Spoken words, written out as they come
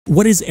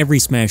What is every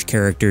Smash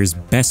character's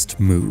best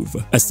move?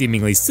 A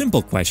seemingly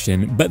simple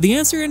question, but the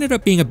answer ended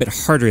up being a bit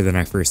harder than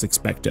I first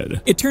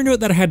expected. It turned out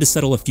that I had to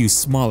settle a few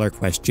smaller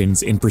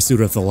questions in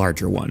pursuit of the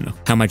larger one.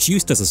 How much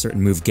use does a certain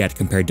move get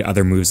compared to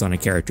other moves on a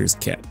character's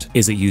kit?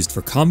 Is it used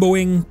for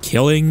comboing,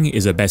 killing?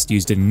 Is it best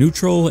used in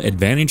neutral,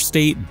 advantage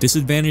state,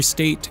 disadvantage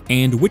state?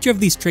 And which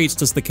of these traits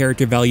does the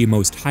character value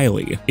most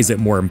highly? Is it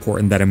more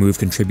important that a move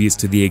contributes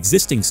to the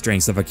existing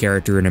strengths of a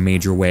character in a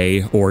major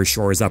way, or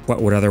shores up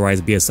what would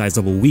otherwise be a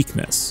sizable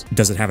weakness?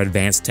 Does it have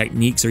advanced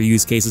techniques or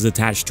use cases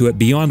attached to it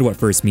beyond what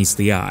first meets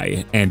the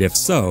eye? And if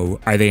so,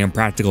 are they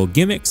impractical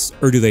gimmicks,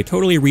 or do they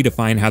totally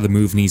redefine how the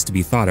move needs to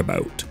be thought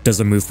about? Does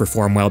a move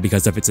perform well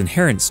because of its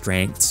inherent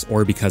strengths,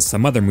 or because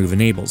some other move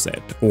enables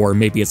it? Or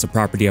maybe it's a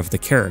property of the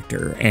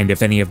character, and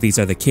if any of these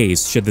are the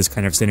case, should this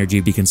kind of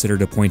synergy be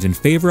considered a point in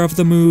favor of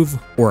the move,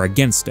 or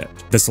against it?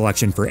 The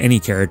selection for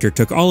any character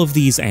took all of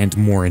these and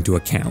more into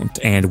account,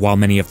 and while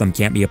many of them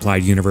can't be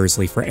applied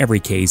universally for every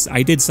case,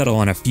 I did settle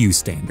on a few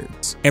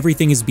standards.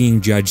 Everything is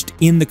being judged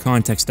in the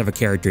context of a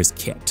character's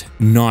kit,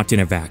 not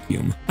in a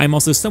vacuum. I'm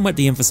also somewhat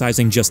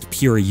de-emphasizing just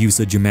pure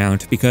usage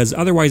amount, because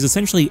otherwise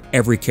essentially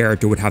every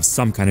character would have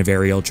some kind of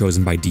aerial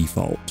chosen by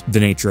default. The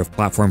nature of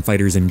platform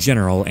fighters in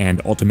general,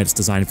 and Ultimate's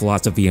design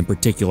philosophy in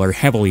particular,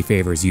 heavily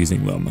favors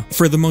using them.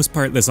 For the most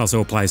part, this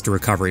also applies to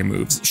recovery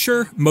moves.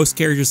 Sure, most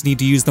characters need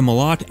to use them a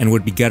lot and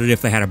would be gutted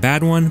if they had a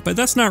bad one, but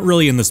that's not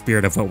really in the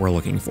spirit of what we're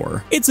looking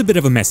for. It's a bit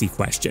of a messy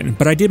question,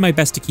 but I did my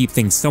best to keep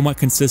things somewhat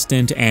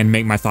consistent and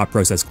make my thought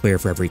process clear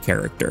for every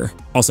character.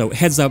 Also,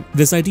 heads up,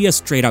 this idea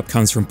straight up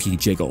comes from P.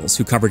 Jiggles,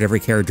 who covered every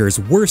character's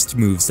worst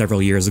moves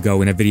several years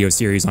ago in a video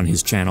series on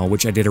his channel,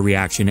 which I did a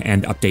reaction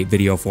and update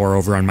video for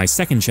over on my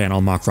second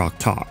channel, MockRock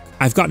Talk.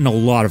 I've gotten a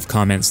lot of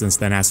comments since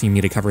then asking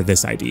me to cover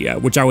this idea,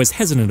 which I was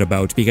hesitant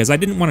about because I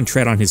didn't want to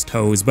tread on his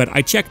toes, but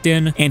I checked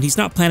in, and he's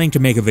not planning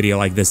to make a video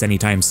like this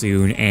anytime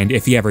soon, and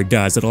if he ever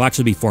does, it'll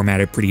actually be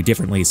formatted pretty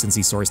differently since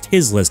he sourced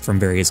his list from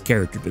various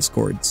character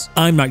discords.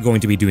 I'm not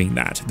going to be doing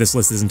that. This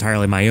list is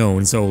entirely my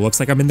own, so it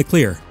looks like I'm in the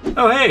clear.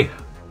 Oh hey!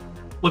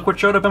 Look what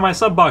showed up in my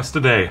sub box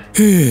today.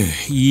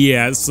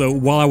 Yeah, so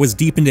while I was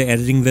deep into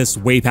editing this,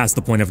 way past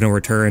the point of no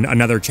return,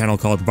 another channel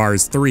called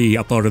Vars3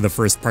 uploaded the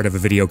first part of a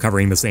video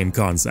covering the same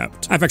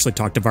concept. I've actually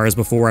talked to Vars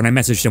before, and I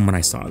messaged him when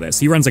I saw this.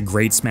 He runs a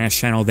great Smash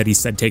channel that he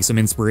said takes some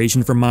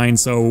inspiration from mine,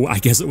 so I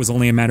guess it was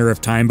only a matter of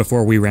time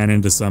before we ran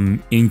into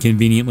some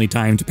inconveniently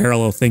timed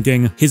parallel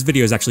thinking. His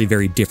video is actually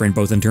very different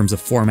both in terms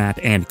of format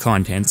and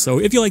content, so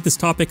if you like this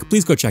topic,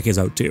 please go check his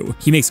out too.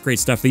 He makes great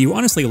stuff that you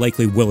honestly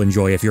likely will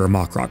enjoy if you're a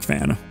MockRock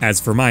fan. As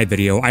for my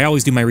video, I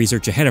always do my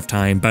research ahead of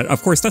time, but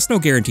of course that's no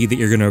guarantee that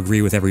you're going to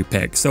agree with every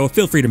pick, so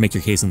feel free to make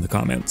your case in the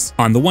comments.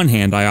 On the one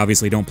hand, I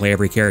obviously don't play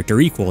every character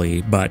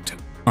equally, but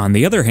on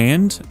the other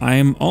hand,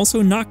 I'm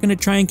also not going to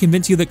try and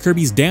convince you that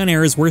Kirby's down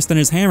air is worse than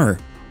his hammer.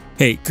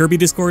 Hey, Kirby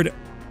Discord,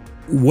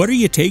 what are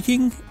you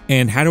taking,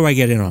 and how do I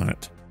get in on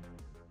it?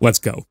 Let's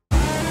go.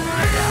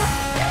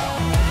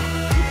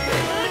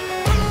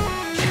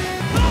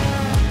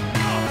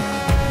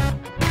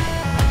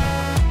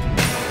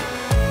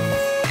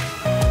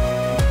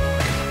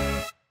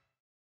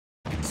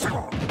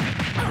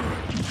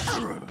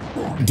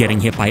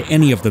 Getting hit by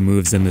any of the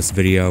moves in this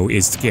video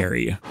is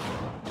scary.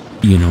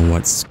 You know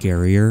what's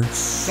scarier?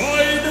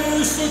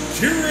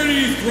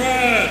 Cybersecurity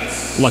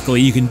threats!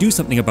 Luckily, you can do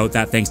something about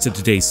that thanks to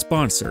today's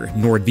sponsor,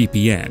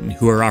 NordVPN,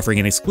 who are offering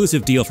an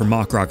exclusive deal for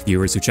MockRock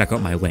viewers who check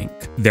out my link.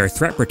 Their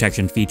threat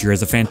protection feature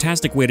is a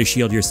fantastic way to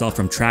shield yourself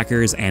from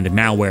trackers and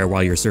malware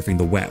while you're surfing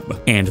the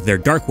web. And their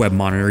dark web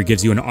monitor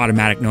gives you an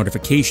automatic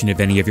notification if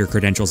any of your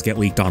credentials get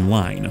leaked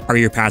online. Are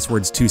your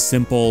passwords too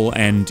simple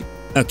and...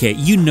 Okay,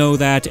 you know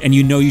that, and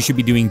you know you should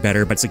be doing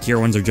better, but secure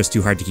ones are just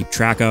too hard to keep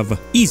track of?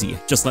 Easy,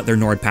 just let their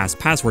NordPass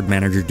password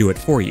manager do it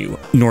for you.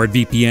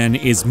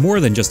 NordVPN is more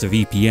than just a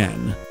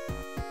VPN.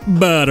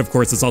 But of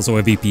course it's also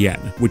a VPN,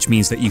 which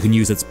means that you can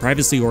use its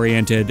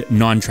privacy-oriented,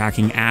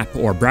 non-tracking app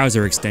or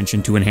browser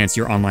extension to enhance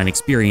your online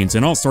experience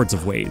in all sorts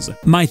of ways.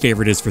 My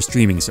favorite is for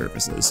streaming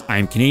services.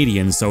 I'm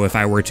Canadian, so if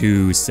I were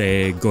to,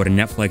 say, go to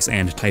Netflix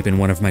and type in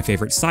one of my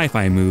favorite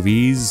sci-fi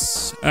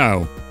movies...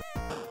 Oh.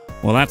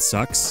 Well, that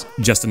sucks.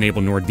 Just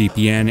enable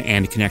NordVPN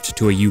and connect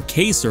to a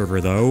UK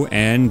server though,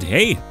 and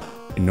hey,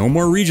 no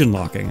more region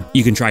locking.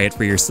 You can try it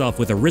for yourself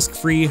with a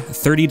risk-free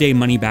 30-day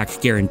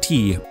money-back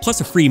guarantee,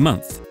 plus a free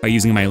month, by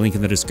using my link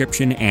in the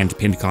description and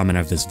pinned comment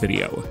of this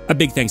video. A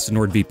big thanks to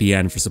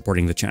NordVPN for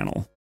supporting the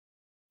channel.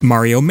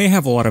 Mario may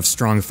have a lot of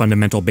strong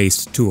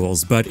fundamental-based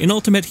tools, but in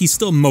Ultimate he's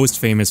still most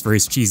famous for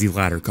his cheesy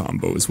ladder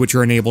combos, which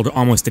are enabled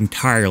almost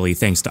entirely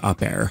thanks to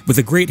up air. With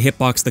a great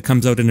hitbox that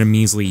comes out in a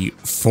measly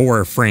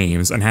 4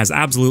 frames and has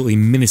absolutely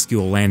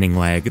minuscule landing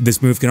lag,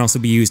 this move can also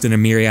be used in a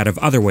myriad of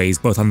other ways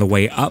both on the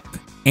way up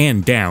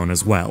and down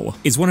as well.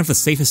 It's one of the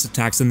safest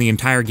attacks in the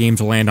entire game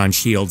to land on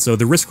shield, so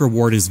the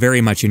risk-reward is very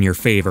much in your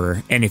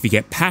favor, and if you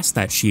get past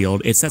that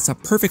shield, it sets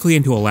up perfectly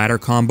into a ladder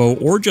combo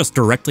or just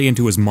directly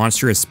into his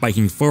monstrous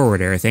spiking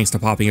forward air thanks to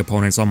popping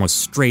opponents almost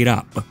straight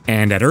up.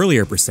 And at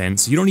earlier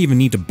percents, you don't even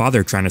need to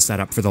bother trying to set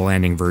up for the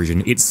landing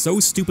version. It's so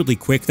stupidly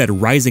quick that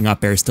rising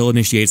up air still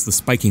initiates the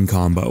spiking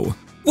combo.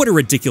 What a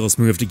ridiculous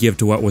move to give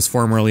to what was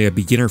formerly a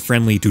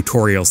beginner-friendly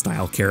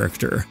tutorial-style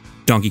character.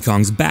 Donkey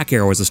Kong's back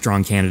arrow is a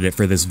strong candidate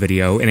for this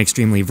video, an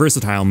extremely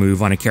versatile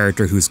move on a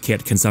character whose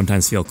kit can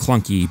sometimes feel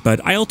clunky,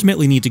 but I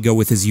ultimately need to go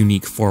with his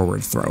unique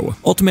forward throw.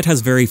 Ultimate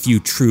has very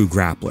few true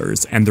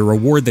grapplers, and the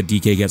reward that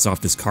DK gets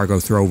off this cargo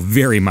throw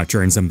very much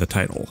earns him the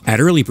title. At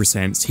early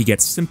percents, he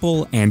gets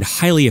simple and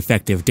highly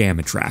effective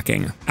damage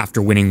tracking.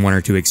 After winning 1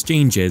 or 2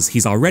 exchanges,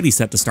 he's already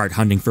set to start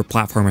hunting for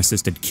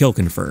platform-assisted kill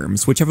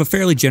confirms, which have a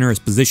fairly generous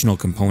positional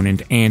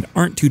component and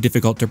aren't too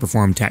difficult to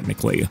perform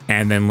technically.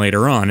 And then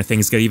later on,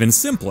 things get even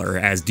simpler,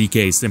 as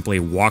DK simply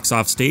walks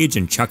off stage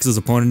and chucks his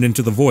opponent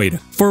into the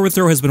void. Forward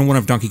throw has been one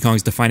of Donkey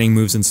Kong's defining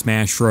moves in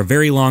Smash for a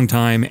very long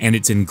time, and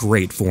it's in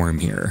great form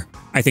here.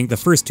 I think the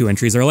first 2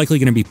 entries are likely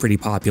going to be pretty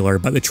popular,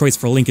 but the choice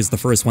for Link is the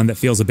first one that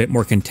feels a bit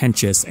more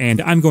contentious, and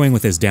I'm going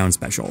with his down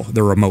special,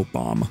 the remote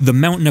bomb. The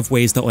mountain of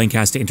ways that Link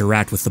has to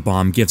interact with the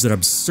bomb gives it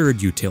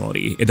absurd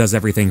utility. It does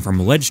everything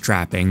from ledge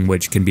trapping,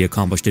 which can be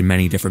accomplished in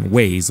many different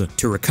ways,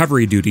 to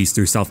recovery duties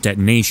through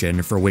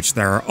self-detonation, for which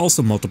there are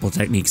also multiple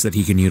techniques that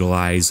he can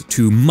utilize,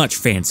 to much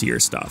fancier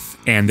stuff.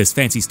 And this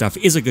fancy stuff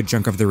is a good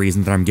chunk of the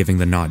reason that I'm giving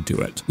the nod to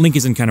it. Link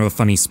is in kind of a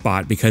funny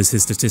spot because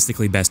his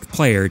statistically best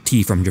player,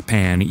 T from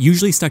Japan,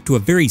 usually stuck to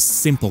a very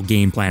simple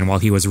game plan while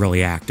he was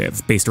really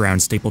active, based around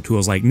staple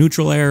tools like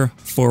neutral air,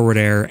 forward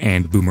air,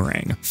 and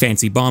boomerang.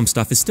 Fancy bomb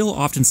stuff is still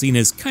often seen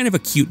as kind of a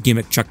cute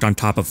gimmick chucked on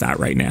top of that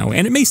right now,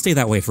 and it may stay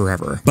that way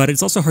forever, but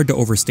it's also hard to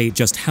overstate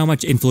just how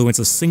much influence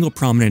a single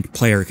prominent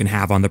player can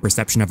have on the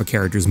perception of a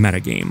character's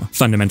metagame.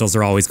 Fundamentals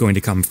are always going to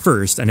come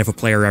first, and if a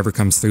player ever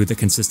comes through that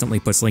consistently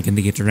puts Link in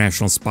the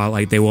international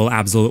spotlight, they will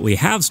absolutely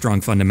have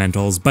strong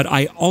fundamentals, but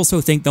I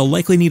also think they'll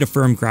likely need a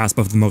firm grasp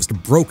of the most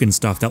broken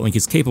stuff that Link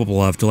is capable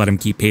of to let him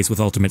keep pace with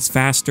Ultimate's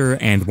faster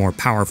and more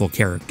powerful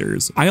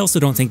characters. I also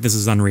don't think this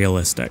is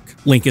unrealistic.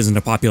 Link isn't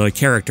a popular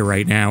character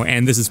right now,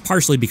 and this is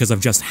partially because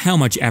of just how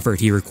much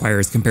effort he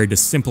requires compared to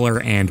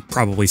simpler and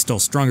probably still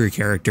stronger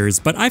characters,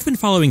 but I've been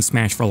following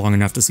Smash for long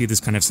enough to see this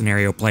kind of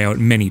scenario play out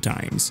many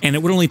times, and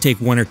it would only take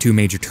 1 or 2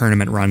 major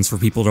tournament runs for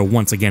people to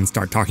once again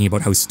start talking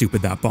about how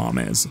stupid that bomb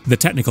is. The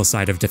technical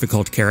side of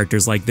difficult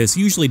characters like this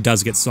usually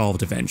does get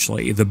solved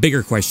eventually. The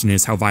bigger question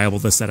is how viable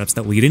the setups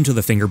that lead into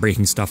the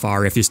finger-breaking stuff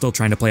are if you're still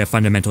trying to play a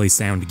fundamentally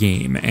sound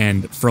game,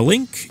 and for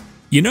Link,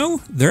 you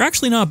know, they're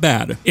actually not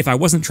bad. If I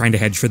wasn't trying to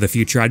hedge for the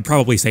future, I'd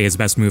probably say his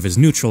best move is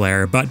neutral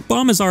air, but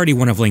bomb is already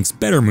one of Link's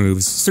better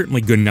moves,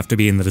 certainly good enough to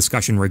be in the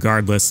discussion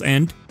regardless,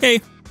 and hey,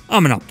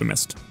 I'm an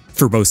optimist.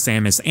 For both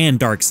Samus and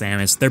Dark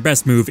Samus, their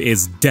best move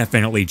is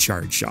definitely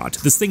Charge Shot.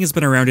 This thing has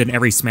been around in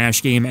every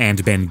Smash game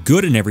and been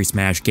good in every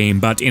Smash game,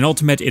 but in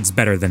Ultimate it's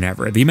better than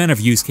ever. The amount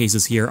of use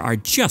cases here are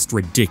just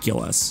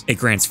ridiculous. It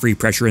grants free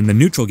pressure in the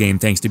neutral game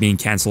thanks to being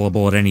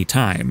cancelable at any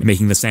time,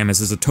 making the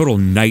Samus a total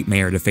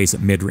nightmare to face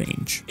at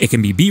mid-range. It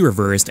can be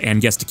B-reversed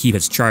and gets to keep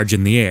its charge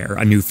in the air,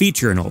 a new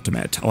feature in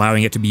Ultimate,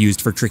 allowing it to be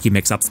used for tricky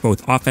mix-ups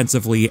both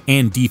offensively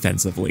and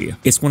defensively.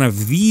 It's one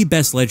of the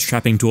best ledge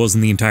trapping tools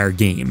in the entire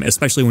game,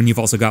 especially when you've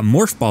also got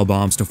morph ball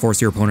bombs to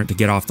force your opponent to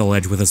get off the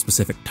ledge with a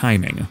specific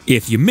timing.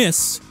 If you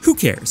miss, who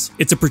cares?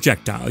 It's a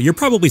projectile, you're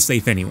probably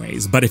safe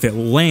anyways, but if it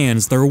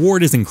lands, the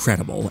reward is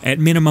incredible. At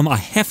minimum, a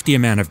hefty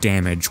amount of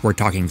damage, we're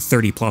talking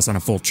 30 plus on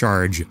a full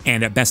charge,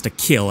 and at best a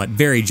kill at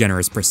very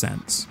generous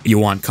percents. You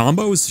want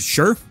combos?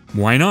 Sure.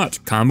 Why not?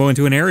 Combo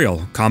into an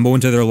aerial, combo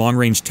into their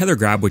long-range tether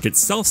grab, which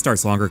itself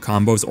starts longer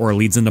combos or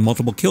leads into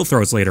multiple kill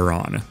throws later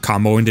on,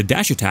 combo into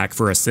dash attack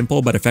for a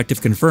simple but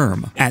effective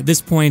confirm. At this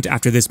point,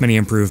 after this many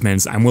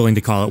improvements, I'm willing to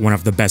call it one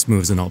of the best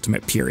moves in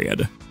Ultimate,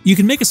 period. You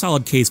can make a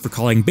solid case for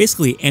calling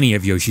basically any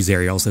of Yoshi's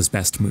aerials his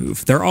best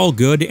move. They're all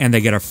good, and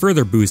they get a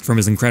further boost from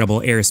his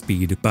incredible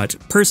airspeed, but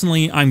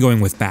personally, I'm going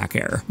with back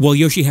air. While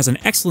Yoshi has an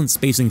excellent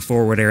spacing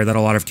forward air that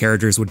a lot of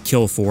characters would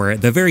kill for,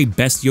 the very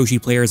best Yoshi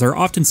players are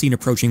often seen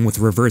approaching with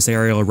reverse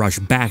aerial rush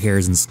back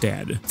airs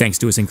instead, thanks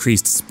to its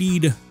increased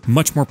speed,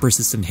 much more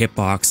persistent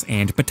hitbox,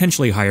 and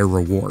potentially higher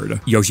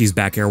reward. Yoshi's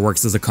back air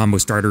works as a combo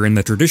starter in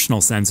the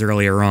traditional sense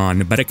earlier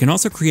on, but it can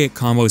also create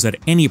combos at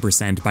any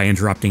percent by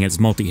interrupting its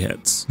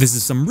multi-hits. This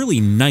is some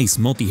really nice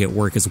multi-hit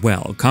work as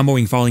well.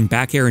 Comboing falling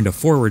back air into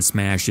forward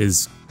smash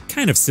is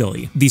kind of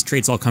silly. These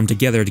traits all come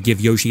together to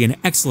give Yoshi an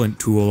excellent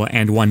tool,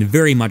 and one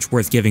very much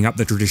worth giving up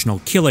the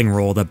traditional killing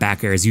role that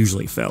back airs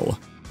usually fill.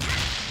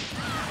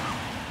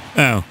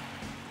 Oh.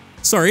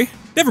 Sorry.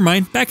 Never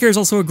mind, back air is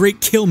also a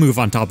great kill move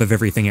on top of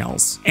everything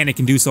else, and it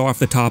can do so off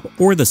the top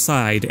or the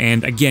side,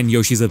 and again,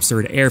 Yoshi's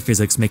absurd air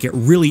physics make it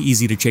really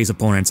easy to chase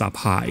opponents up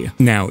high.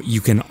 Now,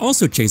 you can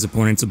also chase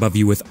opponents above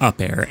you with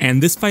up air,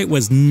 and this fight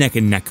was neck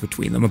and neck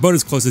between them, about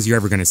as close as you're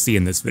ever going to see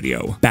in this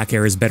video. Back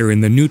air is better in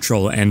the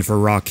neutral and for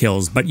raw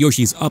kills, but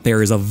Yoshi's up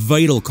air is a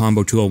vital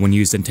combo tool when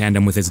used in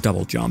tandem with his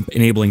double jump,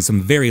 enabling some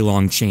very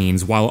long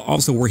chains while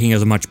also working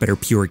as a much better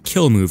pure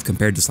kill move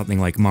compared to something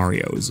like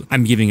Mario's.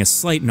 I'm giving a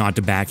slight nod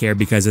to back air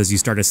because as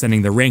you start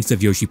ascending the ranks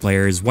of Yoshi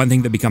players, one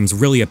thing that becomes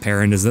really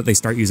apparent is that they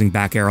start using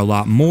back air a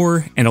lot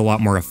more and a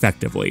lot more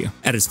effectively.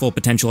 At its full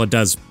potential, it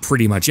does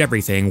pretty much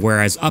everything,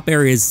 whereas up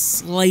air is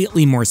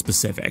slightly more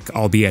specific,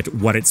 albeit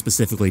what it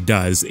specifically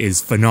does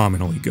is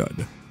phenomenally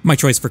good. My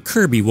choice for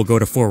Kirby will go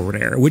to forward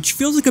air, which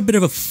feels like a bit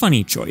of a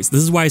funny choice.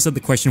 This is why I said the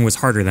question was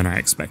harder than I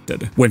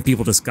expected. When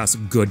people discuss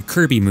good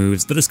Kirby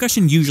moves, the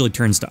discussion usually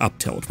turns to up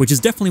tilt, which is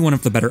definitely one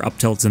of the better up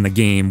tilts in the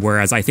game,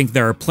 whereas I think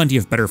there are plenty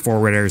of better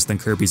forward airs than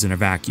Kirby's in a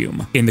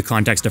vacuum. In the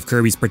context of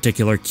Kirby's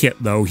particular kit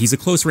though, he's a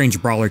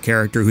close-range brawler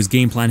character whose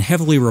game plan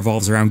heavily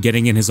revolves around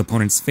getting in his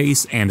opponent's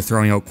face and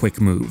throwing out quick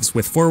moves,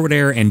 with forward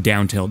air and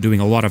down tilt doing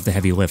a lot of the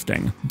heavy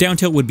lifting. Down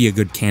tilt would be a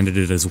good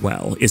candidate as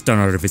well. It's done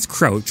out of his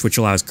crouch, which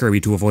allows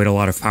Kirby to avoid a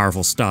lot of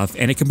powerful stuff,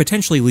 and it can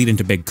potentially lead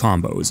into big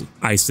combos.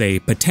 I say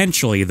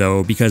potentially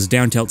though, because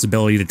down tilt's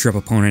ability to trip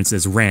opponents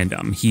is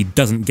random. He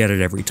doesn't get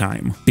it every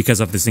time. Because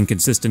of this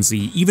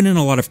inconsistency, even in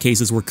a lot of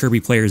cases where Kirby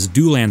players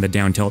do land the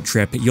down tilt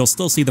trip, you'll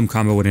still see them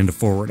combo it into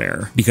forward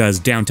air. Because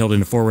down tilt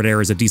into forward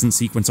air is a decent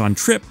sequence on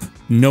trip,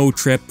 no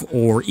trip,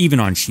 or even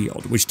on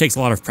shield, which takes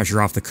a lot of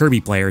pressure off the Kirby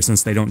player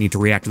since they don't need to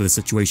react to the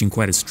situation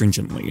quite as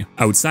stringently.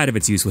 Outside of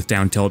its use with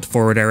down tilt,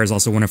 forward air is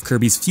also one of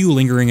Kirby's few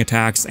lingering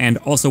attacks and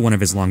also one of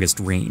his longest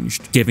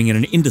ranged, giving it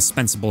an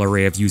indispensable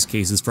array of use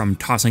cases from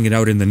tossing it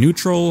out in the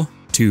neutral,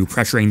 to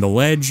pressuring the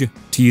ledge,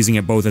 to using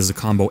it both as a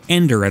combo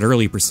ender at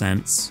early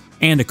percents,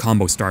 and a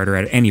combo starter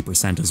at any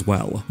percent as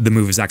well. The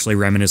move is actually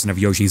reminiscent of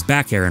Yoshi's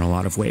back air in a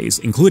lot of ways,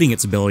 including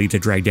its ability to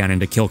drag down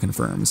into kill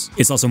confirms.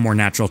 It's also more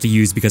natural to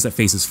use because it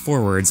faces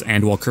forwards,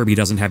 and while Kirby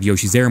doesn't have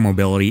Yoshi's air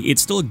mobility,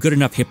 it's still a good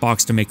enough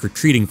hitbox to make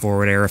retreating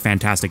forward air a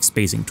fantastic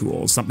spacing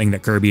tool, something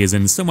that Kirby is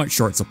in somewhat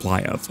short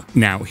supply of.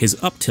 Now,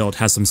 his up tilt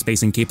has some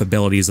spacing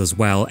capabilities as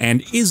well,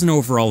 and is an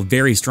overall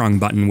very strong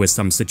button with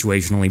some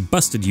situationally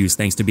busted use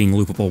thanks to being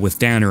loopable with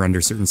downer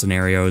under certain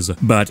scenarios,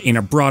 but in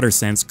a broader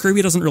sense,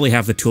 Kirby doesn't really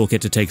have the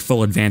toolkit to take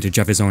full advantage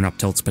of his own up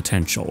tilt's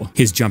potential.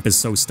 His jump is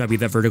so stubby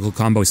that vertical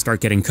combos start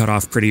getting cut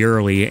off pretty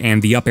early,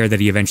 and the up air that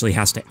he eventually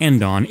has to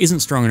end on isn't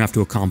strong enough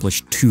to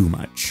accomplish too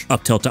much.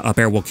 Up tilt to up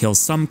air will kill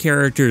some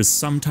characters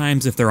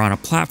sometimes if they're on a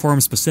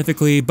platform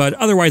specifically, but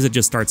otherwise it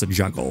just starts a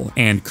juggle,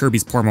 and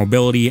Kirby's poor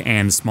mobility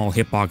and small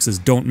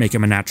hitboxes don't make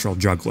him a natural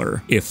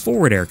juggler. If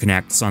forward air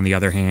connects, on the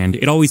other hand,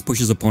 it always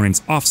pushes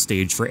opponents off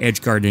stage for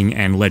edge guarding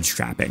and ledge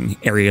trapping,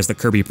 areas that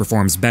Kirby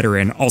performs better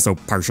in, also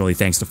partially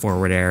thanks to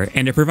forward air,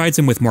 and it provides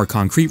him with more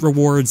concrete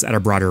rewards at a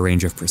broader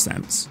range of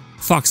percents.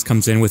 Fox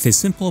comes in with his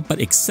simple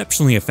but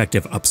exceptionally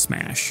effective up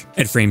smash.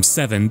 At frame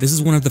 7, this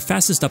is one of the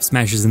fastest up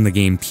smashes in the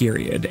game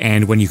period,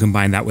 and when you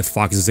combine that with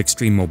Fox's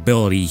extreme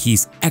mobility,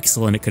 he's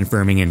excellent at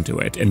confirming into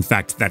it. In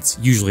fact, that's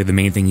usually the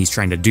main thing he's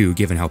trying to do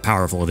given how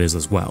powerful it is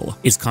as well.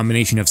 His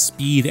combination of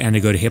speed and a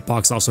good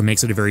hitbox also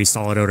makes it a very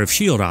solid out of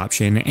shield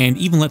option, and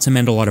even lets him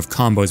end a lot of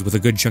combos with a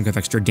good chunk of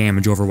extra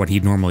damage over what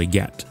he'd normally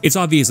get. It's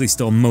obviously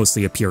still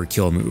mostly a pure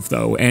kill move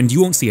though, and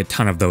you won't see a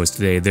ton of those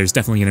today. There's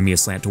definitely going to be a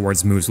slant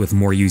towards moves with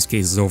more use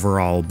cases overall,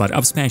 but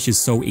up smash is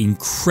so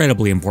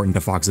incredibly important to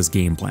Fox's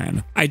game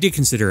plan. I did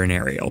consider an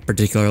aerial,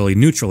 particularly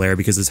neutral air,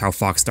 because it's how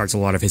Fox starts a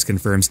lot of his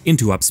confirms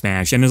into up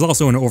smash, and is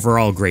also an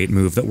overall great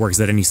move that works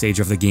at any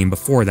stage of the game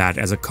before that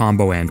as a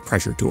combo and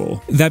pressure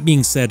tool. That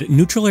being said,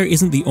 neutral air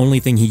isn't the only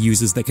thing he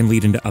uses that can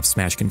lead into up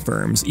smash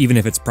confirms, even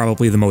if it's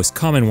probably the most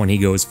common one he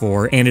goes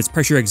for, and its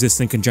pressure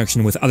exists in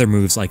conjunction with other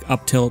moves like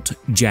up tilt,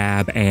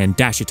 jab, and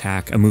dash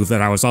attack, a move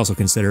that I was also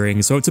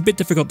considering, so it's a bit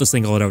difficult to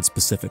single it out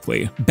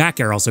specifically. Back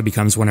air also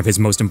becomes one of his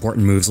most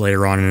important moves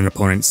later on in an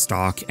opponent's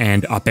stock,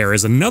 and up air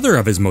is another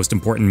of his most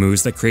important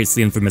moves that creates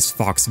the infamous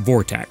Fox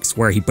Vortex,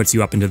 where he puts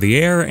you up into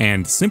the air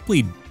and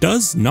simply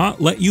does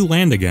not let you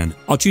land again.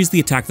 I'll choose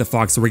the attack that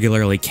Fox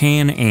regularly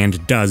can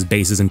and does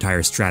base his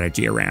entire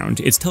strategy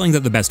around. It's telling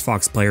that the best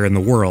Fox player in the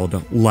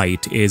world,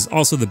 Light, is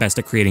also the best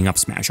at creating up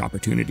smash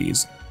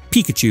opportunities.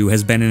 Pikachu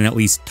has been in at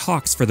least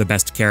talks for the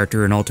best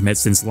character in Ultimate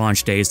since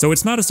launch day, so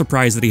it's not a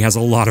surprise that he has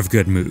a lot of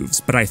good moves,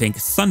 but I think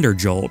Thunder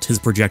Jolt, his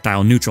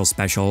projectile neutral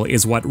special,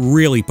 is what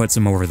really puts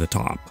him over the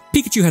top.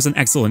 Pikachu has an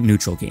excellent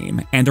neutral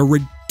game, and a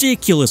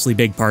ridiculously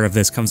big part of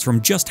this comes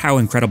from just how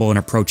incredible an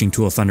approaching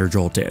tool Thunder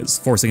Jolt is,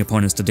 forcing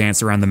opponents to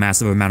dance around the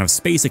massive amount of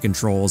space it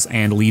controls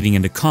and leading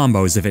into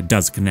combos if it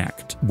does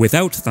connect.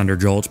 Without Thunder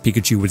Jolt,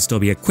 Pikachu would still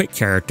be a quick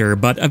character,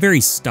 but a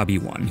very stubby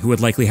one, who would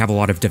likely have a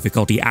lot of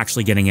difficulty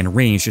actually getting in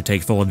range to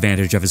take full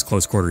advantage of his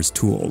close quarters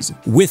tools.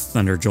 With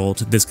Thunder Jolt,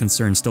 this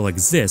concern still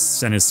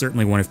exists and is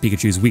certainly one of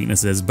Pikachu's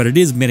weaknesses, but it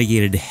is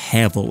mitigated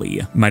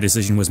heavily. My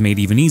decision was made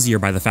even easier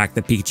by the fact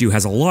that Pikachu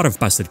has a lot of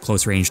busted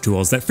close range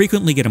tools that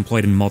frequently get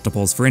employed in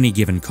multiples for any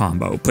given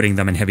combo, putting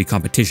them in heavy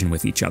competition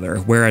with each other,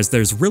 whereas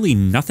there's really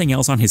nothing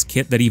else on his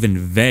kit that even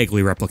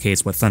vaguely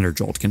replicates what Thunder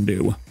Jolt can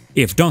do.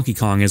 If Donkey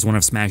Kong is one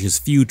of Smash's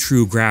few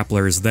true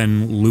grapplers,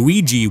 then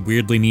Luigi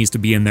weirdly needs to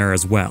be in there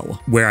as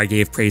well. Where I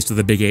gave praise to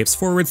the Big Ape's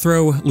forward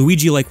throw,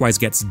 Luigi likewise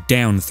gets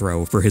down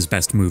throw for his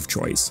best move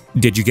choice.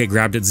 Did you get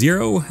grabbed at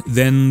 0?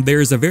 Then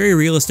there's a very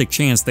realistic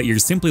chance that you're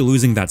simply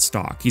losing that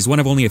stock. He's one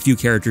of only a few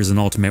characters in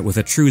Ultimate with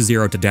a true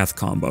 0 to death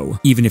combo.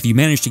 Even if you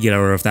manage to get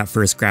out of that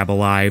first grab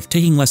alive,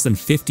 taking less than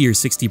 50 or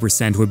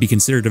 60% would be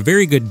considered a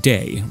very good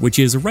day, which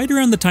is right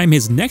around the time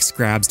his next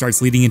grab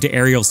starts leading into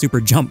aerial super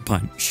jump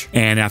punch.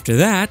 And after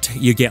that, that,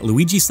 you get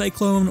Luigi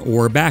Cyclone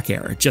or back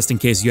air, just in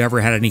case you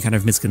ever had any kind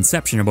of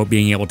misconception about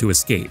being able to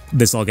escape.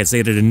 This all gets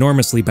aided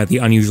enormously by the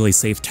unusually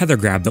safe tether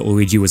grab that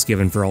Luigi was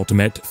given for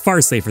Ultimate,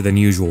 far safer than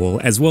usual,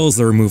 as well as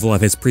the removal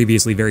of his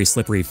previously very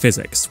slippery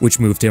physics, which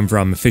moved him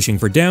from fishing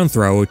for down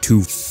throw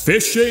to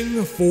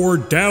fishing for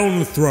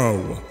down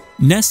throw.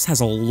 Ness has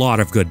a lot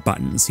of good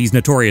buttons. He's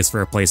notorious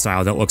for a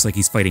playstyle that looks like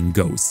he's fighting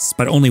ghosts,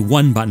 but only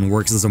one button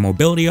works as a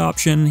mobility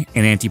option,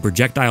 an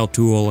anti-projectile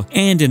tool,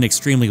 and an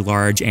extremely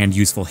large and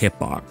useful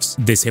hitbox.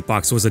 This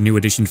hitbox was a new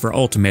addition for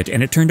Ultimate,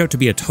 and it turned out to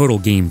be a total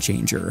game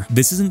changer.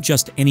 This isn't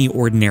just any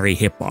ordinary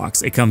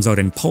hitbox, it comes out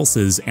in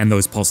pulses, and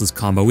those pulses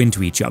combo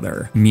into each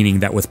other, meaning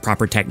that with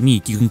proper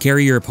technique, you can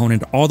carry your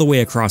opponent all the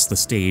way across the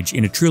stage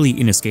in a truly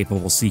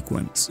inescapable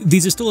sequence.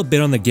 These are still a bit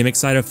on the gimmick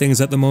side of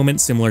things at the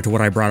moment, similar to what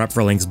I brought up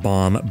for Link's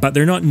Bomb, but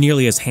they're not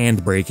nearly as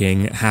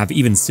hand-breaking, have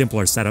even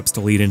simpler setups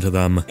to lead into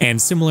them,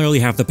 and similarly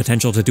have the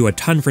potential to do a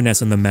ton for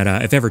Ness in the meta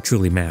if ever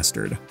truly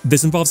mastered.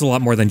 This involves a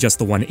lot more than just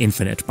the one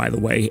infinite, by the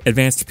way.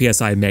 Advanced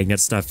PSI magnet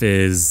stuff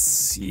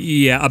is,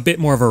 yeah, a bit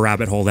more of a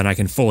rabbit hole than I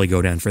can fully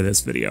go down for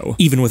this video.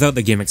 Even without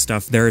the gimmick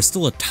stuff, there are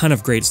still a ton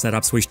of great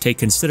setups which take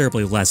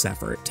considerably less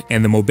effort,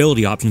 and the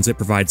mobility options it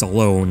provides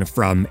alone,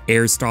 from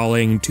air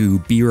stalling to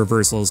B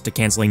reversals to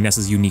canceling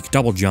Ness's unique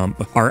double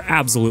jump, are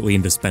absolutely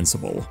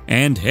indispensable.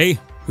 And hey,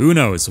 who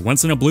knows,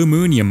 once in a blue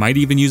moon you might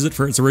even use it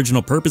for its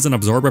original purpose and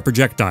absorb a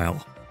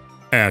projectile.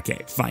 Okay,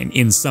 fine,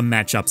 in some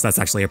matchups that's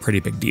actually a pretty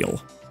big deal.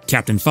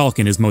 Captain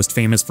Falcon is most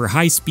famous for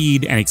high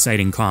speed and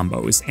exciting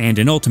combos, and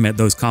in Ultimate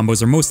those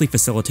combos are mostly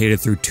facilitated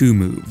through two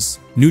moves,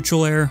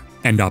 neutral air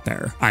and up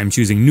air. I'm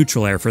choosing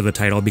neutral air for the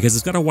title because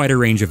it's got a wider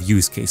range of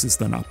use cases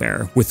than up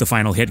air, with the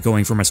final hit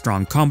going from a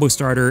strong combo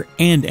starter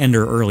and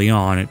ender early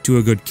on to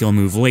a good kill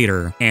move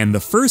later, and the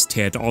first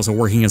hit also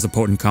working as a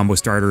potent combo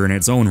starter in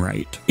its own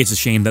right. It's a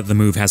shame that the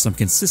move has some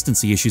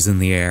consistency issues in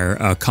the air,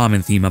 a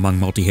common theme among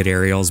multi-hit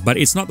aerials, but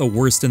it's not the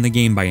worst in the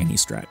game by any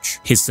stretch.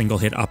 His single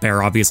hit up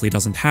air obviously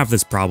doesn't have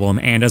this problem,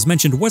 and as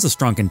mentioned was a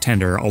strong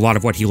contender. A lot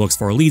of what he looks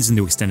for leads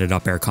into extended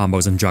up air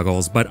combos and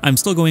juggles, but I'm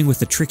still going with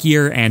the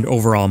trickier and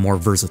overall more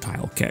versatile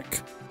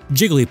kick.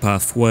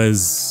 Jigglypuff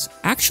was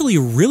actually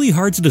really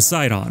hard to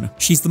decide on.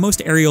 She's the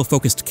most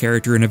aerial-focused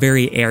character in a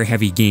very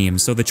air-heavy game,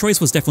 so the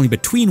choice was definitely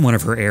between one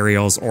of her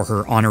aerials or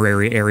her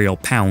honorary aerial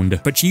pound,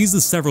 but she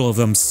uses several of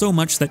them so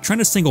much that trying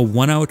to single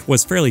one out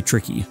was fairly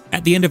tricky.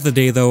 At the end of the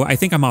day though, I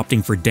think I'm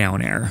opting for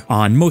down air.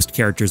 On most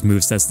characters'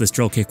 movesets, this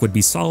drill kick would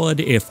be solid,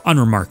 if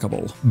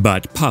unremarkable,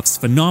 but Puff's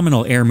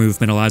phenomenal air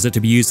movement allows it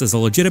to be used as a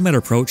legitimate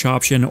approach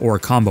option or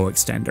combo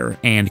extender,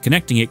 and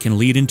connecting it can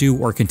lead into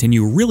or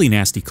continue really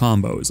nasty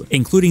combos,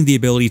 including the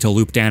ability to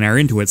loop down air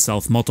into itself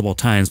multiple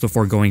times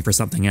before going for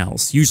something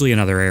else, usually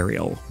another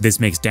aerial. This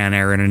makes down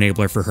air an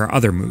enabler for her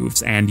other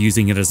moves, and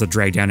using it as a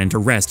drag down into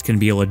rest can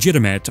be a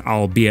legitimate,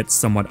 albeit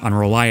somewhat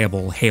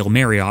unreliable, Hail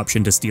Mary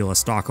option to steal a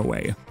stock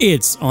away.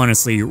 It's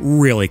honestly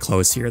really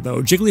close here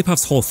though.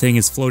 Jigglypuff's whole thing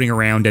is floating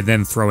around and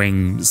then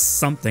throwing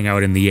something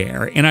out in the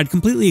air, and I'd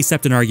completely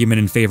accept an argument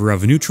in favor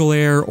of neutral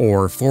air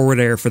or forward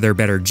air for their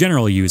better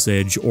general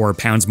usage, or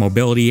Pound's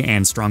mobility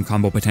and strong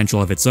combo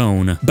potential of its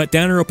own, but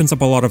down air opens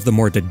up a lot of the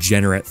more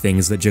degenerate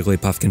things that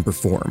Jigglypuff can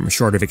perform,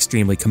 short of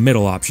extremely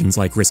committal options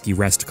like risky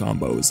rest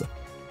combos.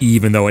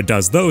 Even though it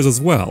does those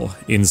as well,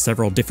 in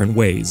several different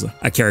ways.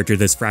 A character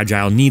this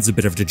fragile needs a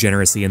bit of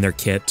degeneracy in their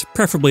kit,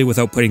 preferably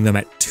without putting them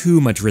at too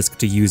much risk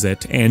to use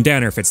it, and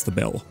down air fits the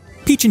bill.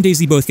 Peach and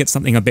Daisy both get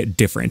something a bit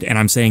different, and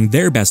I'm saying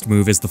their best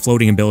move is the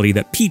floating ability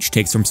that Peach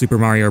takes from Super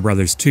Mario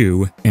Bros.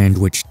 2, and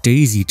which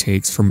Daisy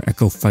takes from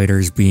Echo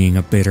Fighters being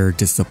a bitter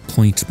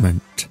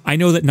disappointment. I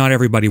know that not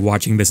everybody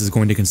watching this is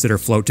going to consider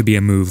float to be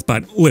a move,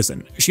 but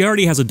listen, she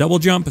already has a double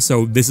jump,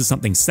 so this is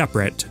something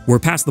separate. We're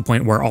past the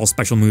point where all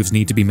special moves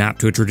need to be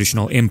mapped to a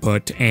traditional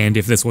input, and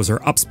if this was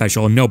her up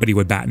special, nobody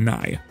would bat an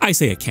eye. I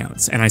say it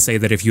counts, and I say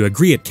that if you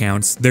agree it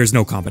counts, there's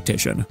no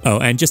competition. Oh,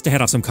 and just to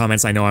head off some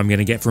comments I know I'm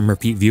gonna get from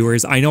repeat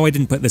viewers, I know I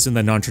didn't put this in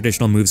the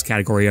non-traditional moves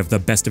category of the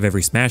best of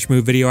every Smash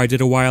move video I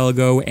did a while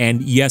ago,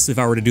 and yes, if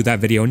I were to do that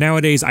video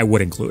nowadays, I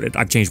would include it.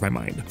 I've changed my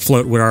mind.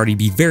 Float would already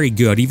be very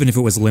good even if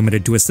it was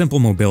limited to a simple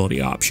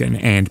mobility option,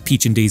 and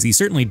Peach and Daisy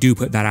certainly do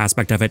put that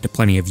aspect of it to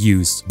plenty of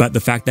use, but the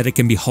fact that it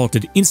can be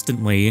halted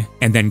instantly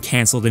and then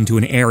cancelled into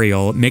an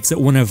aerial makes it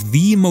one of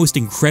the most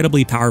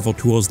incredibly powerful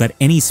tools that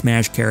any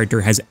Smash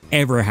character has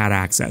ever had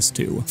access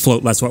to.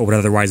 Float lets what would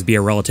otherwise be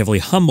a relatively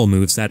humble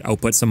moveset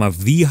output some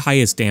of the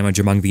highest damage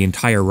among the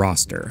entire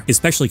roster,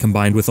 especially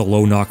combined with the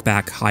low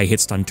knockback, high hit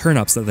stun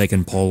turn-ups that they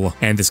can pull,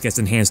 and this gets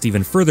enhanced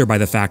even further by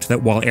the fact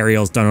that while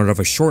aerials done out of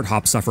a short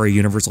hop suffer a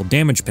universal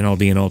damage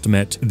penalty in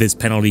Ultimate, this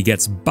penalty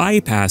gets bypassed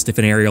past if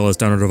an aerial is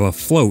done out of a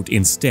float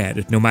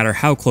instead, no matter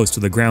how close to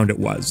the ground it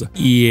was.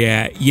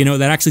 Yeah, you know,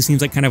 that actually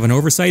seems like kind of an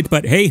oversight,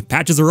 but hey,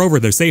 patches are over,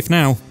 they're safe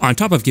now. On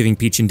top of giving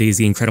Peach and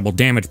Daisy incredible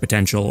damage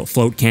potential,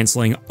 float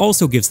cancelling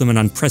also gives them an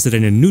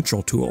unprecedented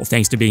neutral tool,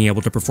 thanks to being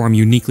able to perform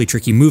uniquely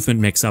tricky movement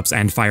mix-ups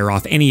and fire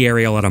off any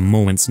aerial at a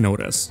moment's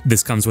notice.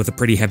 This comes with a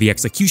pretty heavy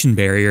execution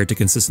barrier to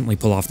consistently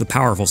pull off the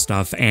powerful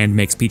stuff and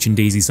makes Peach and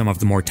Daisy some of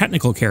the more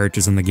technical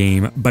characters in the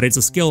game, but it's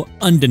a skill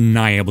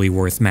undeniably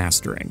worth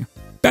mastering.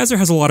 Bowser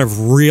has a lot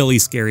of really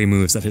scary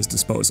moves at his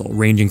disposal,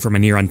 ranging from a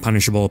near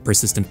unpunishable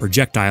persistent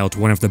projectile to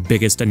one of the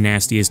biggest and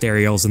nastiest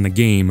aerials in the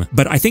game,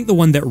 but I think the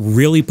one that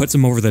really puts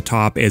him over the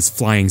top is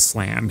Flying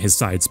Slam, his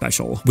side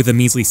special. With a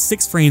measly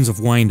 6 frames of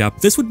wind-up,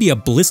 this would be a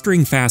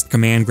blistering fast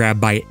command grab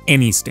by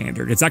any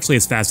standard. It's actually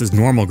as fast as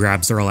normal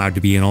grabs are allowed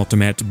to be in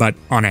Ultimate, but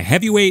on a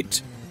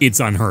heavyweight, it's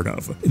unheard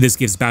of. This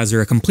gives Bowser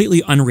a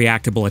completely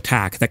unreactable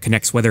attack that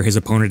connects whether his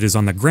opponent is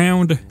on the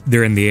ground,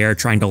 they're in the air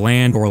trying to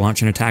land or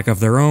launch an attack of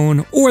their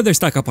own, or they're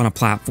stuck up on a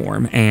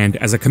platform, and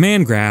as a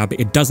command grab,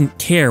 it doesn't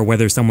care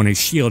whether someone is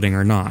shielding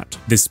or not.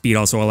 This speed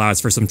also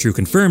allows for some true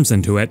confirms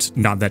into it,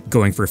 not that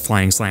going for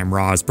Flying Slam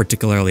raw is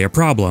particularly a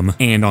problem,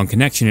 and on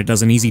connection it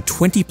does an easy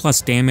 20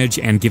 plus damage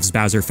and gives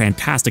Bowser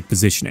fantastic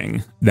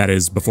positioning. That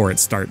is, before it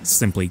starts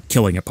simply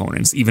killing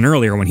opponents, even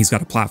earlier when he's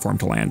got a platform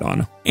to land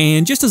on.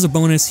 And just as a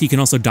bonus, he can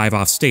also dive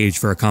off stage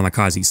for a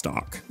kamikaze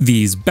stock.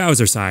 These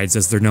Bowser sides,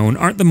 as they're known,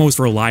 aren't the most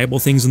reliable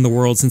things in the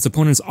world since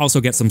opponents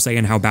also get some say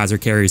in how Bowser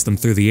carries them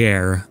through the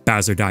air.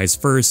 Bowser dies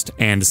first,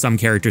 and some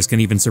characters can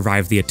even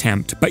survive the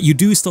attempt, but you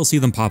do still see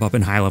them pop up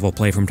in high-level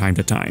play from time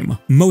to time.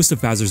 Most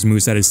of Bowser's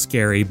moveset is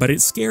scary, but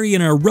it's scary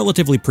in a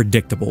relatively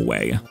predictable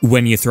way.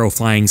 When you throw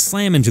Flying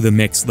Slam into the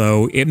mix,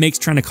 though, it makes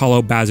trying to call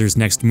out Bowser's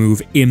next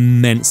move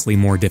immensely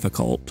more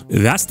difficult.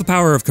 That's the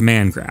power of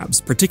command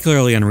grabs,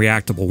 particularly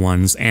unreactable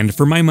ones, and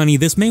for my money,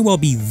 this may well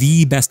be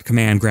the best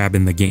command grab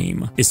in the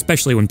game,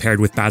 especially when paired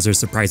with Bowser's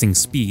surprising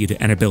speed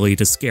and ability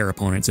to scare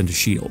opponents into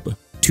shield.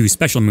 2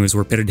 special moves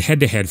were pitted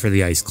head-to-head for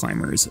the Ice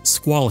Climbers: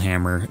 Squall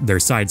Hammer, their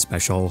side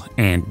special,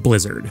 and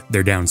Blizzard,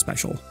 their down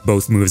special.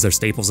 Both moves are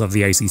staples of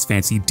the Icy's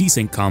fancy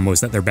desync combos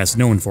that they're best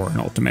known for in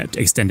Ultimate.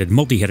 Extended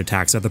multi-hit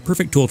attacks are the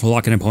perfect tool to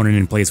lock an opponent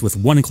in place with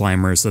one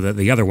climber so that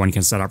the other one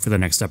can set up for the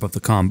next step of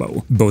the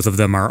combo. Both of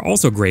them are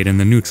also great in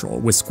the neutral,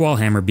 with Squall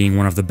Hammer being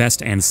one of the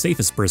best and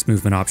safest burst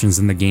movement options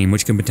in the game,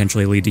 which can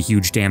potentially lead to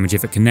huge damage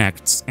if it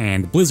connects,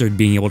 and Blizzard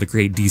being able to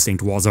create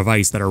desynced walls of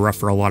ice that are rough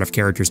for a lot of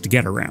characters to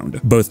get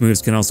around. Both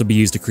moves can also be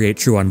used to create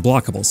true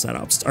unblockable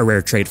setups, a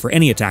rare trait for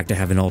any attack to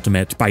have in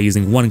Ultimate, by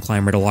using one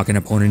climber to lock an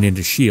opponent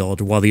into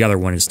shield while the other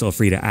one is still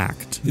free to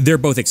act. They're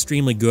both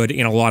extremely good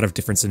in a lot of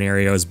different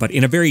scenarios, but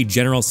in a very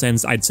general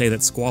sense, I'd say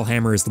that Squall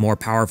Hammer is the more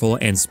powerful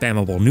and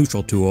spammable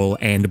neutral tool,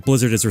 and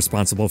Blizzard is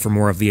responsible for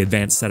more of the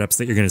advanced setups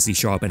that you're going to see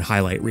show up in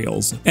highlight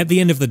reels. At the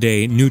end of the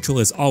day, neutral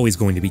is always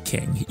going to be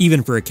king,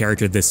 even for a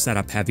character this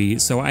setup heavy,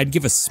 so I'd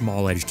give a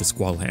small edge to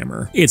Squall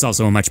Hammer. It's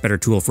also a much better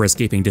tool for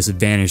escaping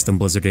disadvantage than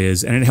Blizzard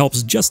is, and it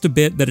helps just a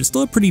bit that it's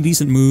still a pretty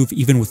decent move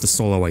even with the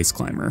solo Ice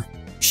Climber.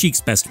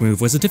 Sheik's best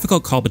move was a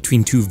difficult call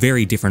between 2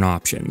 very different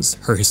options,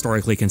 her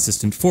historically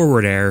consistent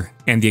forward air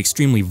and the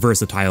extremely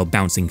versatile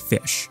Bouncing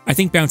Fish. I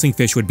think Bouncing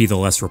Fish would be the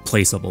less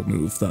replaceable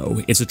move,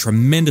 though. It's a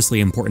tremendously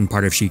important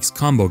part of Sheik's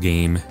combo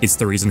game, it's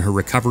the reason her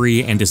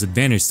recovery and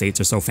disadvantage states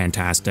are so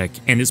fantastic,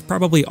 and it's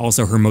probably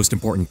also her most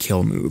important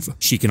kill move.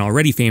 She can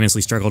already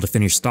famously struggle to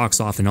finish stocks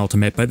off in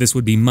Ultimate, but this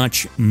would be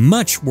much,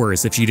 much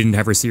worse if she didn't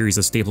have her series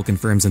of staple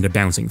confirms into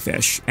Bouncing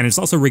Fish, and it's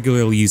also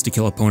regularly used to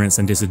kill opponents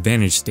in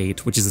disadvantage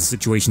state, which is a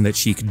situation that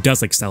Sheik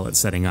does excel at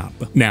setting up.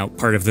 Now,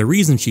 part of the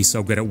reason she's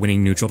so good at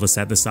winning neutral to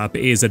set this up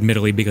is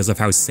admittedly because of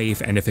how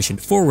safe and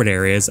efficient forward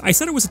air is. I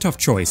said it was a tough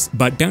choice,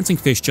 but Bouncing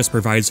Fish just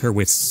provides her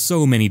with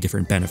so many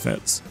different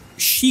benefits.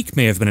 Sheik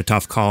may have been a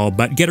tough call,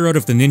 but get her out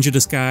of the ninja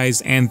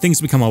disguise and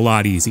things become a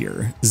lot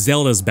easier.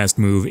 Zelda's best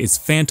move is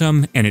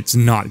Phantom, and it's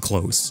not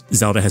close.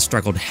 Zelda has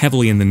struggled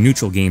heavily in the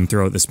neutral game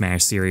throughout the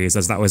Smash series,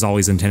 as that was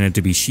always intended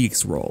to be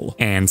Sheik's role,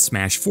 and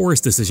Smash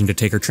 4's decision to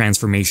take her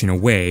transformation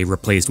away,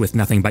 replaced with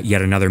nothing but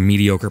yet another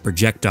mediocre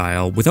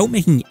projectile, without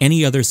making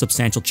any other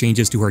substantial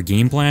changes to her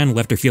game plan,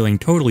 left her feeling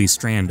totally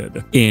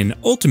stranded. In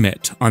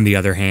Ultimate, on the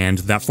other hand,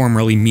 that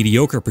formerly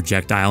mediocre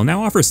projectile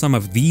now offers some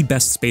of the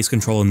best space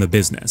control in the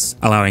business,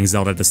 allowing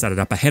Zelda to set it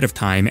up ahead of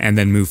time and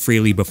then move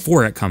freely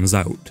before it comes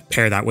out.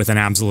 Pair that with an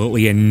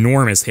absolutely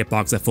enormous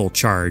hitbox at full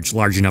charge,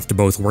 large enough to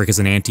both work as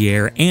an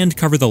anti-air and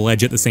cover the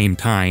ledge at the same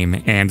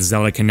time, and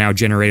Zelda can now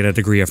generate a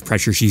degree of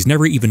pressure she's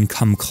never even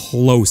come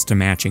close to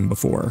matching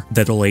before.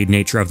 The delayed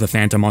nature of the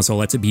Phantom also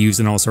lets it be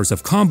used in all sorts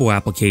of combo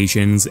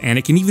applications, and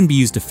it can even be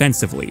used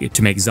defensively,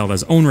 to make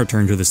Zelda's own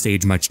return to the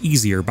stage much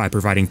easier by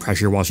providing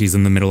pressure while she's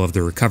in the middle of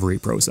the recovery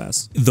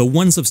process. The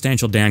one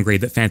substantial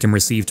downgrade that Phantom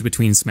received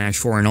between Smash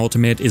 4 and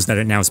Ultimate is that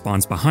it now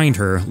spawns behind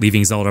her,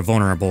 leaving Zelda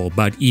vulnerable,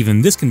 but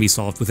even this can be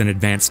solved with an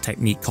advanced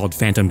technique called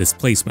Phantom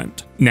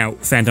Displacement. Now,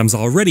 Phantom's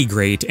already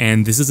great,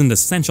 and this isn't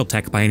essential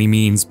tech by any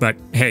means, but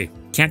hey,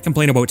 can't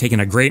complain about taking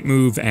a great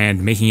move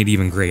and making it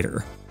even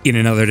greater. In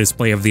another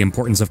display of the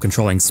importance of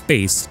controlling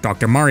space,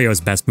 Dr.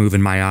 Mario's best move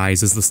in my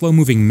eyes is the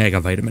slow-moving Mega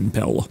Vitamin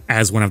Pill.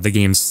 As one of the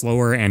game's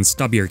slower and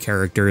stubbier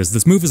characters,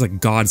 this move is a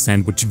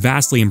godsend which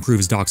vastly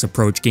improves Doc's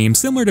approach game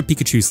similar to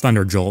Pikachu's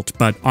Thunder Jolt,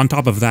 but on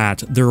top of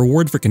that, the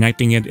reward for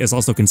connecting it is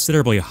also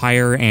considerably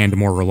higher and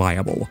more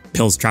reliable.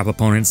 Pills trap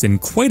opponents in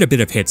quite a bit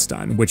of hit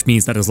stun, which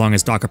means that as long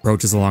as Doc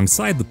approaches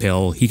alongside the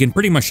pill, he can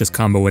pretty much just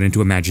combo it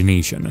into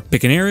imagination.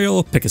 Pick an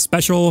aerial, pick a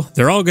special,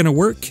 they're all gonna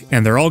work,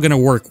 and they're all gonna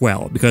work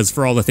well, because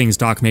for all the things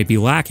Doc may be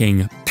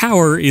lacking,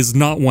 power is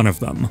not one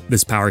of them.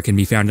 This power can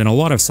be found in a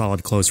lot of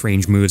solid close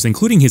range moves,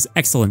 including his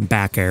excellent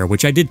back air,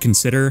 which I did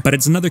consider, but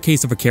it's another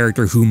case of a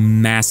character who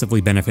massively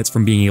benefits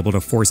from being able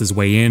to force his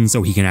way in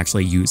so he can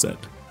actually use it.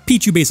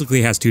 Pichu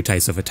basically has two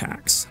types of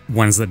attacks.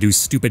 Ones that do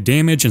stupid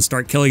damage and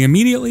start killing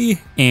immediately,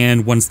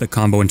 and ones that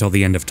combo until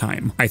the end of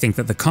time. I think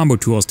that the combo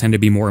tools tend to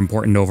be more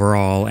important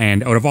overall,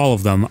 and out of all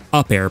of them,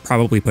 up air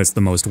probably puts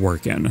the most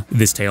work in.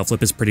 This tail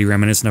flip is pretty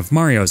reminiscent of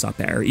Mario's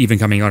up air, even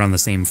coming out on the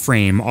same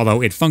frame,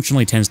 although it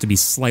functionally tends to be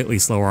slightly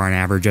slower on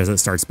average as it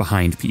starts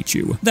behind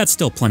Pichu. That's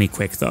still plenty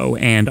quick though,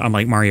 and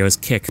unlike Mario's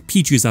kick,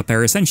 Pichu's up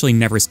air essentially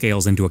never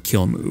scales into a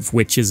kill move,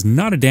 which is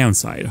not a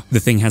downside. The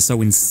thing has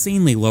so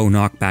insanely low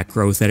knockback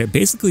growth that it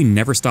basically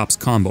never stops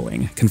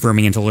comboing,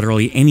 confirming into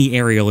literally any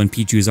aerial in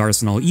Pichu's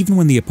arsenal even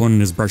when the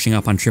opponent is brushing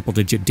up on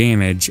triple-digit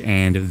damage,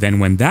 and then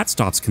when that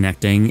stops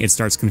connecting, it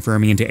starts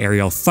confirming into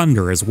aerial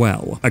thunder as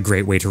well, a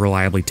great way to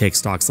reliably take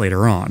stocks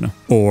later on.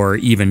 Or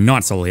even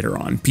not so later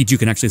on, Pichu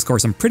can actually score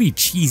some pretty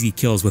cheesy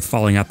kills with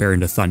falling up air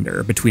into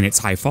thunder. Between its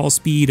high fall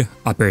speed,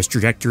 up air's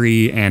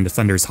trajectory, and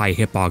thunder's high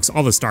hitbox,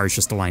 all the stars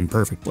just align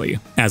perfectly.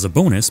 As a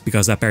bonus,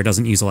 because up air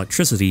doesn't use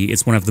electricity,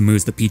 it's one of the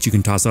moves that Pichu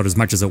can toss out as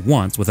much as it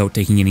wants without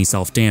taking any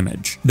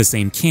self-damage. The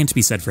same can't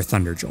be said for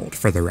Thunder Jolt,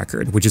 for the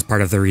record, which is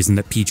part of the reason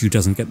that Pichu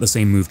doesn't get the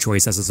same move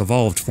choice as its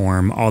evolved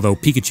form, although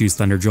Pikachu's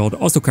Thunder Jolt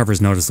also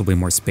covers noticeably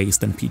more space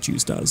than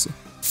Pichu's does.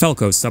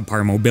 Falco's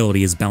subpar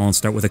mobility is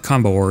balanced out with a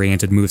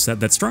combo-oriented moveset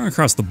that's strong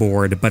across the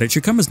board, but it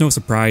should come as no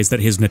surprise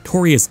that his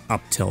notorious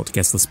up tilt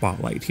gets the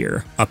spotlight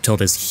here. Up tilt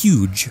is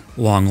huge,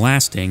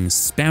 long-lasting,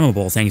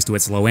 spammable thanks to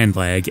its low end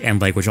lag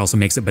which also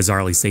makes it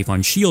bizarrely safe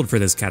on shield for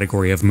this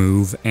category of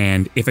move,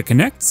 and if it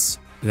connects,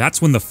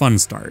 that's when the fun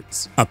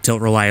starts. Up tilt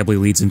reliably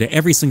leads into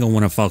every single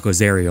one of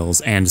Falco's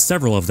aerials, and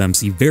several of them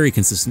see very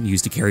consistent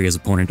use to carry his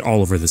opponent all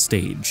over the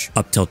stage.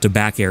 Up tilt to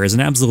back air is an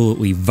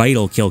absolutely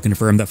vital kill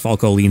confirm that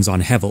Falco leans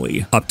on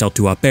heavily. Up tilt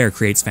to up air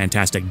creates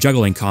fantastic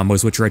juggling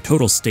combos which are a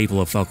total staple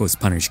of Falco's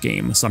punish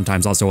game,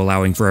 sometimes also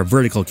allowing for a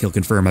vertical kill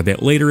confirm a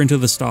bit later into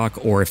the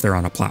stock or if they're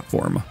on a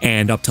platform.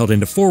 And up tilt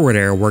into forward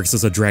air works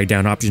as a drag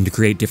down option to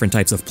create different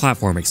types of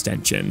platform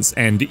extensions,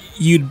 and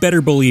you'd better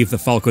believe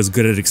that Falco's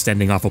good at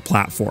extending off a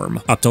platform.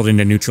 Up tilt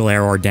into neutral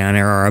air or down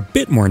air are a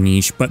bit more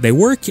niche, but they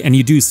work and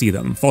you do see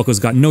them. Falco's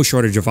got no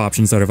shortage of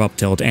options out of up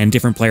tilt, and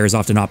different players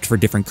often opt for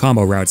different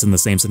combo routes in the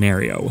same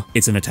scenario.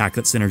 It's an attack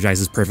that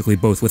synergizes perfectly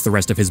both with the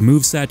rest of his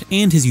moveset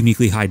and his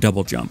uniquely high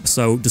double jump,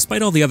 so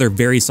despite all the other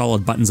very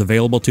solid buttons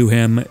available to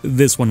him,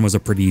 this one was a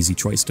pretty easy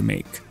choice to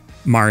make.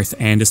 Marth,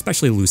 and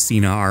especially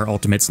Lucina, are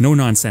Ultimate's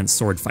no-nonsense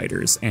sword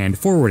fighters, and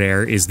forward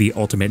air is the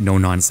ultimate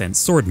no-nonsense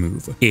sword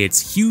move.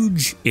 It's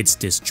huge, it's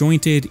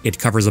disjointed, it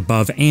covers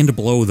above and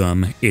below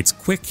them, it's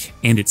quick,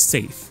 and it's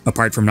safe.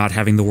 Apart from not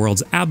having the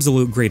world's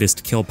absolute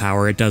greatest kill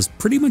power, it does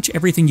pretty much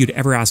everything you'd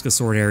ever ask a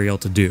sword aerial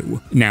to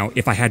do. Now,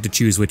 if I had to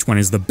choose which one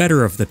is the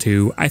better of the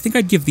two, I think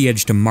I'd give the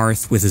edge to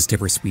Marth with his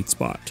tipper sweet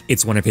spot.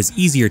 It's one of his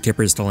easier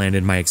tippers to land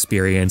in my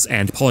experience,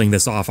 and pulling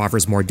this off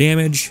offers more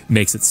damage,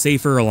 makes it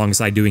safer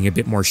alongside doing a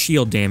bit more shield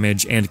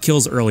damage, and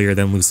kills earlier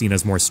than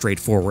Lucina's more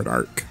straightforward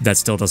arc. That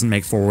still doesn't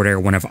make forward air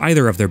one of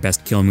either of their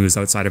best kill moves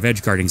outside of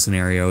edgeguarding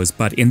scenarios,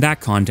 but in that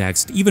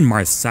context, even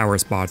Marth's sour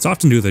spots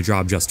often do the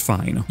job just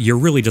fine. You're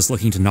really just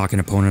looking to knock an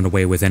opponent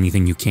away with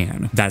anything you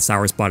can. That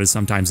sour spot is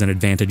sometimes an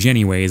advantage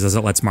anyways, as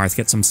it lets Marth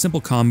get some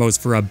simple combos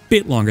for a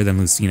bit longer than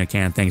Lucina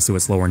can thanks to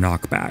its lower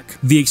knockback.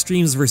 The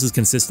extremes versus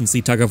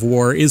consistency tug of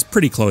war is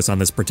pretty close on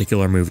this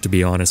particular move, to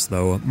be honest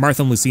though. Marth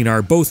and Lucina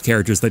are both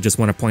characters that just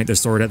want to point their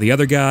sword at the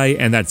other guy,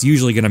 and that's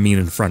usually going to mean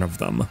in front of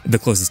them. The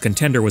closest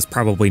contender was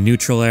probably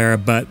neutral air,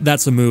 but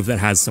that's a move that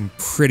has some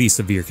pretty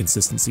severe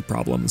consistency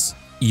problems.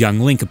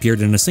 Young Link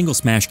appeared in a single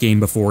Smash game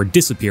before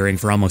disappearing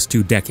for almost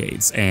 2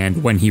 decades,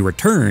 and when he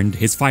returned,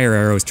 his fire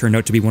arrows turned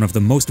out to be one of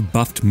the most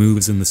buffed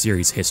moves in the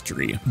series'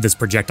 history. This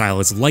projectile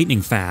is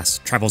lightning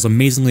fast, travels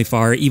amazingly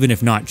far even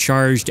if not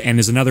charged, and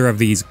is another of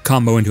these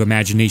combo into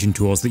imagination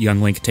tools that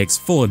Young Link takes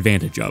full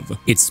advantage of.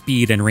 Its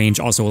speed and range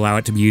also allow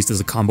it to be used as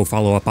a combo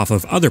follow-up off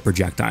of other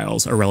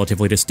projectiles, a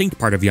relatively distinct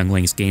part of Young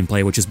Link's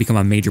gameplay which has become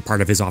a major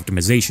part of his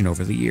optimization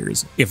over the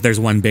years. If there's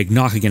one big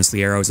knock against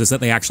the arrows, is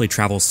that they actually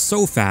travel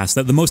so fast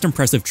that the most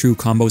impressive impressive true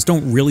combos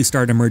don't really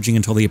start emerging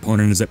until the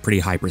opponent is at pretty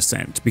high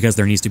percent, because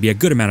there needs to be a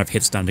good amount of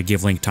hits done to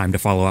give Link time to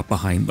follow up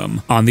behind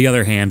them. On the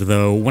other hand,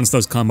 though, once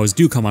those combos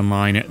do come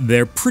online,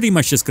 they're pretty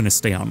much just going to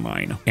stay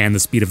online, and the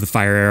speed of the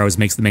fire arrows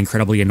makes them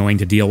incredibly annoying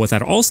to deal with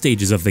at all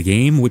stages of the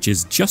game, which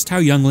is just how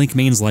young Link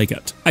mains like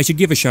it. I should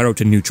give a shout out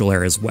to Neutral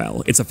Air as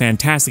well. It's a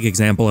fantastic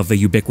example of the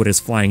ubiquitous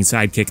flying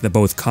sidekick that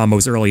both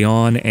combos early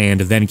on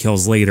and then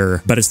kills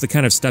later, but it's the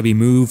kind of stubby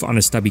move on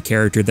a stubby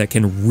character that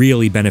can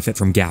really benefit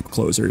from gap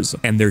closers,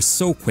 and they're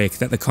so quick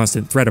that the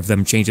constant threat of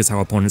them changes how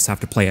opponents have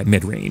to play at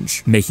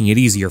mid-range, making it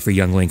easier for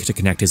young Link to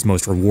connect his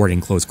most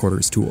rewarding close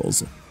quarters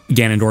tools.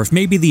 Ganondorf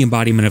may be the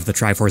embodiment of the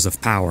Triforce of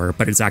Power,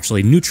 but it's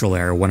actually Neutral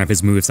Air, one of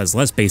his moves that's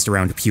less based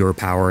around pure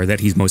power, that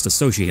he's most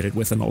associated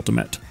with in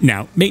Ultimate.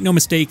 Now, make no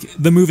mistake,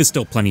 the move is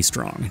still plenty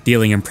strong,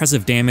 dealing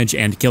impressive damage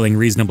and killing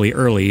reasonably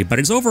early, but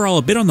it's overall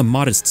a bit on the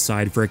modest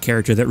side for a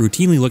character that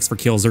routinely looks for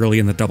kills early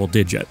in the double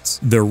digits.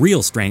 The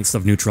real strengths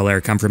of Neutral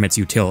Air come from its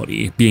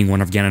utility, being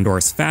one of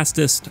Ganondorf's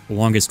fastest,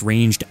 longest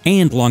ranged,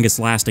 and longest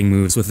lasting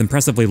moves with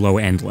impressively low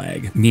end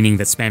lag, meaning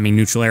that spamming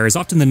Neutral Air is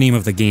often the name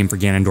of the game for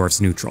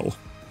Ganondorf's neutral.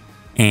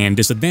 And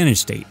disadvantage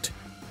state.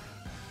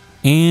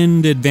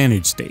 And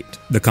advantage state.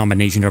 The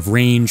combination of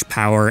range,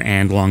 power,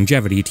 and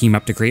longevity team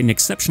up to create an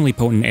exceptionally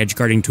potent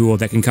edge-guarding tool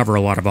that can cover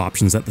a lot of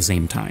options at the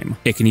same time.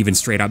 It can even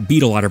straight up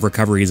beat a lot of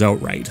recoveries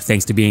outright,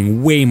 thanks to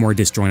being way more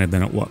disjointed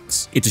than it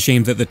looks. It's a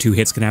shame that the two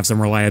hits can have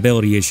some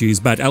reliability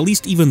issues, but at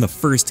least even the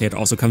first hit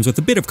also comes with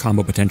a bit of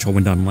combo potential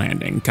when done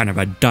landing, kind of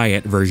a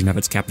diet version of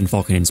its Captain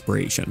Falcon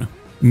inspiration.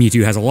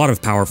 Mewtwo has a lot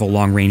of powerful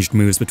long-ranged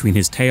moves between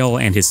his tail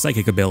and his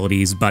psychic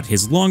abilities, but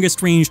his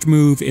longest ranged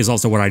move is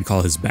also what I'd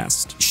call his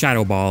best.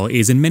 Shadow Ball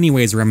is in many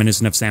ways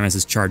reminiscent of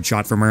Samus's charge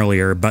shot from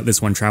earlier, but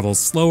this one travels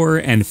slower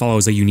and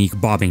follows a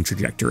unique bobbing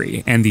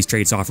trajectory, and these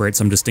traits offer it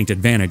some distinct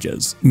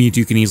advantages.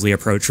 Mewtwo can easily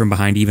approach from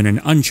behind even an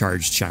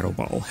uncharged Shadow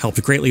Ball,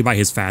 helped greatly by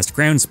his fast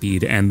ground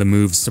speed and the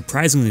move's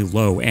surprisingly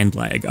low end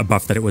lag, a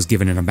buff that it was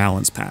given in a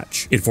balance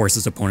patch. It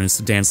forces opponents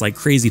to dance like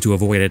crazy to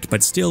avoid it,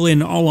 but still,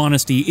 in all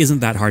honesty, isn't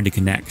that hard to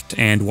connect,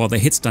 and while the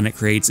hit stun it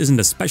creates isn't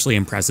especially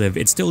impressive,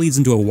 it still leads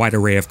into a wide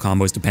array of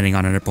combos depending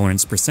on an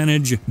opponent's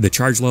percentage, the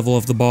charge level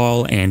of the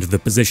ball, and the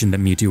position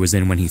that Mewtwo was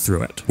in when he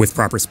threw it. With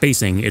proper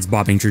spacing, its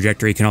bobbing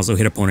trajectory can also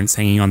hit opponents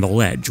hanging on the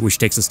ledge, which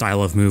takes a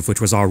style of move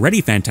which was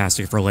already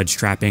fantastic for ledge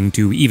trapping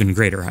to even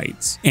greater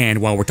heights. And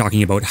while we're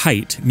talking about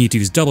height,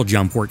 Mewtwo's double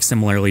jump works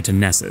similarly to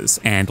Ness's,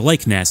 and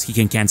like Ness, he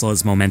can cancel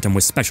his momentum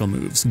with special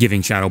moves,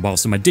 giving Shadow Ball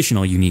some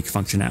additional unique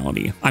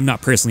functionality. I'm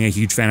not personally a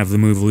huge fan of the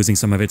move losing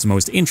some of its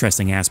most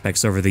interesting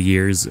aspects over the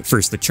years,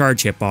 first the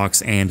charge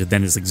hitbox and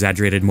then its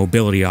exaggerated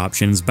mobility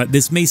options, but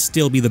this may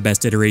still be the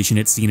best iteration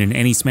it's seen in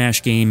any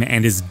Smash game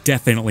and is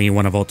definitely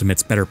one of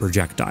Ultimate's better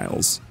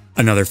projectiles.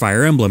 Another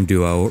Fire Emblem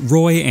duo,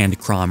 Roy and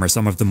Chrom, are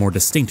some of the more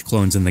distinct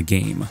clones in the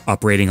game,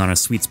 operating on a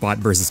sweet spot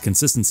versus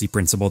consistency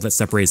principle that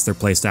separates their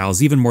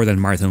playstyles even more than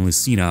Marth and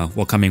Lucina,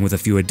 while coming with a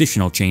few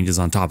additional changes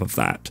on top of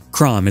that.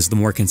 Chrom is the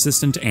more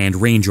consistent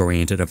and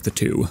range-oriented of the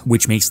two,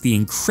 which makes the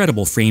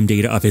incredible frame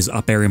data of his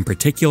up air in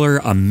particular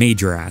a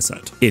major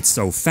asset. It's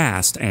so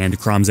fast, and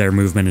Chrom's air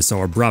movement is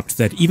so abrupt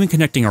that even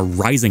connecting a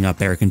rising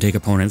up air can take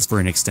opponents for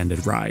an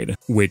extended ride,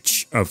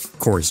 which, of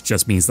course,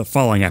 just means that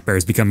falling up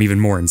airs become even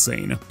more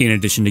insane. In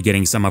addition to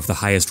getting some of the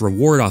highest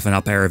reward off an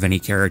up air of any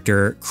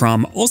character,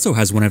 Chrom also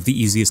has one of the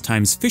easiest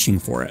times fishing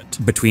for it.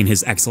 Between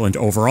his excellent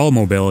overall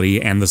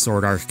mobility and the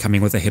sword arc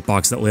coming with a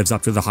hitbox that lives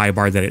up to the high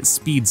bar that its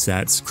speed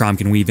sets, Chrom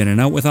can weave in and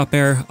out with up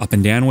air, up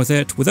and down with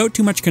it, without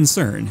too much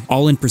concern,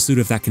 all in pursuit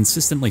of that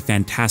consistently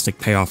fantastic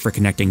payoff for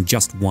connecting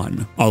just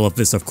one. All of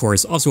this, of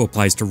course, also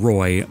applies to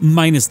Roy,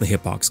 minus the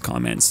hitbox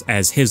comments,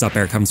 as his up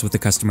air comes with the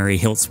customary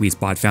hilt sweet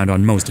spot found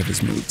on most of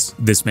his moves.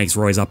 This makes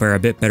Roy's up air a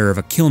bit better of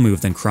a kill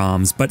move than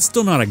Chrom's, but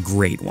still not a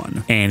great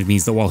one, and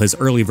means that while his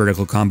early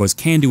vertical combos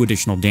can do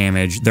additional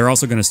damage, they're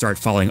also going to start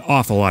falling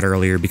off a lot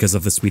earlier because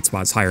of the sweet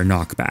spot's higher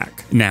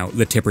knockback. Now,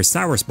 the tip or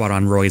sour spot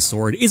on Roy's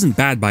sword isn't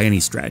bad by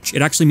any stretch.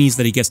 It actually means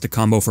that he gets to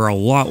combo for a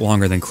lot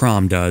longer than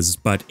Chrom does,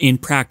 but in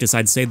practice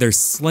I'd say they're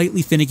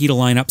slightly finicky to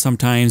line up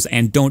sometimes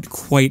and don't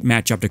quite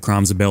match up to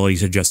Chrom's ability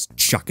to just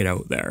chuck it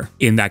out there.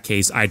 In that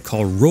case, I'd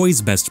call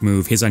Roy's best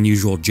move his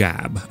unusual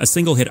jab, a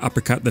single hit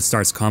uppercut that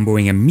starts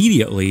comboing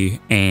immediately,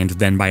 and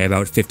then by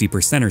about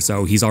 50% or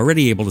so, he's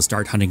already able to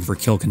start hunting for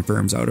kill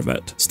confirms out of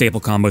it.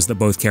 Staple combos that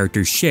both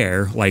characters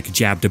share, like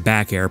jab to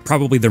back air,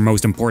 probably their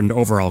most important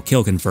overall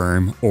kill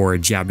confirm, or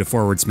jab to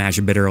forward smash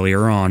a bit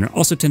earlier on,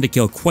 also tend to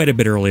kill quite a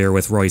bit earlier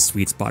with Roy's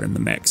sweet spot in the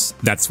mix.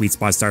 That sweet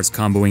spot starts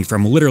comboing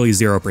from literally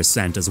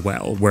 0% as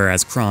well,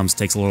 whereas Chrom's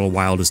takes a little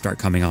while to start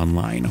coming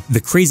online.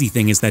 The crazy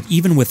thing is that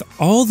even with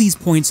all these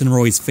points in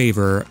Roy's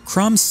favor,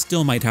 Chrom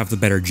still might have the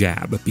better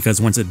jab,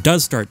 because once it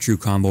does start true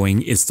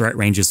comboing, its threat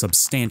range is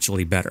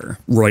substantially better.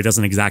 Roy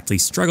doesn't exactly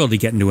struggle to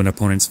get into an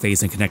opponent's face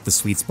place and connect the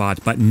sweet spot,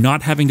 but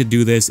not having to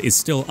do this is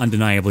still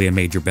undeniably a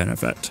major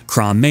benefit.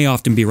 Chrom may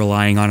often be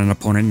relying on an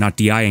opponent not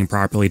DIing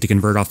properly to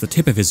convert off the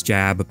tip of his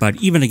jab, but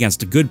even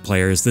against good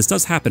players, this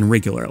does happen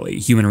regularly.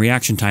 Human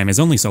reaction time is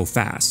only so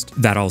fast.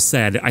 That all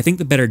said, I think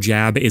the better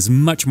jab is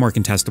much more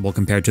contestable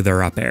compared to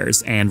their up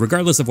airs, and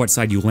regardless of what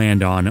side you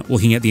land on,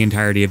 looking at the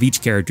entirety of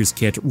each character's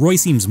kit, Roy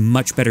seems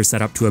much better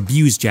set up to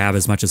abuse jab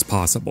as much as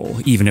possible,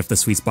 even if the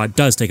sweet spot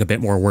does take a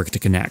bit more work to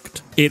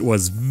connect. It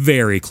was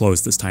very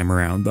close this time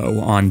around though,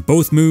 on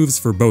both moves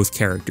for both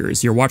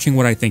characters. You're watching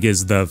what I think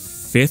is the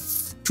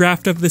 5th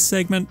draft of this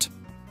segment.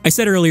 I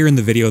said earlier in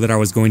the video that I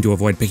was going to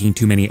avoid picking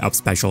too many up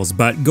specials,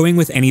 but going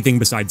with anything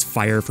besides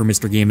fire for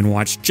Mr. Game &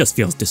 Watch just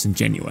feels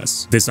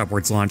disingenuous. This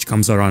upwards launch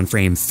comes out on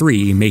frame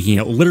 3, making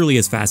it literally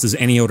as fast as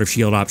any out of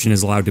shield option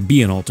is allowed to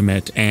be in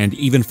ultimate, and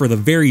even for the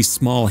very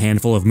small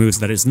handful of moves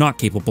that it's not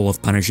capable of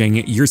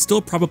punishing, you're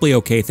still probably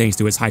okay thanks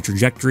to its high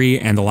trajectory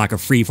and the lack of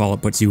free fall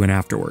it puts you in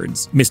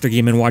afterwards. Mr.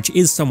 Game & Watch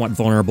is somewhat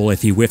vulnerable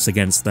if he whiffs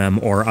against them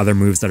or other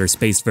moves that are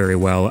spaced very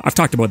well. I've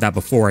talked about that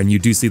before, and you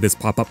do see this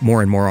pop up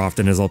more and more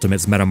often as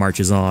ultimate's meta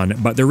marches on,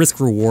 but the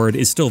risk-reward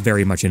is still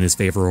very much in his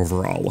favor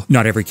overall.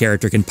 Not every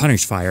character can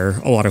punish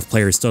fire, a lot of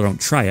players still don't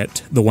try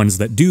it, the ones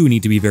that do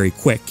need to be very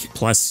quick,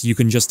 plus you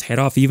can just head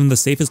off even the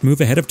safest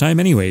move ahead of time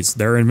anyways,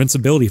 there are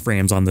invincibility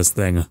frames on this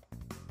thing.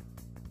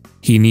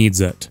 He needs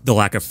it. The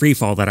lack of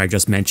freefall that I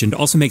just mentioned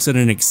also makes it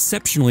an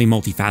exceptionally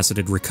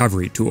multifaceted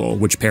recovery tool,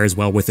 which pairs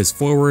well with his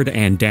forward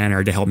and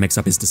Danner to help mix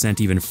up his descent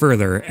even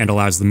further and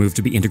allows the move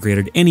to be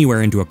integrated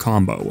anywhere into a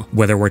combo.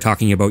 Whether we're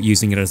talking about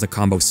using it as a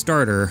combo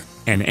starter,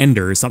 an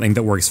ender, something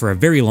that works for a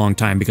very long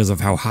time because of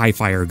how high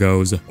fire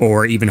goes,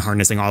 or even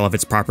harnessing all of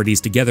its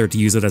properties together to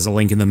use it as a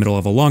link in the middle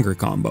of a longer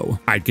combo.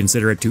 I'd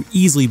consider it to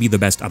easily be the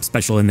best up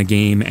special in the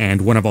game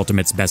and one of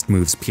Ultimate's best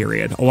moves,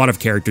 period. A lot of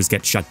characters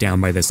get shut down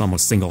by this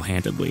almost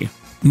single-handedly.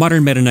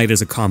 Modern Meta Knight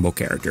is a combo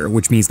character,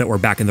 which means that we're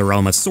back in the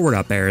realm of sword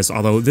up airs,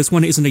 although this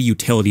one isn't a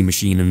utility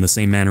machine in the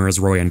same manner as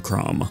Roy and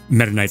Chrom.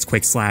 Meta Knight's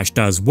quick slash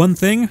does one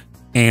thing,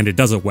 and it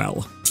does it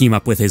well. Team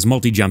up with his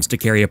multi-jumps to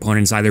carry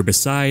opponents either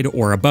beside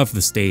or above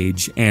the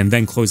stage, and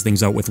then close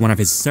things out with one of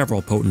his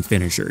several potent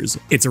finishers.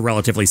 It's a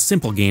relatively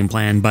simple game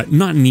plan, but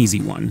not an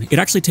easy one. It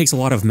actually takes a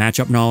lot of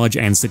matchup knowledge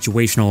and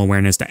situational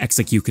awareness to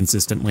execute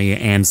consistently,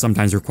 and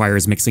sometimes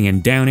requires mixing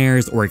in down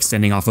airs or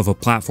extending off of a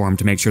platform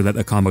to make sure that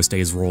the combo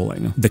stays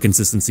rolling. The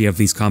consistency of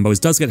these combos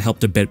does get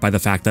helped a bit by the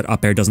fact that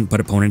up air doesn't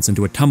put opponents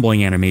into a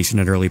tumbling animation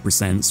at early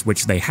percents,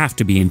 which they have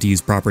to be in to use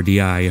proper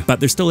DI,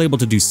 but they're still able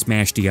to do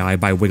smash DI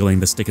by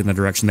wiggling the stick in the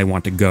direction they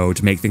want to go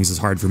to make things as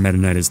hard for Meta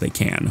Knight as they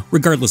can.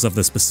 Regardless of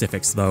the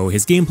specifics though,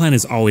 his game plan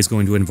is always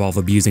going to involve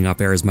abusing up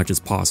air as much as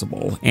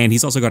possible, and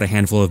he's also got a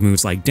handful of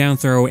moves like down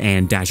throw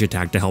and dash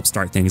attack to help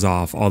start things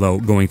off, although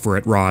going for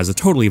it raw is a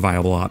totally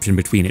viable option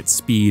between its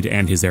speed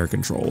and his air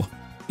control.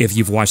 If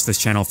you've watched this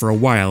channel for a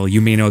while, you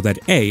may know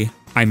that A,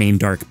 I main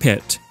Dark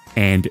Pit,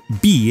 and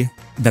B,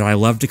 that I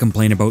love to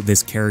complain about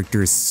this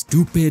character's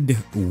stupid,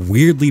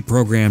 weirdly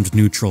programmed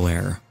neutral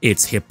air.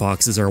 Its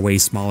hitboxes are way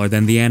smaller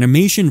than the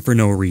animation for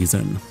no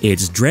reason.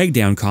 Its drag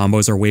down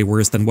combos are way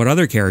worse than what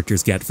other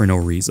characters get for no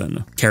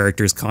reason.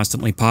 Characters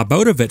constantly pop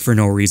out of it for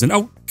no reason.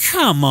 Oh,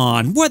 come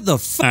on, what the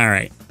f-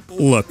 Alright.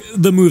 Look,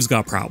 the move's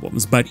got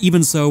problems, but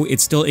even so,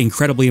 it's still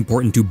incredibly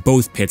important to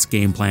both Pit's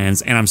game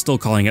plans, and I'm still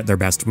calling it their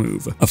best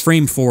move. A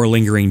frame 4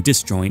 lingering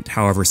disjoint,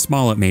 however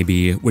small it may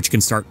be, which can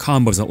start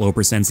combos at low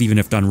percents even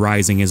if done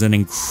rising, is an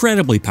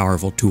incredibly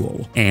powerful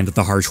tool, and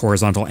the harsh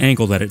horizontal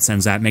angle that it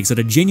sends at makes it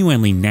a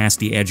genuinely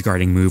nasty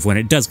edgeguarding move when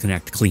it does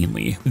connect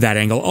cleanly. That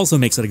angle also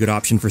makes it a good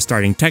option for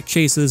starting tech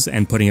chases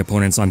and putting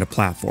opponents onto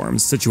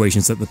platforms,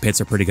 situations that the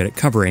Pits are pretty good at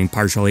covering,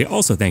 partially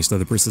also thanks to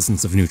the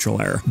persistence of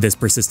neutral air. This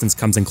persistence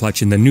comes in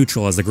clutch in the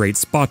neutral as a great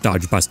spot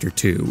dodge buster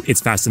too. It's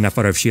fast enough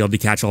out of shield to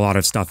catch a lot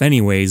of stuff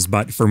anyways,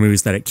 but for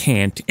moves that it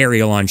can't,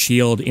 aerial on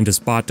shield into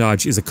spot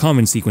dodge is a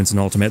common sequence in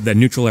ultimate that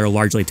neutral air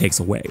largely takes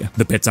away.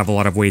 The Pits have a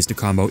lot of ways to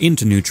combo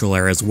into neutral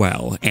air as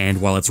well,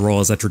 and while its role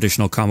as a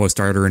traditional combo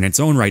starter in its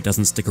own right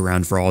doesn't stick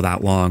around for all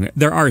that long,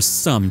 there are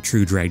some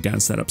true drag down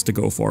setups to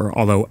go for,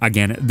 although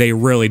again, they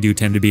really do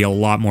tend to be a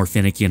lot more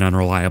finicky and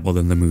unreliable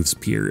than the move's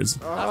peers.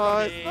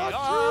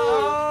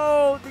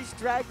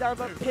 Drag down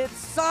the Pits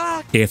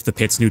suck! If the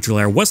Pit's neutral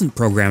air wasn't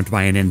programmed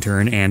by an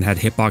intern and had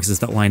hitboxes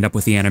that lined up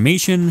with the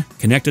animation,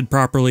 connected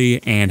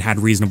properly, and had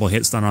reasonable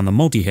hit stun on the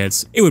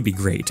multi-hits, it would be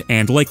great,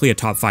 and likely a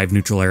top 5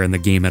 neutral air in the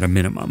game at a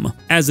minimum.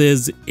 As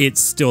is,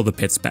 it's still the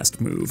Pit's best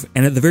move,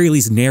 and at the very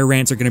least Nair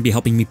rants are going to be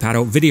helping me pad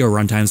out video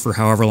runtimes for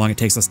however long it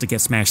takes us to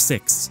get Smash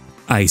 6.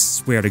 I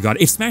swear to God,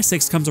 if Smash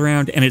 6 comes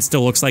around and it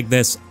still looks like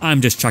this,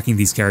 I'm just chucking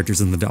these characters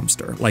in the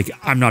dumpster. Like,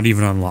 I'm not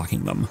even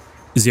unlocking them.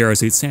 Zero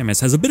Suit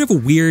Samus has a bit of a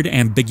weird,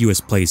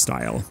 ambiguous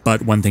playstyle,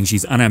 but one thing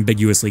she's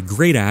unambiguously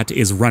great at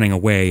is running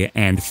away,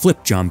 and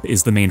flip jump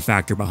is the main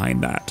factor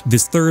behind that.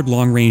 This third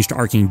long-ranged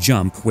arcing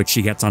jump, which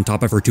she gets on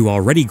top of her two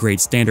already great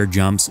standard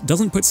jumps,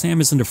 doesn't put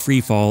Samus into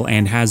freefall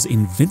and has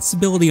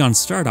invincibility on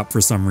startup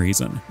for some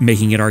reason,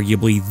 making it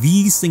arguably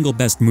the single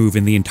best move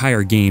in the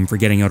entire game for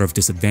getting out of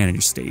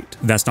disadvantage state.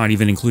 That's not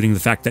even including the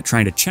fact that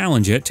trying to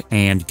challenge it,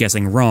 and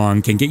guessing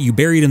wrong, can get you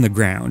buried in the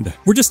ground.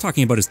 We're just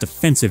talking about its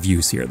defensive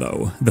use here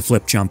though. The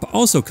flip jump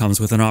also comes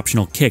with an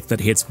optional kick that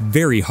hits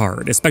very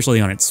hard,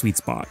 especially on its sweet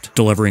spot,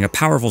 delivering a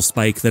powerful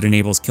spike that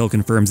enables kill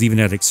confirms even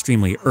at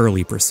extremely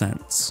early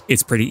percents.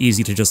 It's pretty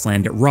easy to just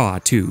land it raw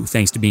too,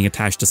 thanks to being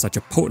attached to such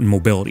a potent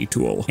mobility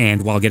tool,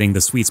 and while getting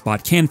the sweet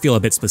spot can feel a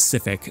bit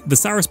specific, the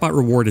sour spot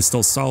reward is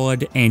still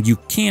solid, and you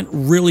can't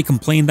really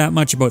complain that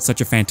much about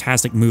such a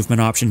fantastic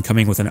movement option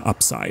coming with an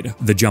upside.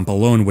 The jump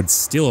alone would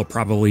still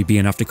probably be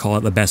enough to call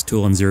it the best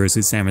tool in Zero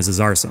Suit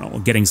Samus' arsenal.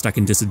 Getting stuck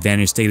in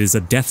disadvantage state is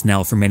a death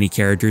knell for many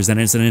characters, and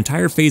it's an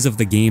entire phase of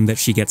the game that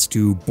she gets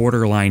to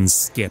borderline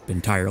skip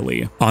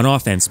entirely. On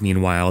offense,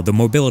 meanwhile, the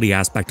mobility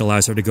aspect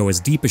allows her to go as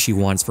deep as she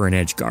wants for an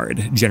edge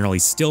guard, generally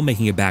still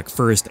making it back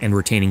first and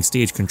retaining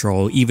stage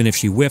control even if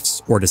she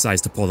whiffs or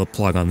decides to pull the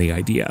plug on the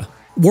idea.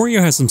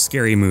 Wario has some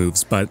scary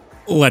moves, but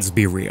let's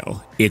be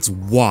real, it's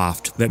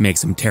Waft that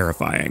makes him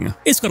terrifying.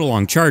 It's got a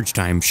long charge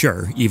time,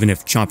 sure, even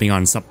if chomping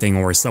on something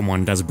or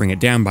someone does bring it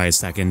down by a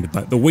second,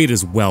 but the wait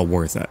is well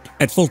worth it.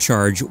 At full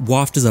charge,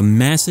 Waft is a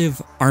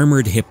massive,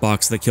 armored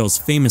hitbox that kills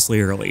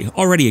famously early,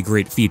 already a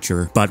great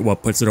feature, but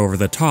what puts it over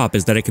the top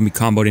is that it can be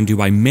comboed into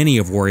by many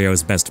of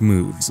Wario's best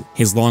moves.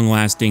 His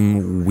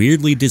long-lasting,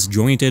 weirdly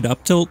disjointed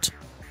up tilt?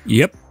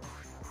 Yep,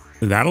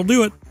 that'll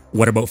do it.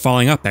 What about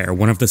falling up air,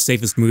 one of the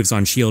safest moves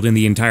on shield in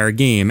the entire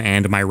game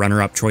and my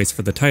runner-up choice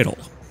for the title?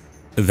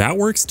 That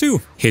works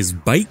too. His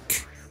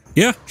bike?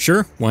 Yeah,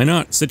 sure, why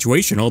not?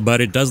 Situational, but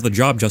it does the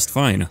job just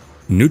fine.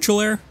 Neutral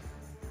air?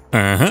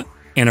 Uh-huh.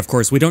 And of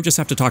course, we don't just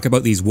have to talk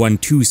about these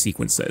 1-2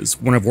 sequences.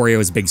 One of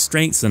Wario's big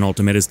strengths in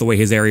Ultimate is the way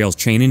his aerials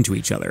chain into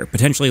each other,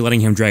 potentially letting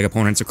him drag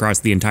opponents across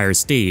the entire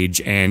stage,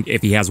 and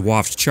if he has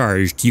Waft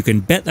charged, you can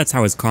bet that's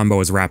how his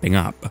combo is wrapping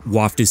up.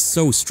 Waft is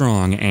so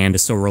strong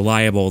and so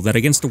reliable that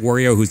against a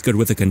Wario who's good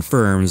with the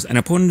confirms, an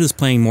opponent is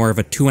playing more of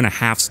a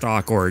 2.5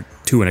 stock or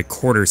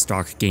 2.25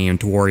 stock game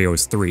to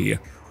Wario's 3.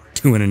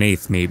 2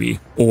 1/8 maybe.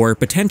 Or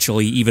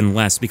potentially even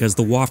less because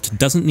the Waft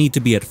doesn't need to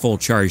be at full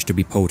charge to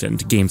be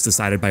potent. Games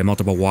decided by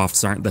multiple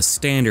Wafts aren't the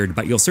standard,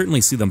 but you'll certainly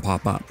see them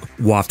pop up.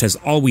 Waft has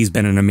always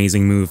been an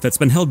amazing move that's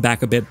been held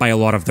back a bit by a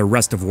lot of the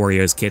rest of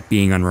Wario's kit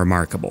being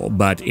unremarkable,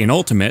 but in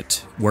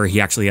Ultimate, where he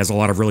actually has a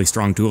lot of really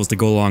strong tools to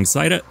go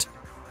alongside it,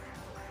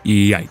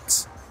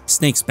 yikes.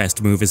 Snake's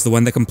best move is the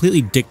one that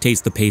completely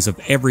dictates the pace of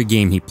every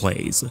game he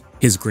plays,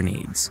 his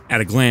grenades.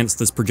 At a glance,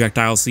 this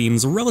projectile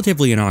seems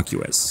relatively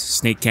innocuous.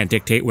 Snake can't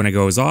dictate when it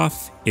goes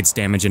off, its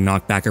damage and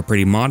knockback are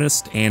pretty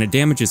modest, and it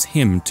damages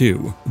him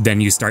too.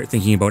 Then you start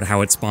thinking about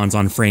how it spawns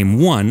on frame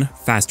 1,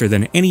 faster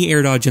than any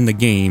air dodge in the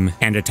game,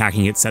 and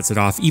attacking it sets it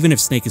off even if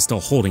Snake is still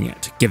holding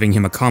it, giving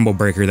him a combo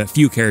breaker that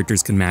few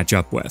characters can match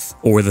up with.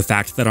 Or the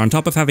fact that on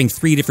top of having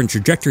 3 different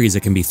trajectories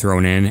it can be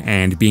thrown in,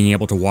 and being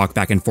able to walk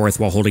back and forth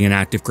while holding an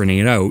active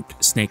grenade out,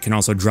 Snake can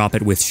also drop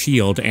it with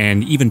shield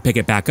and even pick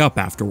it back up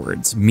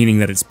afterwards, meaning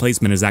that its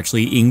placement is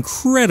actually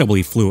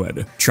incredibly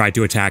fluid. Tried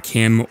to attack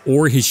him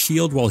or his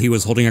shield while he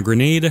was holding a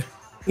grenade?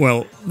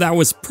 Well, that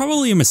was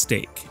probably a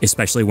mistake,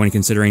 especially when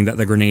considering that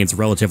the grenade's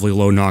relatively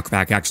low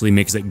knockback actually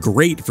makes it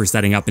great for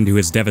setting up into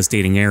his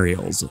devastating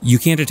aerials. You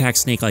can't attack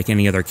Snake like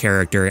any other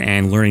character,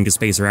 and learning to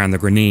space around the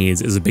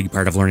grenades is a big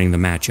part of learning the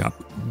matchup.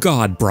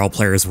 God, Brawl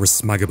players were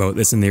smug about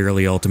this in the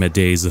early Ultimate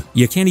days.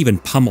 You can't even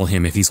pummel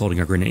him if he's holding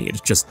a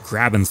grenade, just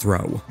grab and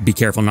throw. Be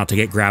careful not to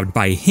get grabbed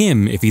by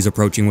him if he's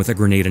approaching with a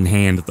grenade in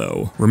hand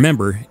though.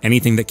 Remember,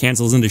 anything that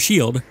cancels into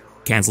shield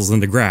cancels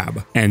into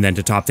grab. And then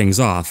to top things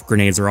off,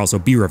 grenades are also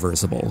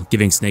B-reversible,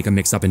 giving Snake a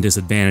mix-up and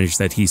disadvantage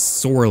that he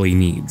sorely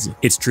needs.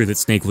 It's true that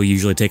Snake will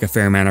usually take a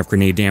fair amount of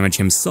grenade damage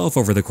himself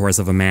over the course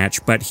of a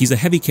match, but he's a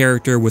heavy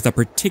character with a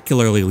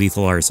particularly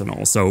lethal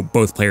arsenal, so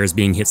both players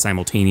being hit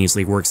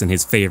simultaneously works in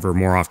his favor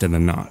more often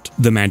than not.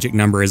 The magic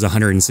number is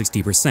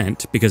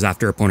 160%, because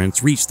after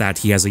opponents reach that,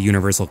 he has a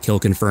universal kill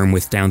confirm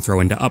with down throw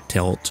into up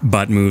tilt,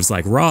 but moves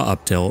like raw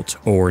up tilt,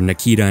 or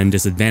Nikita in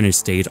disadvantage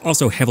state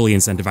also heavily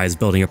incentivize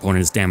building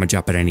opponents' damage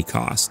up at any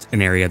cost,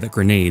 an area that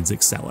grenades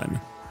excel in.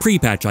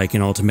 Pre-patch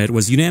Icon Ultimate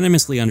was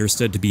unanimously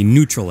understood to be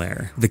Neutral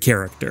Air, the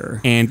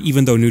character, and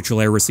even though Neutral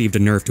Air received a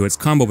nerf to its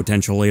combo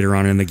potential later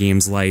on in the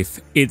game's life,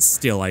 it's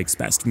still Ike's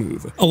best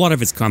move. A lot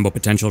of its combo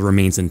potential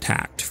remains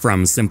intact,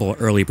 from simple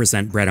early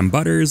percent bread and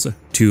butters,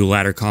 to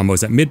ladder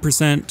combos at mid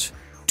percent,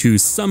 to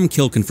some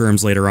kill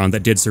confirms later on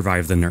that did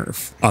survive the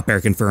nerf. Up air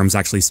confirms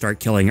actually start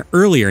killing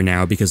earlier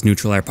now because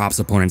Neutral Air pops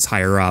opponents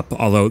higher up,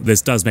 although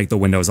this does make the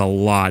windows a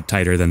lot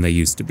tighter than they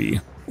used to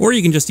be. Or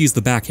you can just use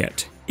the back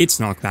hit. Its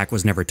knockback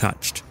was never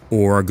touched.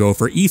 Or go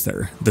for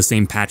Ether. The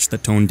same patch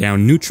that toned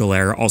down Neutral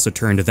Air also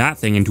turned that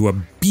thing into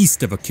a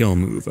beast of a kill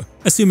move,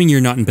 assuming you're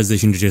not in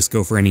position to just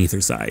go for an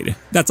Ether side.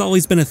 That's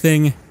always been a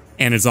thing,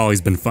 and it's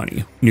always been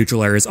funny.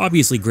 Neutral air is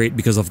obviously great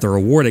because of the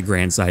reward it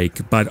grants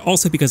Ike, but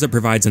also because it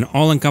provides an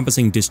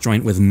all-encompassing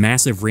disjoint with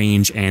massive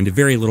range and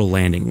very little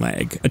landing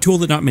lag, a tool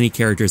that not many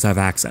characters have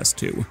access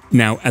to.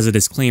 Now, as a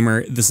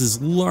disclaimer, this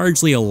is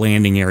largely a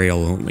landing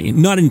aerial only,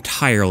 not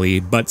entirely,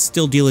 but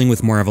still dealing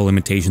with more of a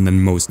limitation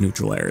than most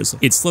neutral airs.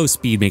 Its slow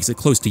speed makes it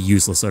close to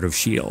useless out of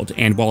shield,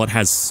 and while it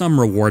has some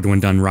reward when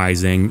done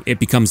rising, it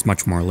becomes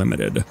much more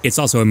limited. It's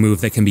also a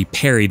move that can be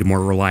parried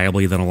more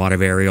reliably than a lot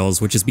of aerials,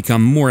 which has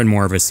become more and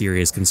more of a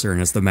serious concern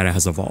as the meta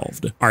has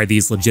evolved. Are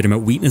these legitimate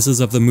weaknesses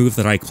of the move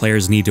that Ike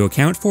players need to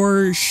account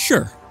for?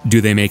 Sure.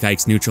 Do they make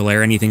Ike's neutral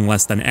air anything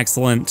less than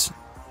excellent?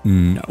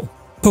 No.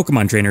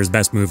 Pokemon Trainer's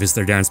best move is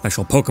their down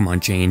special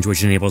Pokemon change,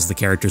 which enables the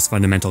character's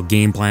fundamental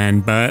game plan,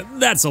 but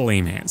that's a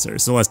lame answer,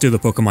 so let's do the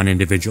Pokemon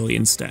individually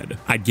instead.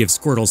 I'd give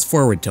Squirtle's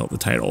Forward Tilt the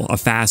title, a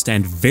fast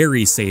and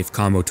very safe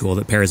combo tool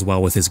that pairs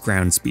well with his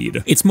ground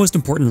speed. Its most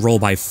important role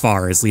by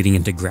far is leading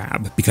into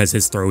Grab, because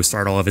his throws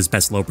start all of his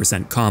best low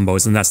percent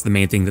combos, and that's the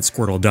main thing that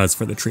Squirtle does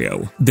for the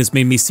trio. This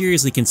made me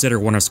seriously consider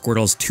one of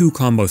Squirtle's 2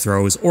 combo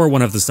throws, or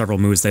one of the several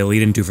moves they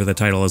lead into for the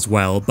title as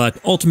well, but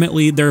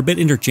ultimately they're a bit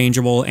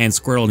interchangeable, and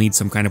Squirtle needs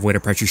some kind of way to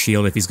pressure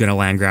shield if he's going to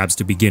land grabs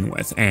to begin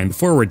with, and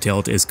Forward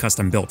Tilt is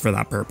custom built for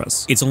that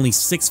purpose. It's only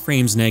 6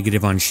 frames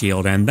negative on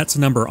shield, and that's a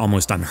number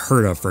almost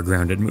unheard of for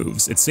grounded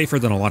moves. It's safer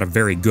than a lot of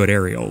very good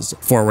aerials.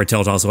 Forward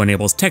Tilt also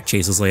enables tech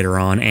chases later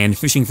on, and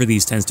fishing for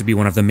these tends to be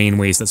one of the main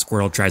ways that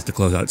Squirtle tries to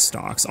close out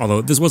stocks,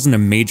 although this wasn't a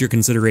major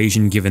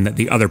consideration given that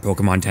the other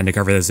Pokemon tend to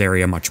cover this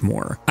area much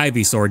more.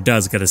 Ivysaur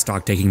does get a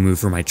stock-taking move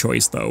for my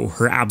choice though,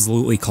 her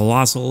absolutely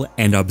colossal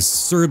and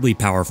absurdly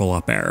powerful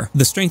up air.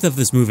 The strength of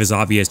this move is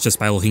obvious just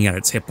by looking at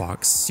its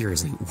hitbox.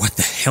 Seriously, what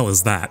the hell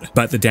is that?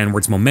 But the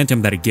downwards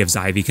momentum that it gives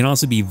Ivy can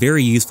also be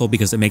very useful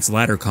because it makes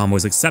ladder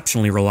combos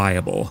exceptionally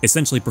reliable,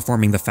 essentially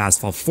performing the fast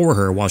fall for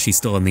her while she's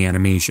still in the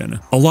animation.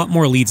 A lot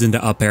more leads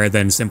into up air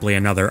than simply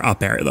another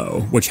up air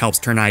though, which helps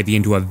turn Ivy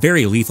into a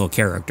very lethal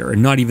character,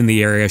 not even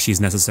the area she's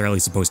necessarily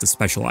supposed to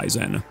specialize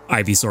in.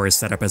 Ivysaur is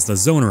set up as the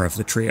zoner of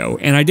the trio,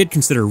 and I did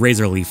consider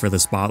Razor Leaf for the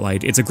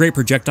spotlight. It's a great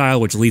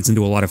projectile which leads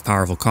into a lot of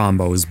powerful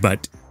combos,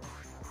 but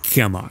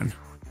come on.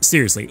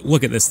 Seriously,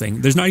 look at this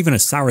thing, there's not even a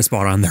sour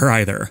spot on there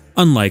either.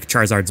 Unlike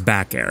Charizard's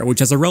back air, which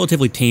has a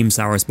relatively tame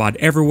sour spot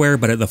everywhere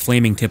but at the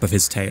flaming tip of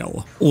his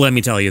tail. Let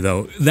me tell you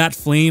though, that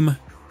flame,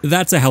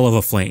 that's a hell of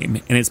a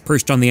flame, and it's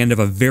perched on the end of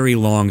a very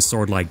long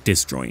sword-like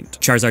disjoint.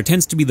 Charizard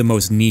tends to be the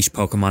most niche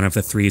Pokemon of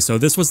the 3, so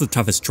this was the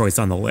toughest choice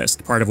on the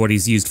list. Part of what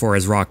he's used for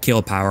is raw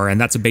kill power, and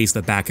that's a base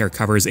that back air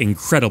covers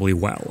incredibly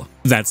well.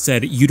 That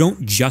said, you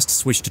don't just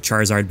switch to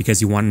Charizard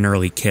because you want an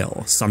early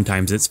kill.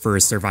 Sometimes it's for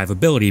his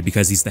survivability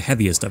because he's the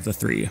heaviest of the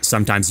 3.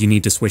 Sometimes you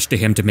need to switch to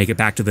him to make it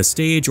back to the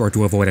stage or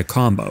to avoid a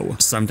combo.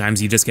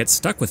 Sometimes you just get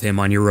stuck with him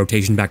on your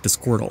rotation back to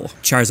Squirtle.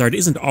 Charizard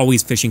isn't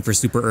always fishing for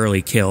super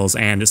early kills,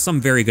 and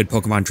some very good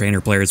Pokemon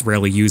Trainer players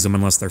rarely use them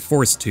unless they're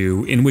forced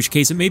to, in which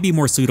case it may be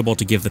more suitable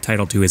to give the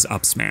title to his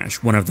Up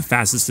Smash, one of the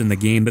fastest in the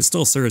game that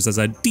still serves as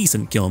a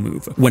decent kill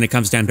move. When it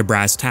comes down to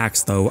brass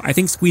tacks though, I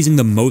think squeezing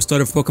the most out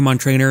of Pokemon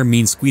Trainer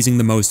means squeezing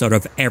the most out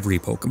of every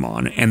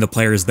Pokemon, and the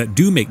players that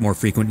do make more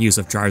frequent use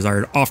of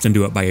Charizard often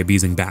do it by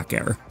abusing back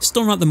air.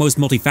 Still not the most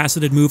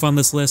multifaceted move on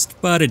this list,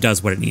 but it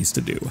does what it needs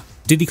to do.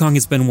 Diddy Kong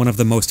has been one of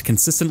the most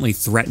consistently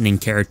threatening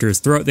characters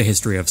throughout the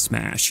history of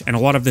Smash, and a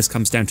lot of this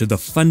comes down to the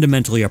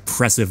fundamentally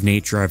oppressive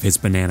nature of his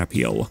banana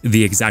peel.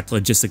 The exact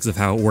logistics of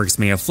how it works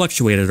may have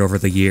fluctuated over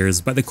the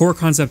years, but the core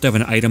concept of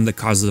an item that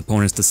causes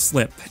opponents to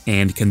slip,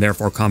 and can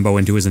therefore combo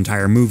into his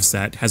entire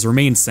moveset, has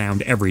remained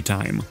sound every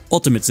time.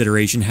 Ultimate's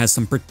iteration has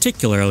some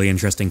particularly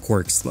interesting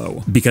quirks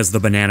though. Because the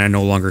banana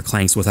no longer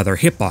clanks with other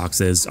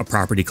hitboxes, a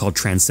property called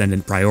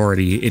Transcendent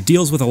Priority, it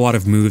deals with a lot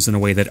of moves in a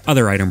way that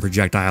other item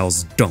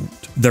projectiles don't.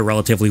 The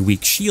relatively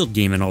weak shield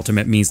game in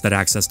Ultimate means that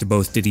access to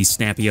both Diddy's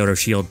snappy out of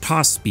shield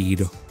toss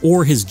speed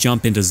or his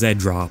jump into Z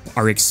drop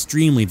are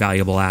extremely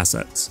valuable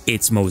assets.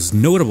 Its most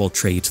notable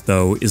trait,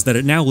 though, is that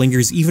it now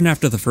lingers even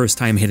after the first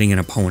time hitting an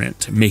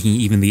opponent, making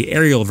even the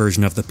aerial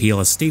version of the peel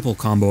a staple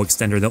combo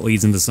extender that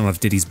leads into some of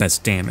Diddy's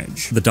best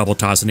damage. The double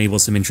toss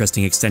enables some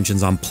interesting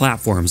extensions on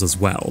platforms as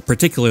well,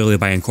 particularly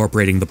by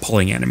incorporating the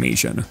pulling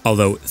animation.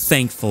 Although,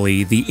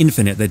 thankfully, the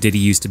infinite that Diddy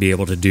used to be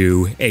able to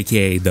do,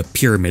 aka the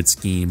pyramid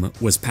scheme,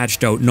 was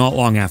patched out not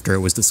long after it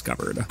was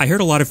discovered. I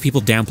heard a lot of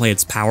people downplay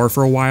its power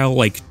for a while,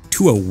 like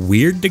to a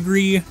weird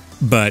degree,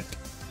 but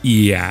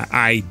yeah,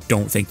 I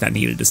don't think that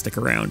needed to stick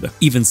around.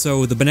 Even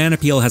so, the banana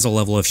peel has a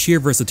level of sheer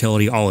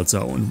versatility all its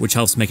own, which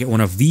helps make it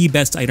one of the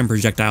best item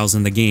projectiles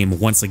in the game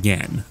once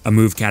again, a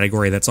move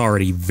category that's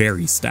already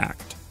very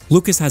stacked.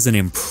 Lucas has an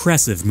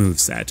impressive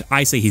moveset.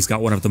 I say he's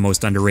got one of the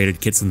most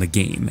underrated kits in the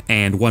game,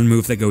 and one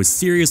move that goes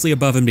seriously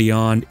above and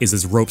beyond is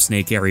his Rope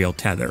Snake Aerial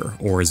Tether,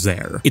 or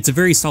Zair. It's a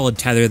very solid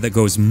tether that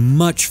goes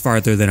much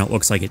farther than it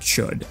looks like it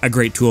should, a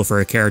great tool for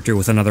a character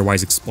with an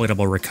otherwise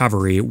exploitable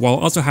recovery, while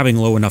also having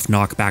low enough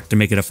knockback to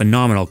make it a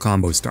phenomenal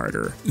combo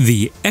starter.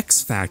 The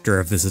X factor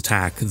of this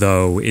attack,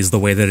 though, is the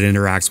way that it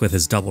interacts with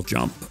his double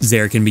jump.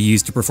 Zair can be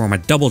used to perform a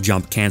double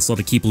jump cancel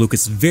to keep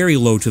Lucas very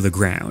low to the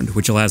ground,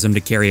 which allows him to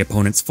carry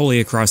opponents fully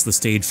across across the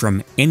stage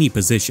from any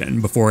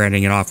position before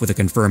ending it off with a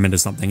confirm into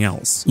something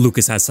else.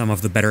 Lucas has some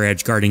of the better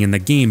edge guarding in the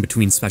game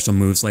between special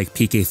moves like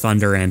PK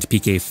Thunder and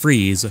PK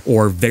Freeze,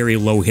 or very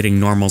low hitting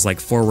normals like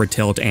forward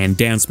tilt and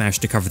down smash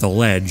to cover the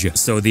ledge,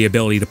 so the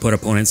ability to put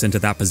opponents into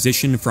that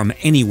position from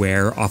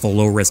anywhere off a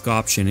low risk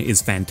option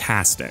is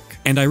fantastic.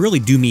 And I really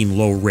do mean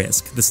low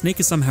risk. The Snake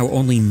is somehow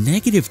only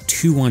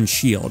 -2 on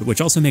shield,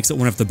 which also makes it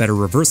one of the better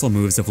reversal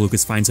moves if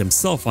Lucas finds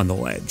himself on the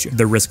ledge.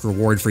 The risk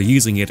reward for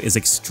using it is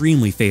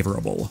extremely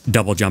favorable.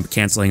 Double jump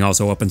cancelling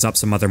also opens up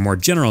some other more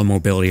general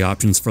mobility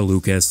options for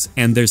Lucas,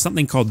 and there's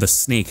something called the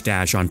Snake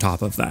Dash on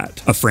top of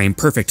that, a frame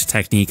perfect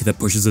technique that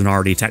pushes an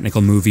already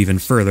technical move even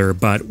further,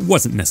 but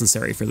wasn't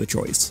necessary for the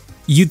choice.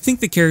 You'd think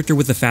the character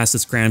with the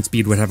fastest ground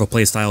speed would have a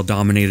playstyle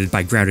dominated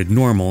by grounded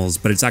normals,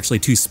 but it's actually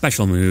two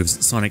special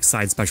moves, Sonic's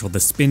side special the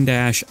Spin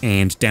Dash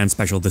and down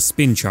special the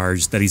Spin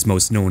Charge, that he's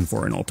most known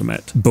for in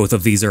Ultimate. Both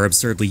of these are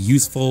absurdly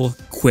useful,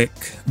 quick,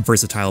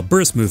 versatile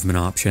burst movement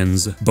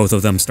options. Both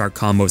of them start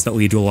combos that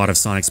lead to a lot of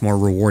Sonic's more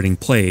rewarding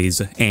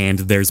plays, and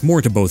there's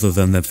more to both of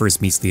them than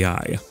first meets the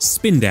eye.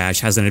 Spin Dash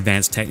has an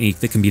advanced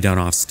technique that can be done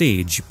off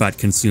stage, but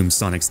consumes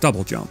Sonic's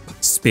double jump.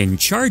 Spin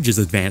Charge's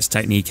advanced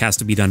technique has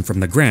to be done from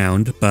the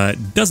ground, but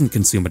doesn't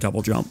consume a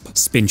double jump.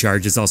 Spin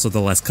Charge is also the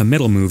less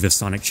committal move if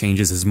Sonic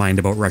changes his mind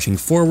about rushing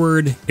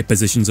forward. It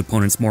positions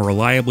opponents more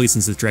reliably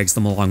since it drags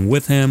them along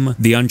with him.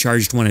 The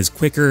uncharged one is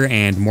quicker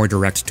and more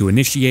direct to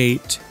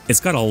initiate. It's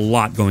got a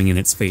lot going in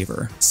its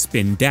favor.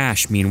 Spin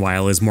Dash,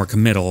 meanwhile, is more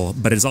committal,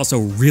 but it's also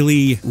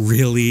really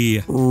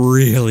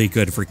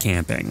good for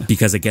camping,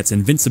 because it gets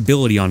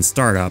invincibility on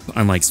startup,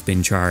 unlike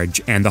Spin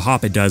Charge, and the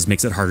hop it does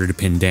makes it harder to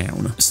pin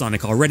down.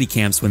 Sonic already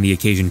camps when the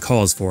occasion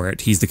calls for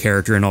it. He's the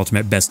character in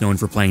Ultimate best known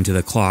for playing to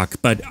the clock,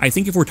 but I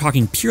think if we're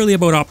talking purely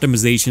about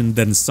optimization,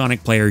 then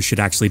Sonic players should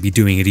actually be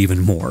doing it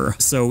even more.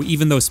 So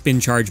even though Spin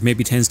Charge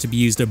maybe tends to be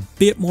used a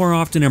bit more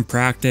often in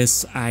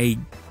practice, I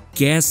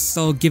guess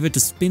I'll give it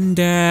to Spin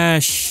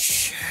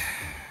Dash.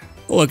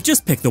 Look,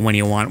 just pick the one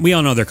you want. We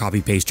all know they're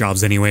copy-paste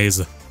jobs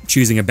anyways.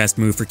 Choosing a best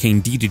move for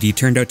King Dedede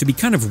turned out to be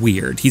kind of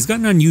weird. He's got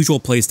an unusual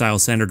playstyle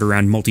centered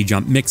around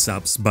multi-jump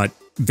mix-ups, but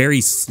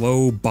very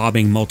slow,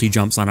 bobbing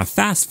multi-jumps on a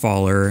fast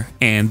faller,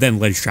 and then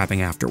ledge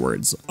trapping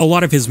afterwards. A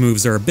lot of his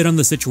moves are a bit on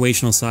the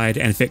situational side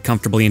and fit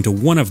comfortably into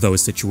one of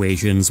those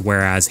situations,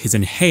 whereas his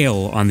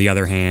Inhale, on the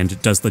other hand,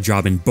 does the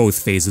job in both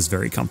phases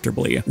very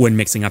comfortably. When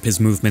mixing up his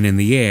movement in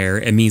the air,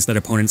 it means that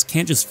opponents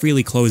can't just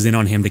freely close in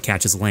on him to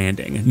catch his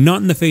landing,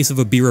 not in the face of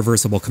a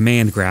B-reversible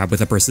command grab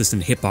with a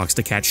persistent hitbox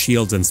to catch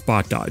shields and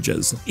spot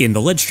dodges. In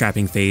the ledge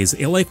trapping phase,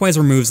 it likewise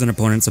removes an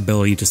opponent's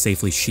ability to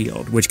safely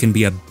shield, which can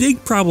be a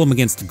big problem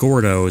against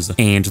Gordo,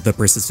 and the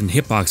persistent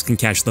hitbox can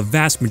catch the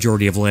vast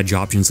majority of ledge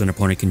options an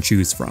opponent can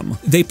choose from.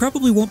 They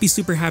probably won't be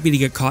super happy to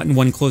get caught in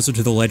one closer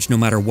to the ledge no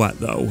matter what,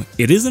 though.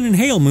 It is an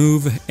Inhale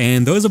move,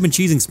 and those have been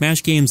cheesing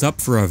Smash games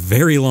up for a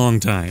very long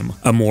time.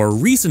 A more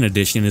recent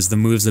addition is the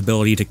move's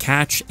ability to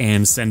catch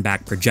and send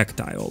back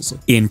projectiles.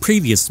 In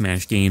previous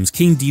Smash games,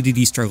 King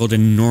Dedede struggled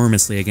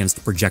enormously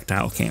against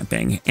projectile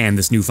camping, and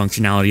this new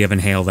functionality of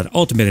Inhale that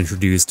Ultimate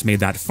introduced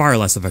made that far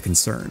less of a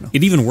concern.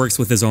 It even works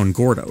with his own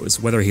Gordos,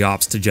 whether he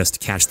opts to just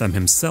catch them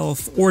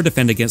himself or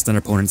defend against an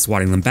opponent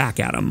swatting them back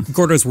at him.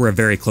 Gordos were a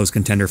very close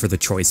contender for the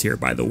choice here,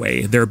 by the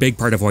way. They're a big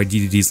part of why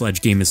Dedede's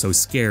ledge game is so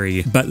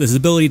scary, but this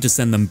ability to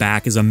send them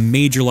back is a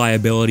major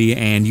liability,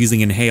 and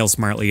using Inhale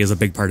smartly is a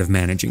big part of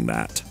managing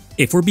that.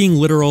 If we're being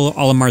literal,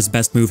 Olimar's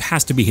best move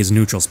has to be his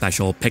neutral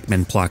special,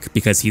 Pikmin Pluck,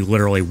 because he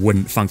literally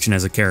wouldn't function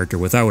as a character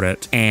without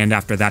it, and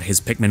after that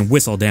his Pikmin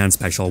Whistle Down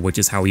special, which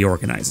is how he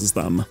organizes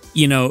them.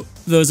 You know,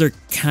 those are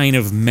kind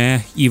of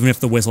meh, even if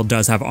the whistle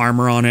does have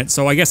armor on it,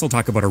 so I guess I'll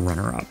talk about a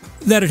runner-up.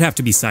 That'd have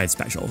to be side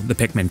special, the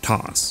Pikmin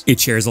Toss. It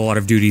shares a lot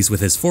of duties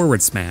with his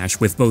forward smash,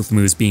 with both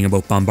moves being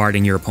about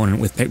bombarding your opponent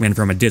with Pikmin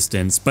from a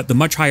distance, but the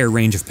much higher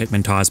range of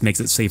Pikmin Toss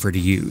makes it safer to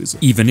use,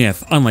 even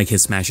if, unlike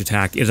his smash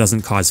attack, it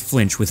doesn't cause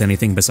flinch with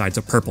anything besides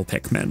a purple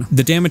Pikmin.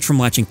 The damage from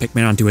latching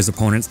Pikmin onto his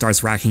opponent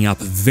starts racking up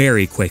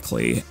very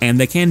quickly, and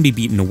they can be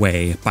beaten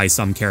away, by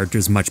some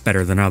characters much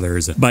better than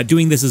others, but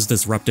doing this is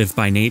disruptive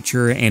by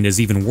nature and is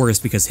even worse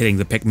because hitting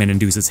the Pikmin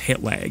induces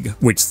hit lag,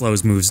 which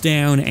slows moves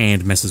down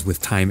and messes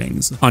with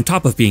timings. On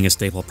top of being a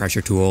staple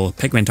pressure tool,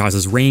 Pikmin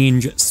Toss's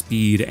range,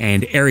 speed,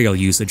 and aerial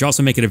usage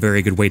also make it a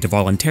very good way to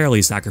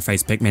voluntarily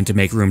sacrifice Pikmin to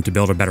make room to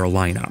build a better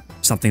lineup,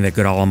 something that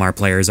good Olimar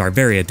players are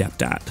very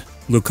adept at.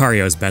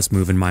 Lucario's best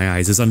move in my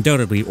eyes is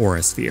undoubtedly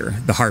Aura Sphere,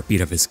 the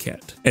heartbeat of his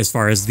kit. As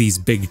far as these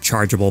big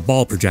chargeable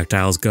ball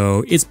projectiles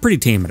go, it's pretty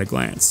tame at a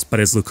glance, but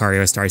as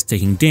Lucario starts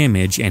taking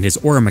damage and his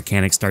aura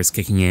mechanic starts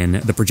kicking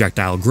in, the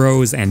projectile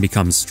grows and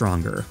becomes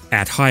stronger.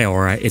 At high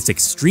aura, it's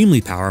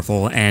extremely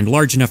powerful and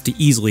large enough to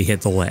easily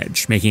hit the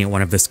ledge, making it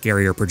one of the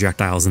scarier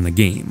projectiles in the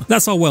game.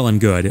 That's all well and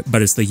good,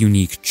 but it's the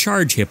unique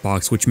charge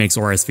hitbox which makes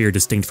Aura Sphere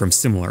distinct from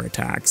similar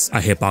attacks,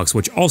 a hitbox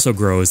which also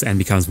grows and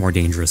becomes more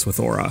dangerous with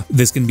aura.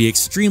 This can be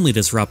extremely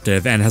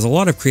disruptive and has a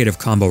lot of creative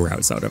combo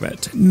routes out of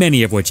it,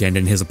 many of which end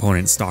in his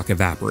opponent's stock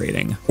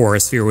evaporating. Aura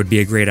Sphere would be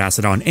a great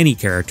asset on any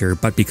character,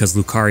 but because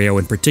Lucario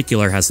in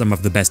particular has some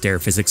of the best air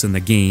physics in the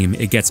game,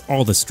 it gets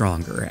all the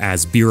stronger,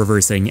 as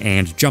B-reversing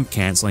and jump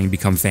cancelling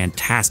become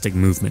fantastic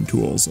movement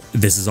tools.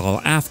 This is all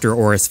after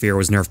Aura Sphere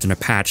was nerfed in a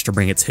patch to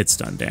bring its hit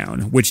stun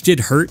down, which did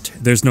hurt,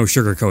 there's no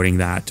sugarcoating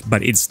that,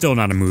 but it's still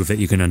not a move that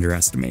you can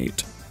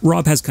underestimate.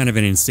 Rob has kind of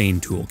an insane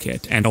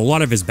toolkit, and a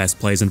lot of his best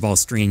plays involve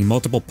stringing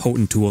multiple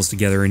potent tools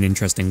together in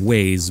interesting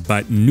ways,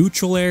 but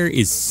Neutral Air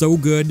is so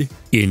good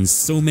in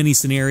so many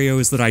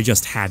scenarios that I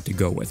just had to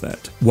go with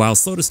it. While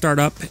slow to start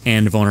up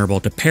and vulnerable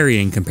to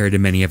parrying compared to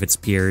many of its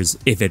peers,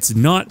 if it's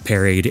not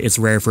parried, it's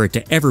rare for it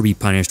to ever be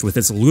punished with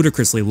its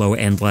ludicrously low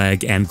end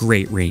lag and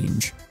great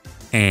range.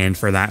 And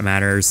for that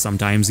matter,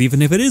 sometimes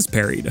even if it is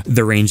parried.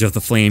 The range of the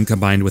flame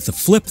combined with the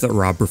flip that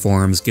Rob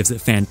performs gives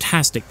it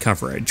fantastic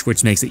coverage,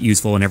 which makes it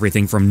useful in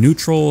everything from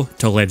neutral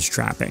to ledge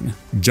trapping,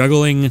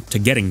 juggling to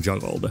getting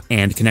juggled,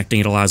 and connecting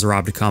it allows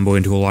Rob to combo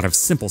into a lot of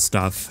simple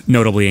stuff,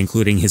 notably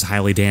including his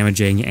highly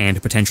damaging and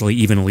potentially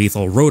even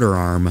lethal rotor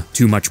arm,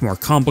 to much more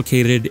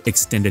complicated,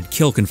 extended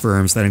kill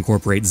confirms that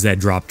incorporate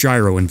Z-drop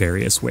gyro in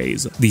various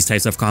ways. These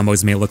types of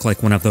combos may look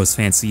like one of those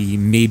fancy,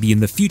 maybe in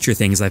the future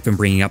things I've been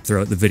bringing up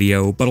throughout the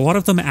video, but a lot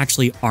of them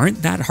actually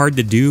aren't that hard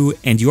to do,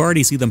 and you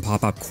already see them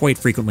pop up quite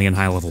frequently in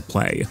high-level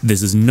play.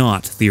 This is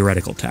not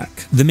theoretical tech.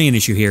 The main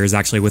issue here is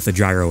actually with the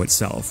gyro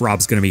itself.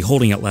 Rob's going to be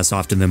holding it less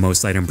often than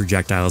most item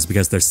projectiles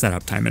because there's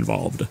setup time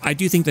involved. I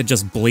do think that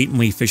just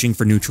blatantly fishing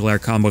for neutral air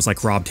combos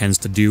like Rob tends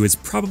to do is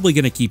probably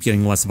going to keep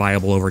getting less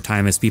viable over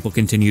time as people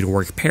continue to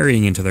work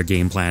parrying into their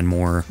game plan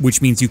more,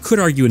 which means you could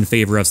argue in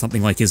favor of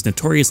something like his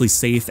notoriously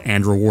safe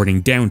and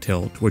rewarding down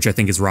tilt, which I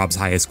think is Rob's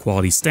highest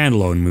quality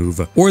standalone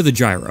move, or the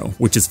gyro,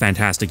 which is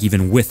fantastic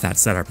even with that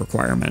setup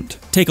requirement.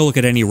 Take a look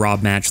at any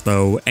Rob match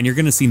though, and you're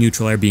going to see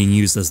neutral air being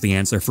used as the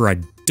answer for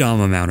a dumb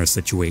amount of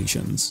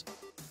situations,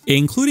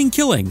 including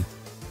killing.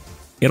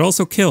 It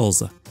also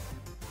kills.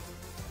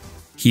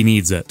 He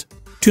needs it.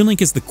 Toon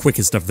Link is the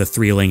quickest of the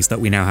 3 links that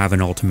we now have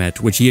in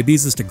Ultimate, which he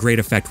abuses to great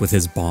effect with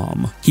his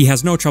bomb. He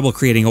has no trouble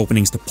creating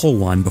openings to pull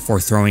one before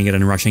throwing it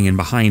and rushing in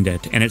behind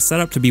it, and it's set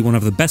up to be one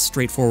of the best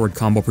straightforward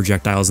combo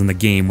projectiles in the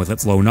game with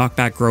its low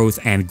knockback growth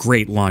and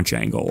great launch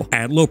angle.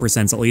 At low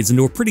percents, it leads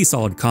into a pretty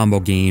solid combo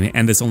game,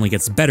 and this only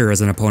gets better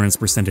as an opponent's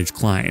percentage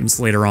climbs.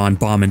 Later on,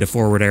 bomb into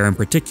forward air in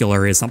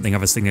particular is something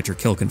of a signature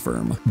kill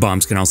confirm.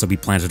 Bombs can also be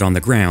planted on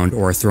the ground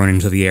or thrown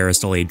into the air as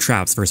delayed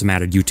traps for some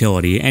added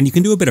utility, and you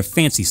can do a bit of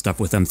fancy stuff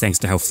with them thanks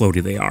to how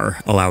floaty they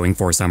are, allowing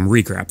for some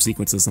regrab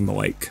sequences and the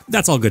like.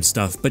 That's all good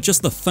stuff, but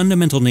just the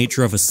fundamental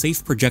nature of a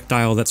safe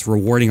projectile that's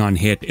rewarding on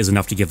hit is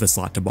enough to give the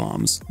slot to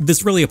bombs.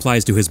 This really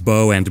applies to his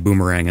bow and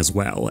boomerang as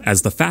well.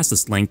 As the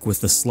fastest Link with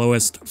the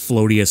slowest,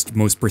 floatiest,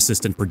 most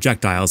persistent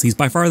projectiles, he's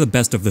by far the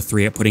best of the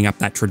 3 at putting up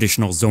that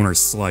traditional zoner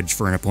sludge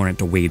for an opponent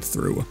to wade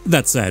through.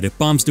 That said,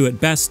 bombs do it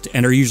best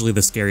and are usually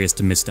the scariest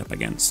to misstep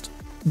against.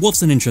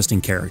 Wolf's an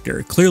interesting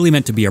character, clearly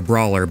meant to be a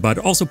brawler, but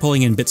also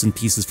pulling in bits and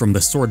pieces from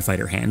the Sword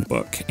Fighter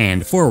handbook,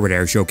 and Forward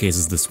Air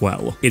showcases this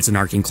well. It's an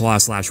arcing claw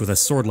slash with a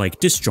sword-like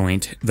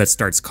disjoint that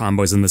starts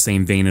combos in the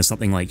same vein as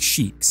something like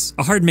Sheik's.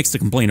 A hard mix to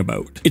complain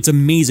about. It's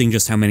amazing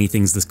just how many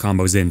things this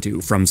combo's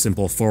into, from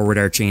simple forward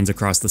air chains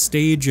across the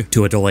stage,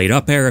 to a delayed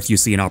up air if you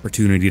see an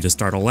opportunity to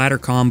start a ladder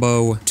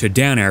combo, to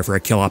down air for a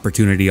kill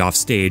opportunity off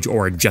stage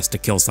or just to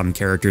kill some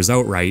characters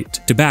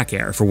outright, to back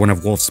air for one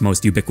of Wolf's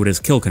most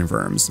ubiquitous kill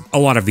confirms. A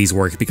lot of these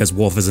work because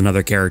Wolf is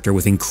another character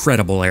with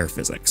incredible air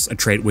physics, a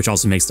trait which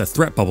also makes the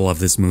threat bubble of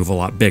this move a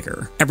lot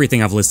bigger.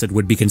 Everything I've listed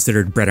would be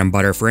considered bread and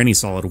butter for any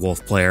solid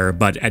Wolf player,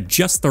 but at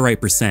just the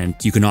right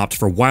percent, you can opt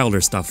for wilder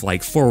stuff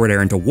like forward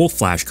air into Wolf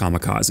Flash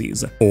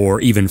kamikazes,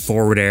 or even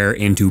forward air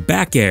into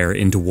back air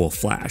into Wolf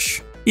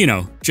Flash. You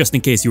know, just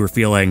in case you were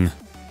feeling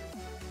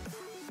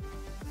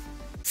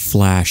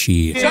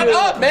flashy. Shut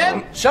up,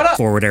 man! Shut up!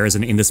 Forward air is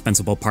an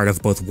indispensable part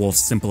of both Wolf's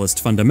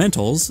simplest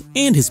fundamentals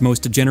and his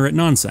most degenerate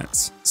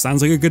nonsense.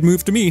 Sounds like a good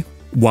move to me.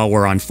 While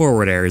we're on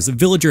forward airs,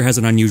 Villager has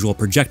an unusual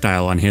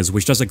projectile on his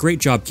which does a great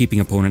job keeping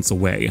opponents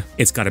away.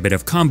 It's got a bit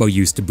of combo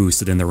use to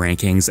boost it in the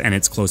rankings, and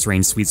its close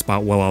range sweet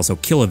spot will also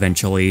kill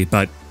eventually,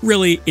 but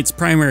really, its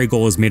primary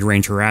goal is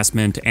mid-range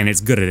harassment, and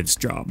it's good at its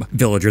job.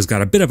 Villager's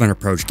got a bit of an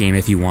approach game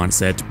if he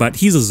wants it, but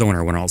he's a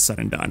zoner when all's said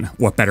and done.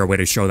 What better way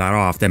to show that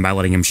off than by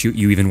letting him shoot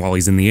you even while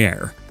he's in the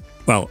air?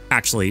 Well,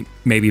 actually,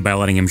 maybe by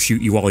letting him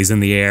shoot you while he's in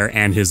the air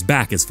and his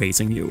back is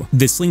facing you.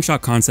 This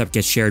slingshot concept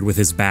gets shared with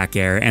his back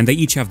air, and they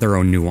each have their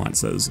own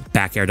nuances.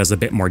 Back air does a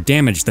bit more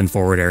damage than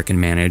forward air can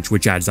manage,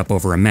 which adds up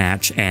over a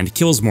match, and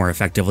kills more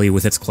effectively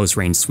with its close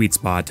range sweet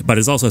spot, but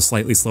is also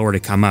slightly slower to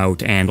come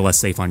out and less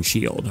safe on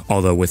shield,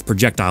 although with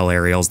projectile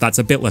aerials, that's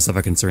a bit less of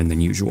a concern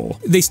than usual.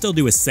 They still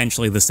do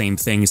essentially the same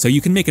thing, so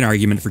you can make an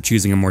argument for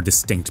choosing a more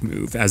distinct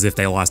move, as if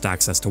they lost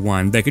access to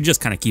one, they could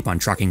just kinda keep on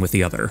trucking with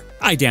the other.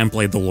 I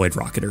downplayed the Lloyd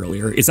Rocket earlier,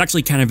 earlier. It's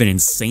actually kind of an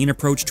insane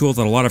approach tool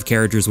that a lot of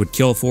characters would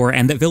kill for,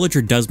 and that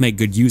Villager does make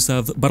good use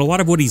of, but a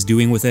lot of what he's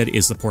doing with it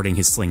is supporting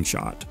his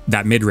slingshot.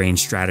 That mid-range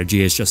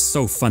strategy is just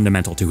so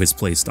fundamental to his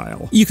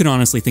playstyle. You can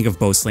honestly think of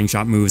both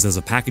slingshot moves as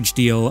a package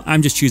deal.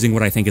 I'm just choosing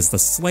what I think is the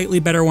slightly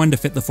better one to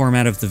fit the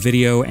format of the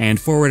video, and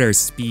forward air's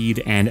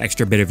speed and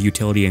extra bit of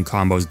utility in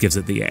combos gives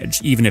it the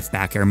edge, even if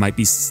back air might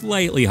be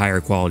slightly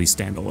higher quality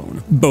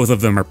standalone. Both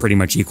of them are pretty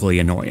much equally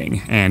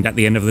annoying, and at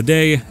the end of the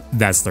day,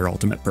 that's their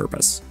ultimate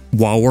purpose.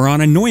 While we're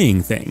on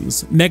annoying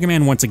things, Mega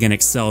Man once again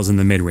excels in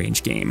the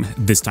mid-range game,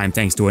 this time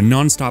thanks to a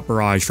non-stop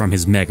barrage from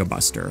his Mega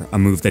Buster, a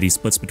move that he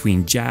splits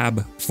between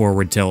jab,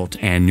 forward tilt,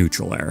 and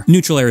neutral air.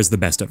 Neutral air is the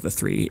best of the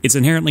three. It's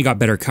inherently got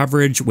better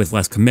coverage, with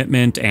less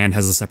commitment, and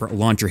has a separate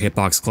launcher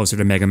hitbox closer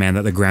to Mega Man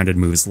that the grounded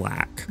moves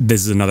lack. This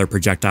is another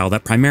projectile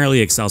that primarily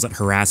excels at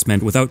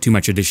harassment without too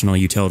much additional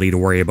utility to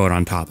worry about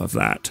on top of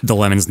that. The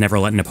lemons never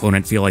let an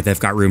opponent feel like they've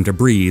got room to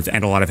breathe,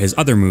 and a lot of his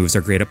other moves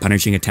are great at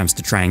punishing attempts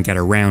to try and get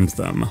around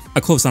them.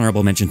 A close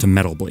honorable mention to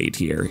Metal Blade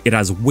here. It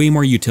has way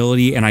more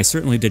utility, and I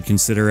certainly did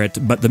consider it,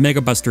 but the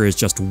Mega Buster is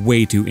just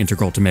way too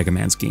integral to Mega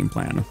Man's game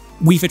plan.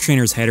 Wii Fit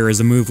Trainer's header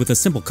is a move with a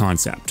simple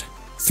concept.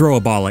 Throw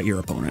a ball at your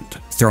opponent.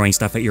 Throwing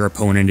stuff at your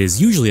opponent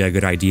is usually a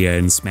good idea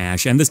in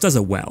Smash, and this does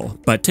it well,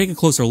 but take a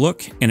closer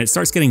look, and it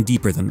starts getting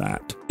deeper than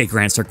that. It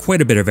grants her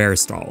quite a bit of air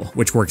stall,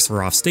 which works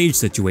for offstage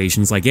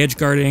situations like edge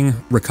guarding,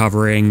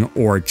 recovering,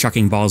 or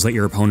chucking balls at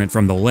your opponent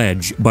from the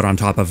ledge, but on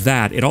top of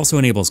that, it also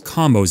enables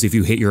combos if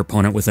you hit your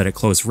opponent with it at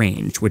close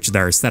range, which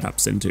there are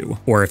setups into.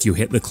 Or if you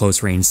hit the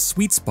close range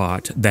sweet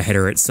spot, the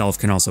header itself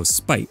can also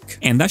spike.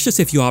 And that's just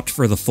if you opt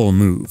for the full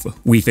move.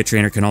 Wii Fit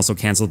Trainer can also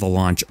cancel the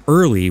launch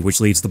early, which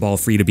leaves the ball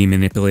free to be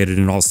manipulated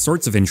in all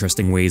sorts of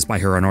interesting ways by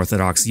her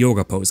unorthodox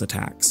yoga pose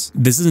attacks.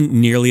 This isn't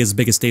nearly as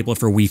big a staple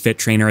for Wii Fit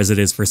Trainer as it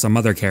is for some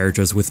other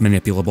characters with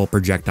manipulable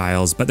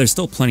projectiles, but there's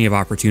still plenty of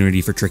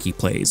opportunity for tricky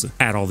plays.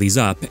 Add all these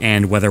up,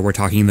 and whether we're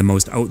talking the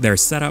most out there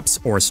setups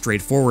or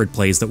straightforward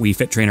plays that Wii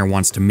Fit Trainer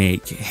wants to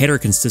make, header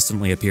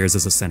consistently appears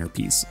as a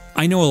centerpiece.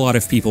 I know a lot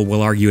of people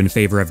will argue in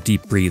favor of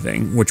deep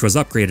breathing, which was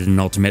upgraded in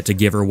Ultimate to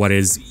give her what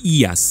is,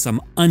 yes,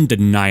 some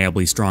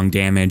undeniably strong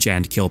damage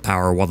and kill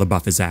power while the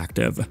buff is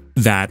active.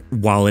 That,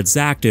 while its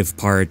active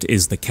part,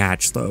 is the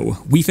catch though.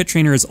 Wii Fit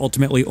Trainer is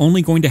ultimately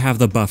only going to have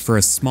the buff for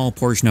a small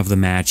portion of the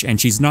match, and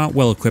she's not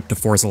well equipped to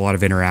force a lot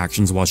of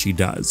interactions while she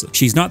does.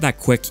 She's not that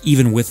quick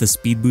even with the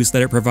speed boost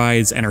that it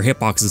provides, and her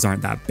hitboxes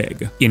aren't that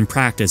big. In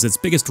practice, its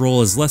biggest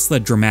role is less the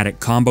dramatic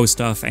combo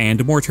stuff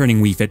and more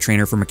turning Wii Fit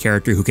Trainer from a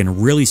character who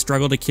can really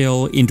struggle to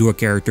kill into a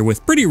character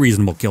with pretty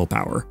reasonable kill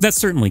power. That's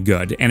certainly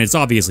good, and it's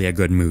obviously a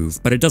good move,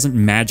 but it doesn't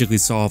magically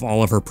solve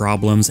all of her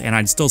problems, and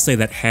I'd still say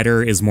that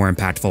header is more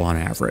impactful on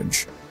average.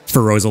 For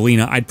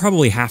Rosalina, I'd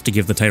probably have to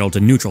give the title to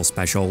Neutral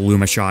Special,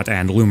 Luma Shot,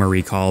 and Luma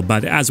Recall,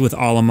 but as with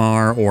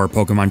Olimar or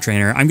Pokemon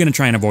Trainer, I'm going to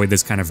try and avoid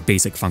this kind of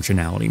basic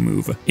functionality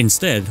move.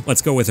 Instead,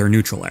 let's go with her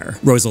Neutral Air.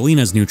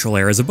 Rosalina's Neutral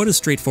Air is about as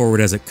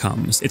straightforward as it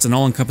comes. It's an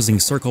all-encompassing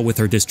circle with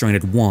her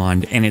disjointed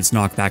wand, and its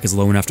knockback is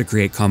low enough to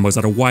create combos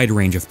at a wide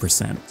range of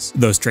percents.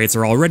 Those traits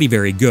are already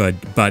very good,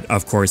 but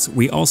of course,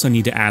 we also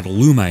need to add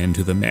Luma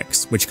into the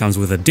mix, which comes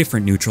with a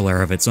different Neutral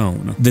Air of its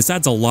own. This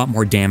adds a lot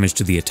more damage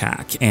to the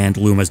attack, and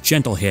Luma's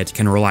Gentle Hit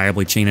can reliably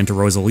chain into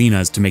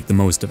Rosalina's to make the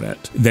most of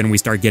it. Then we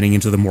start getting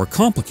into the more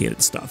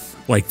complicated stuff,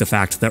 like the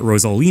fact that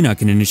Rosalina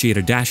can initiate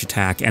a dash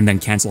attack and then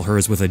cancel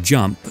hers with a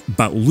jump,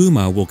 but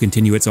Luma will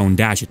continue its own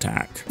dash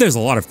attack. There's a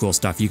lot of cool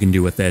stuff you can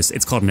do with this.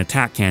 It's called an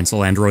attack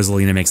cancel, and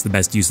Rosalina makes the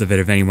best use of it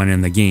of anyone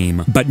in the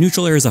game, but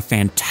Neutral Air is a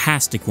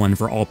fantastic one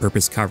for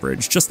all-purpose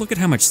coverage. Just look at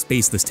how much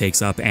space this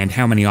takes up and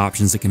how many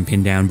options it can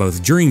pin down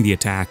both during the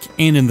attack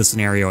and in the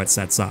scenario it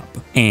sets up.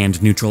 And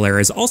Neutral Air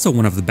is also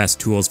one of the best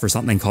tools for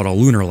something called a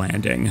lunar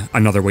landing,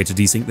 another way to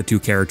desync the two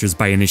characters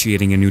by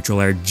initiating a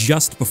Neutral Air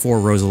just before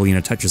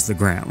Rosalina touches the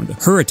ground.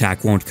 Her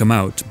attack won't come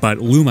out, but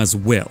Luma's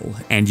will,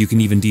 and you can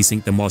even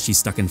desync them while she's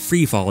stuck in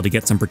freefall to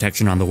get some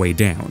protection on the way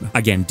down.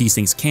 Again,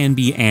 desyncs can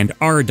be and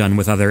are done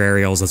with other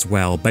aerials as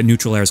well, but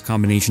Neutral Air's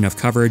combination of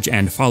coverage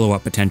and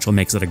follow-up potential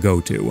makes it a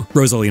go-to.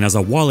 Rosalina's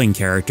a walling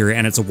character,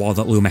 and it's a wall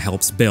that Luma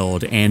helps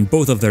build, and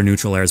both of their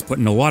Neutral Airs put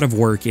in a lot of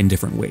work in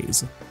different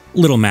ways.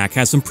 Little Mac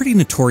has some pretty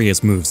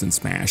notorious moves in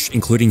Smash,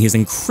 including his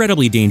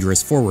incredibly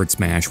dangerous forward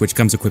smash, which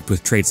comes equipped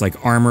with traits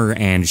like armor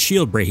and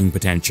shield breaking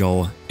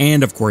potential,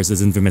 and of course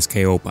his infamous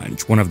KO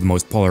punch, one of the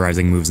most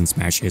polarizing moves in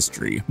Smash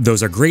history.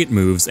 Those are great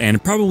moves,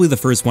 and probably the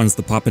first ones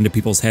that pop into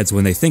people's heads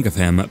when they think of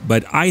him,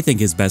 but I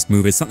think his best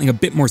move is something a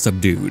bit more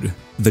subdued.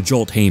 The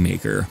Jolt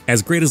Haymaker.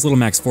 As great as Little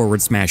Mac's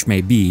forward smash may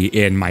be,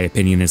 in my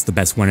opinion it's the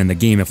best one in the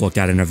game if looked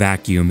at in a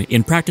vacuum,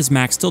 in practice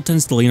Mac still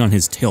tends to lean on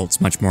his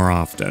tilts much more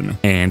often,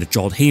 and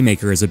Jolt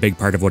Haymaker is a big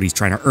part of what he's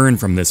trying to earn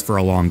from this for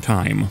a long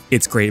time.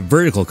 Its great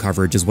vertical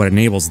coverage is what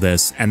enables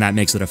this, and that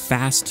makes it a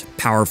fast,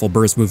 powerful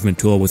burst movement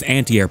tool with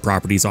anti-air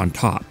properties on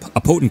top,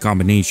 a potent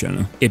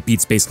combination. It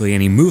beats basically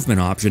any movement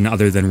option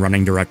other than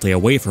running directly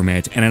away from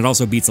it, and it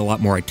also beats a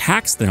lot more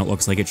attacks than it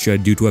looks like it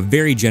should due to a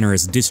very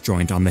generous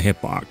disjoint on the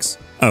hitbox.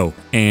 Oh,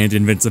 and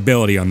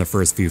invincibility on the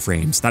first few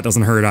frames, that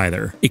doesn't hurt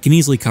either. It can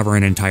easily cover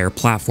an entire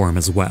platform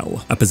as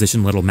well, a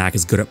position Little Mac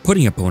is good at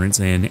putting opponents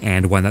in,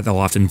 and one that they'll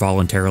often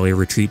voluntarily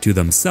retreat to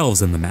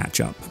themselves in the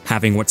matchup.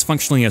 Having what's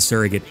functionally a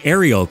surrogate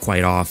aerial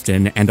quite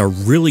often, and a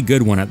really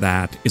good one at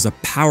that, is a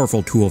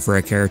powerful tool for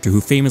a character who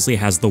famously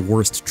has the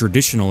worst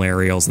traditional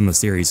aerials in the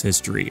series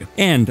history.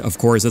 And, of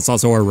course, it's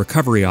also a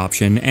recovery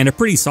option, and a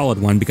pretty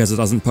solid one because it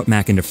doesn't put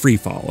Mac into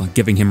freefall,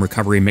 giving him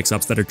recovery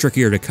mix-ups that are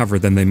trickier to cover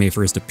than they may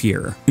first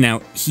appear.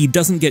 Now, he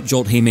doesn't get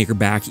Jolt Haymaker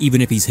back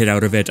even if he's hit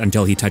out of it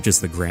until he touches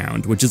the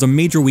ground, which is a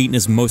major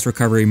weakness most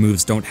recovery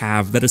moves don't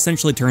have that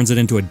essentially turns it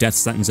into a death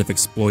sentence if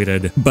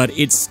exploited, but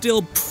it's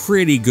still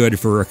pretty good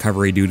for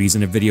recovery duties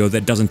in a video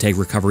that doesn't take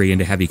recovery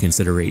into heavy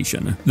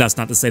consideration. That's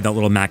not to say that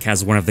Little Mac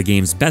has one of the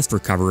game's best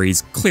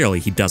recoveries,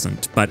 clearly he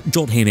doesn't, but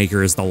Jolt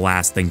Haymaker is the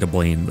last thing to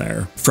blame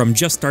there. From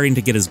just starting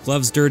to get his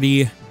gloves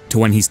dirty, to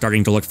when he's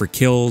starting to look for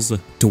kills,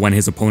 to when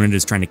his opponent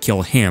is trying to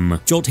kill him,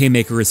 Jolt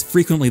Haymaker is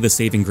frequently the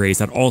saving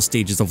grace at all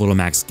stages of Little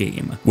Mac's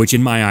game, which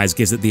in my eyes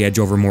gives it the edge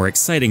over more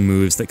exciting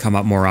moves that come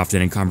up more often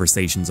in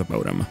conversations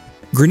about him.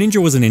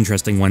 Greninja was an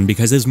interesting one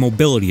because his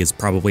mobility is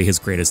probably his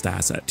greatest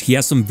asset. He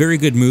has some very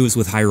good moves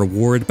with high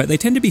reward, but they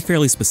tend to be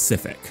fairly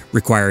specific,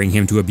 requiring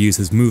him to abuse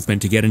his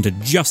movement to get into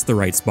just the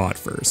right spot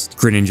first.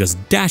 Greninja's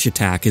dash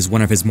attack is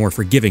one of his more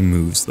forgiving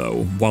moves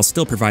though, while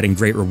still providing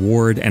great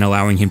reward and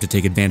allowing him to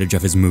take advantage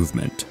of his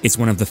movement. It's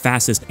one of the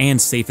fastest and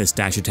safest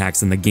dash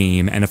attacks in the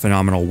game, and a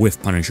phenomenal whiff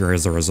punisher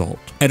as a result.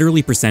 At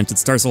early percent, it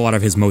starts a lot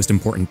of his most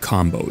important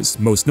combos,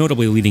 most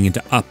notably leading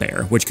into up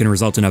air, which can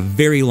result in a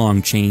very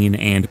long chain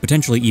and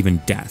potentially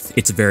even death.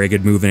 It's a very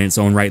good move in its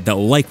own right that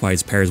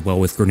likewise pairs well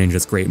with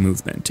Greninja's great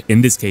movement, in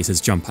this case his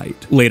jump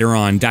height. Later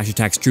on, dash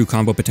attack's true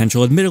combo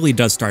potential admittedly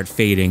does start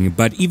fading,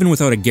 but even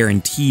without a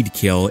guaranteed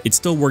kill, it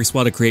still works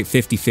well to create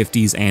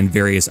 50-50s and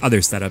various other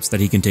setups that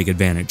he can take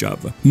advantage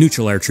of.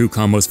 Neutral air true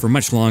combos for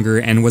much longer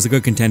and was a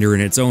good contender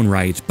in its own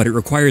right, but it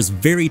requires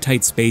very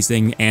tight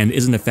spacing and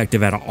isn't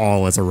effective at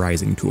all as a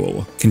rising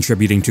tool,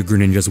 contributing to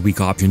Greninja's weak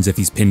options if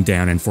he's pinned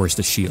down and forced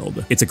to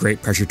shield. It's a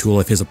great pressure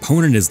tool if his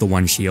opponent is the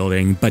one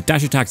shielding, but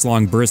dash attack's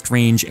long burst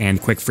range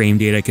and quick frame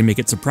data can make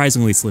it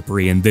surprisingly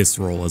slippery in this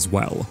role as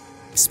well.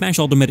 Smash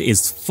Ultimate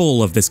is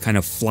full of this kind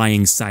of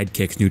flying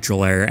sidekick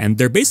neutral air, and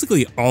they're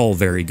basically all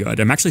very good.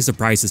 I'm actually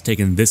surprised it's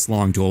taken this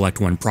long to elect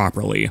one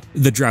properly.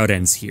 The drought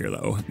ends here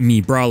though.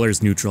 Mii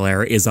Brawler's neutral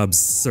air is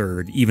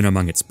absurd, even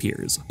among its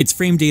peers. Its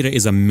frame data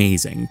is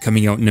amazing,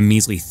 coming out in a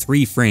measly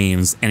 3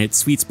 frames, and its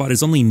sweet spot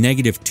is only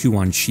 -2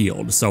 on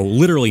shield, so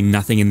literally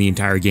nothing in the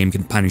entire game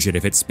can punish it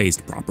if it's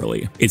spaced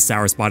properly. Its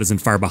sour spot isn't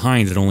far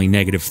behind at only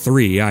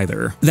 -3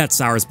 either. That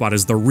sour spot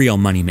is the real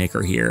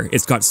moneymaker here.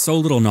 It's got so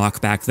little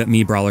knockback that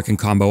Mii Brawler can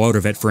combo out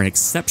of it for an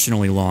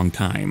exceptionally long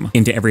time,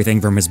 into everything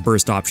from his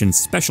burst option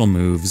special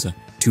moves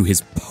to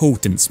his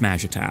potent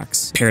smash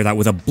attacks. Pair that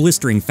with a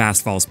blistering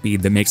fast fall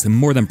speed that makes him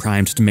more than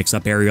primed to mix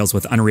up aerials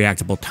with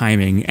unreactable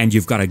timing, and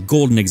you've got a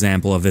golden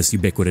example of this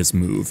ubiquitous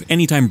move.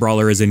 Anytime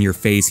Brawler is in your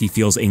face, he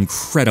feels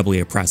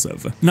incredibly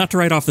oppressive. Not to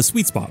write off the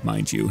sweet spot,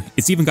 mind you.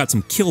 It's even got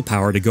some kill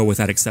power to go with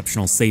that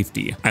exceptional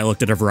safety. I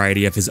looked at a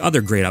variety of his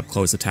other great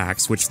up-close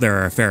attacks, which there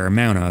are a fair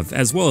amount of,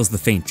 as well as the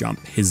feint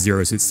jump, his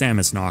Zero Suit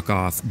Samus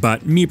knockoff,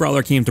 but Mii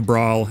Brawler came to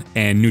Brawl,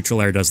 and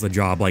neutral air does the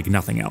job like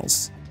nothing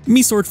else.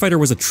 Mii Sword Fighter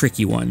was a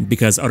tricky one,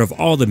 because out of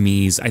all the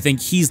Miis, I think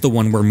he's the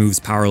one where moves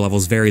power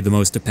levels vary the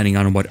most depending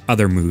on what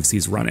other moves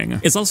he's running.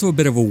 It's also a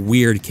bit of a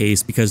weird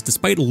case because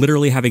despite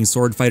literally having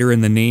Sword Fighter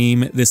in the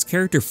name, this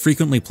character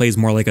frequently plays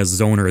more like a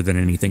zoner than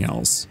anything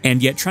else.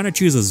 And yet trying to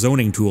choose a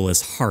zoning tool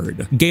is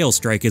hard. Gale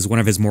Strike is one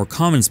of his more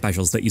common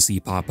specials that you see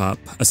pop up,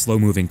 a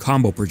slow-moving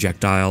combo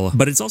projectile,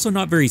 but it's also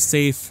not very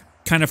safe,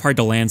 kind of hard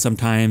to land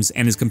sometimes,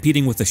 and is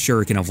competing with the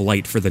Shuriken of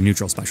Light for the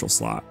neutral special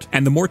slot.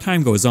 And the more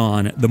time goes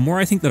on, the more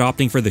I think that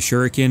opting for the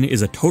Shuriken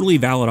is a totally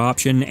valid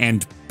option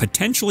and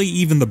potentially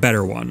even the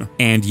better one.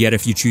 And yet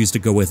if you choose to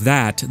go with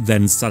that,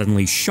 then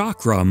suddenly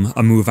Chakram,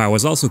 a move I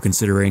was also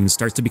considering,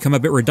 starts to become a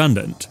bit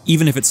redundant.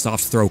 Even if its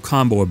soft throw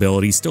combo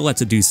ability still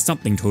lets it do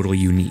something totally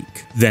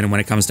unique. Then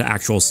when it comes to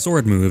actual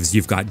sword moves,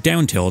 you've got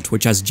Down Tilt,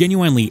 which has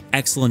genuinely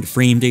excellent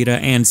frame data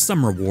and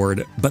some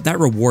reward, but that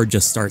reward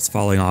just starts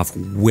falling off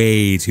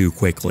way too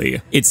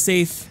quickly. It's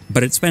safe,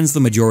 but it spends the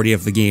majority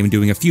of the game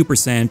doing a few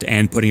percent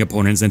and putting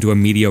opponents into a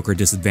mediocre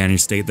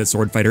disadvantage state that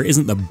Sword Fighter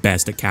isn't the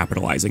best at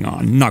capitalizing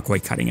on, not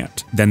quite cutting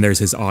it. Then there's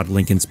his odd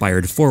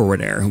Link-inspired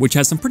forward air, which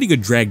has some pretty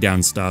good drag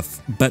down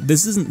stuff, but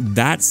this isn't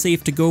that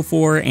safe to go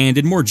for, and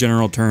in more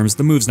general terms,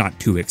 the move's not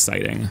too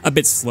exciting. A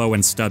bit slow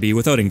and stubby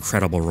without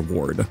incredible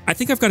reward. I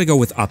think I've got to go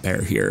with up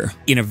air here.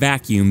 In a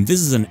vacuum,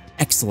 this is an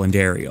excellent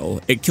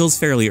aerial. It kills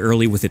fairly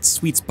early with its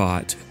sweet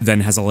spot,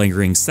 then has a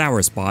lingering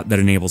sour spot that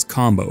enables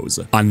combos.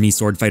 On Mii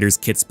Sword Fighter's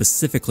kit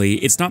specifically,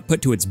 it's not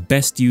put to its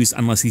best use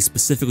unless he's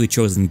specifically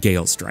chosen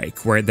Gale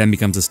Strike, where it then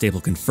becomes a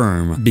staple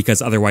confirm,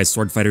 because otherwise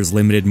Sword Fighter's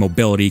limited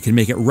mobility can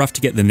make it rough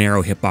to get the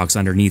narrow hitbox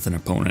underneath an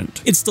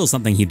opponent. It's still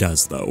something he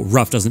does though.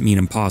 Rough doesn't mean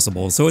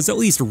impossible, so it's at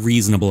least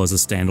reasonable as a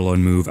standalone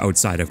move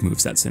outside of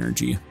moveset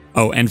synergy.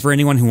 Oh, and for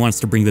anyone who wants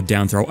to bring the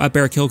down throw up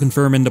air kill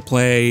confirm into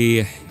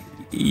play,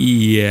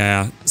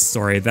 Yeah,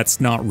 sorry,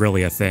 that's not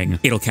really a thing.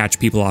 It'll catch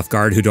people off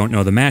guard who don't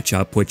know the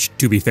matchup, which,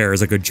 to be fair,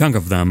 is a good chunk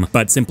of them,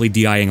 but simply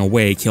DIing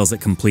away kills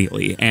it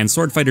completely, and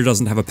Sword Fighter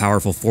doesn't have a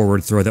powerful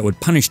forward throw that would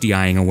punish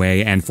DIing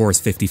away and force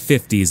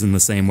 50-50s in the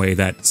same way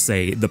that,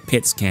 say, the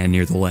pits can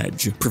near the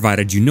ledge.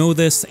 Provided you know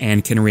this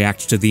and can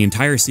react to the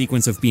entire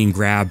sequence of being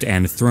grabbed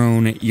and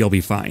thrown, you'll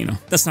be fine.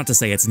 That's not to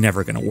say it's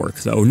never gonna work,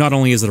 though. Not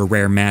only is it a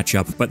rare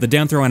matchup, but the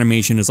down throw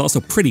animation is also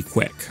pretty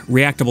quick,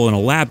 reactable in a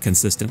lab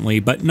consistently,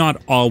 but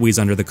not always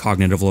under the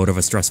cognitive load of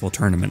a stressful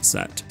tournament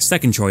set.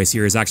 Second choice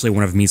here is actually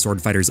one of me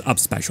Sword Fighter's up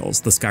specials,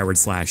 the Skyward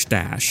Slash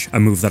Dash, a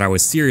move that I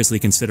was seriously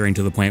considering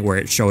to the point where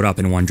it showed up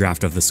in one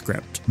draft of the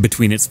script.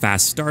 Between its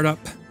fast startup,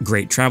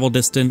 great travel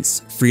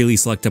distance, freely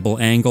selectable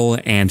angle,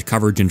 and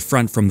coverage in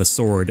front from the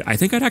sword, I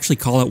think I'd actually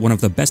call it one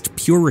of the best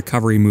pure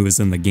recovery moves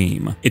in the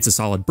game. It's a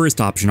solid burst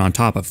option on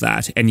top of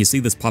that, and you see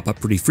this pop up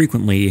pretty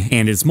frequently,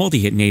 and its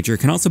multi-hit nature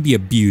can also be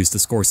abused to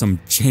score some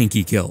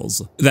janky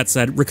kills. That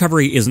said,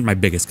 recovery isn't my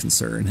biggest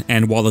concern,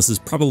 and while this is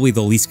probably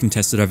the least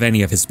contested of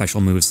any of his special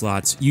move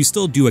slots, you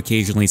still do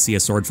occasionally see a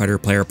Sword Fighter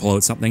player pull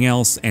out something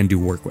else and do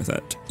work with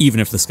it, even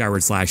if the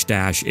Skyward Slash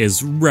Dash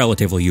is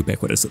relatively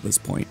ubiquitous at this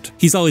point.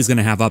 He's always going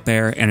to have up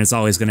air, and it's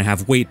always going to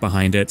have weight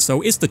behind it,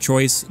 so it's the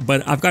choice,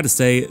 but I've got to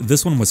say,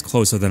 this one was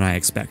closer than I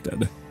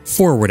expected.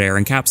 Forward air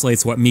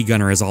encapsulates what Mii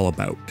Gunner is all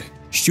about.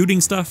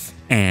 Shooting stuff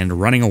and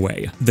running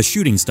away. The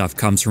shooting stuff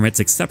comes from its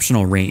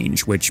exceptional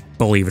range, which,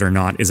 believe it or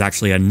not, is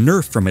actually a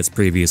nerf from its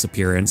previous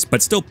appearance,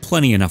 but still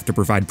plenty enough to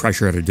provide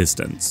pressure at a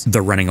distance.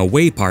 The running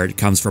away part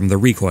comes from the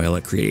recoil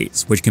it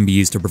creates, which can be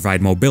used to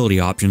provide mobility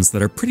options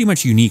that are pretty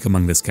much unique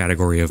among this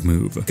category of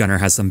move. Gunner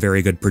has some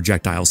very good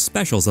projectile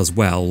specials as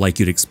well, like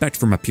you'd expect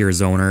from a pure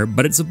zoner,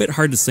 but it's a bit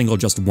hard to single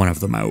just one of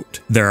them out.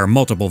 There are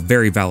multiple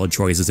very valid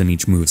choices in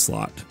each move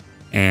slot,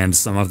 and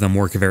some of them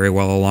work very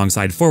well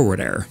alongside forward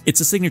air. It's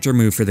a signature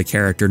move for the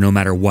character no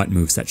matter what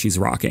moveset she's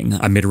rocking,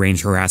 a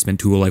mid-range harassment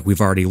tool like we've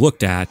already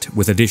looked at,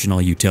 with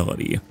additional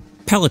utility.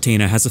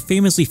 Palutena has a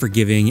famously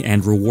forgiving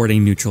and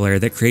rewarding neutral air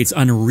that creates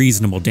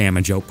unreasonable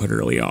damage output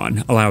early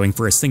on, allowing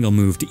for a single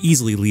move to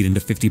easily lead into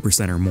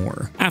 50% or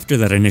more. After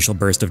that initial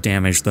burst of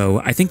damage though,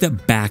 I think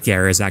that back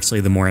air is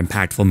actually the more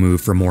impactful move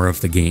for more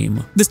of the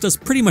game. This does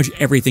pretty much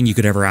everything you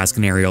could ever ask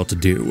an aerial to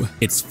do.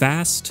 It's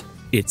fast,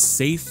 it's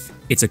safe,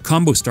 it's a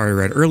combo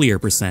starter at earlier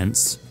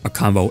percents, a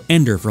combo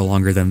ender for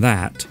longer than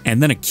that,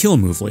 and then a kill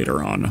move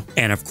later on.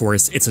 And of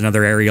course, it's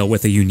another aerial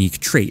with a unique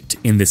trait,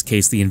 in this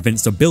case the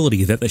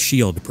invincibility that the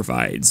shield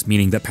provides,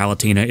 meaning that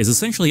Palutena is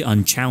essentially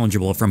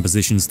unchallengeable from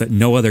positions that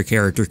no other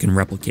character can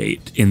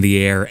replicate, in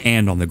the air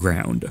and on the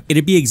ground.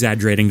 It'd be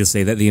exaggerating to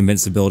say that the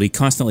invincibility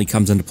constantly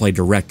comes into play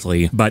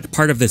directly, but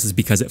part of this is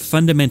because it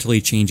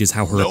fundamentally changes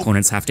how her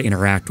opponents have to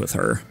interact with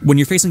her. When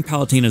you're facing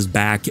Palutena's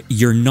back,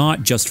 you're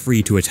not just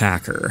free to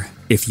attack her.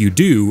 If you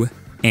do,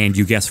 and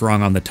you guess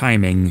wrong on the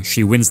timing,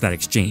 she wins that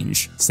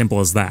exchange. Simple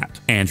as that.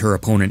 And her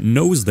opponent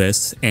knows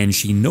this, and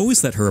she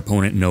knows that her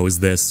opponent knows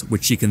this,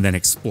 which she can then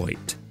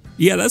exploit.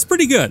 Yeah, that's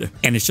pretty good.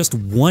 And it's just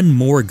one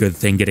more good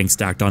thing getting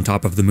stacked on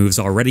top of the move's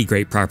already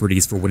great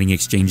properties for winning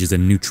exchanges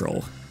in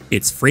neutral.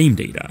 It's frame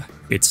data.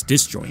 It's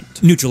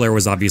disjoint. Neutral air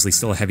was obviously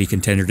still a heavy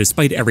contender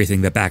despite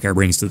everything that back air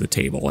brings to the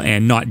table,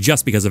 and not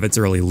just because of its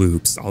early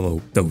loops,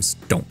 although those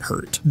don't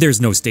hurt.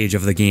 There's no stage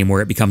of the game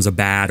where it becomes a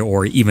bad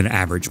or even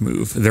average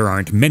move. There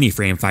aren't many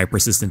frame 5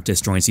 persistent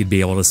disjoints you'd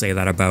be able to say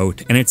that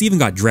about, and it's even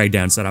got drag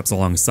down setups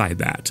alongside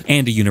that,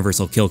 and a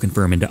universal kill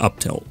confirm into up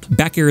tilt.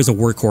 Back air is a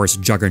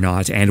workhorse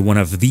juggernaut and one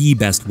of the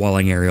best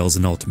walling aerials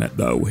in Ultimate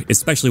though,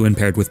 especially when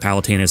paired with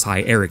Palutena's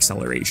high air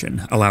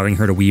acceleration, allowing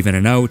her to weave in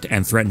and out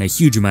and threaten a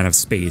huge amount of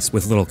space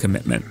with little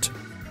commitment.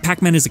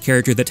 Pac-Man is a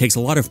character that takes a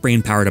lot of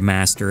brain power to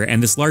master,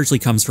 and this largely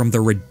comes from the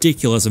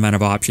ridiculous amount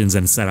of options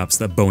and setups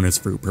that Bonus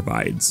Fruit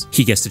provides.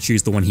 He gets to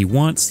choose the one he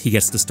wants, he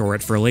gets to store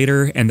it for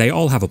later, and they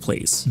all have a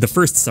place. The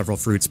first several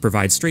fruits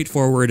provide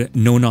straightforward,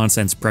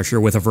 no-nonsense pressure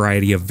with a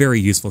variety of very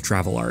useful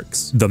travel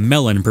arcs. The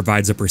Melon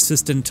provides a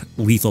persistent,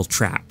 lethal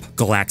trap.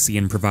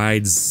 Galaxian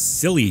provides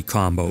silly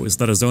combos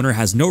that a zoner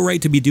has no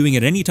right to be doing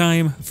at any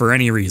time, for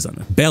any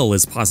reason. Bell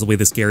is possibly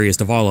the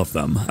scariest of all of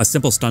them, a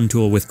simple stun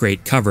tool with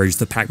great coverage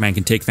that Pac-Man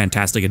can take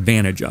fantastic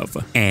advantage of,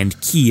 and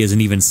Key is an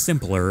even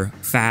simpler,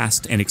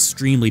 fast, and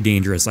extremely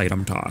dangerous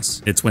item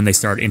toss. It's when they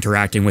start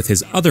interacting with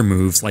his other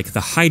moves like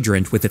the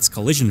Hydrant with its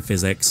collision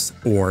physics,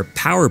 or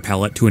Power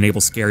Pellet to enable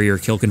scarier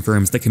kill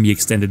confirms that can be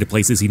extended to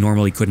places he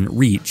normally couldn't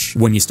reach,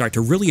 when you start to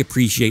really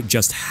appreciate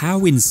just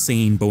how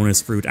insane Bonus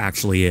Fruit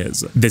actually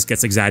is. This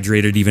gets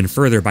exaggerated even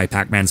further by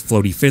Pac-Man's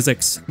floaty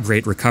physics,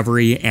 great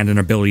recovery, and an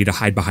ability to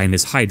hide behind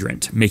his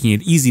Hydrant, making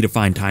it easy to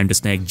find time to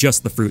snag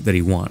just the fruit that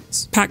he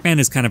wants. Pac-Man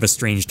is kind of a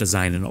strange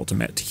design in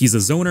Ultimate. He's a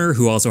zoner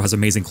who also has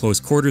amazing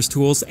close quarters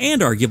tools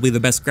and arguably the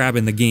best grab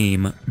in the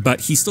game, but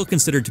he's still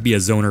considered to be a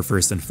zoner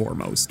first and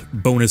foremost.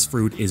 Bonus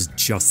Fruit is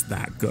just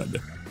that good.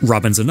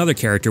 Robin's another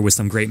character with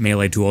some great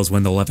melee tools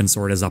when the 11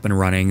 sword is up and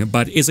running,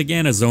 but is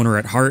again a zoner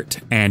at heart,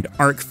 and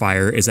Arc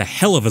Fire is a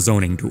hell of a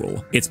zoning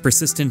tool. Its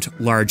persistent,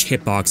 large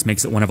hitbox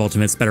makes it one of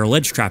Ultimate's better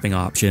ledge trapping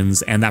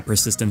options, and that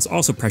persistence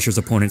also pressures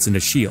opponents into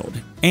shield,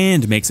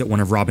 and makes it one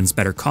of Robin's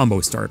better combo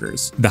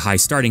starters. The high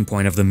starting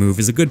point of the move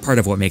is a good part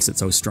of what makes it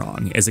so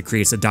strong, as it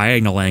creates a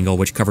diagonal angle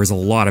which covers a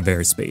lot of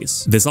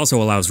airspace. This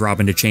also allows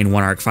Robin to chain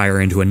one Arc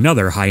Fire into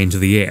another high into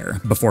the air,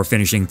 before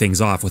finishing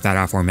things off with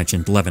that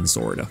aforementioned Levin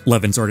Sword.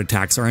 Levin Sword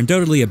attacks are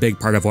undoubtedly a big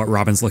part of what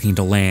Robin's looking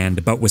to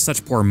land, but with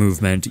such poor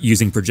movement,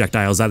 using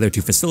projectiles either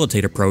to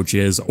facilitate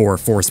approaches or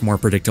force more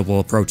predictable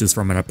approaches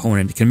from an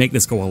opponent can make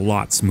this go a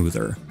lot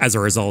smoother. As a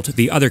result,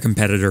 the other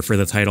competitor for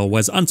the title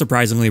was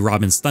unsurprisingly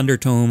Robin's Thunder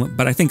Tome,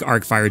 but I think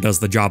Arc Fire does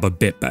the job a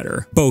bit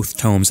better. Both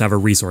tomes have a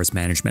resource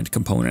management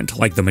component,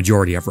 like the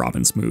majority of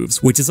Robin's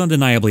moves, which is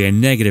undeniably a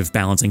negative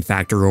balancing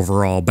factor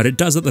overall, but it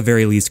does at the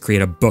very least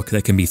create a book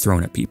that can be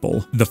thrown at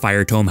people. The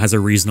Fire Tome has a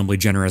reasonably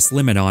generous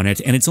limit on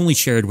it, and it's only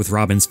shared with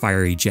Robin's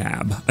Fiery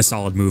Jab, a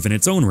solid move in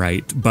its own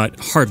right, but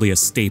hardly a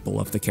staple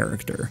of the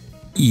character.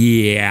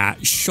 Yeah,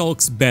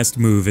 Shulk's best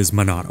move is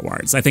Monado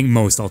Arts. I think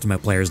most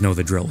Ultimate players know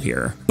the drill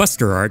here.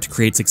 Buster Art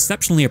creates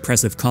exceptionally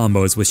oppressive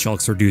combos with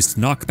Shulk's reduced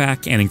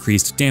knockback and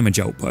increased damage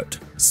output.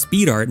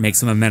 Speed Art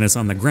makes him a menace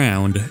on the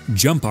ground,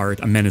 Jump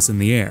Art a menace in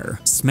the air.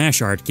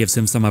 Smash Art gives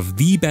him some of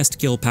the best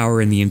kill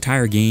power in the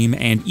entire game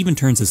and even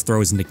turns his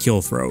throws into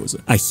kill throws.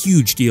 A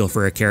huge deal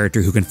for a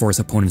character who can force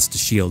opponents to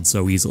shield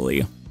so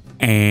easily.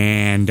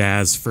 And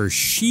as for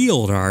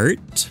Shield Art...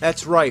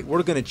 That's right,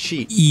 we're gonna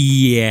cheat.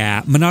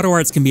 Yeah, Monado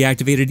Arts can be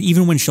activated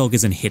even when Shulk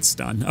is in hit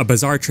stun, a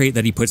bizarre trait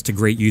that he puts to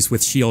great use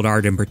with Shield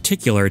Art in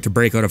particular to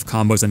break out of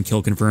combos and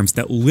kill confirms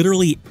that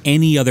literally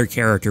any other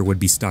character would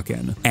be stuck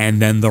in.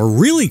 And then the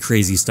really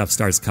crazy stuff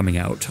starts coming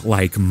out,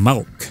 like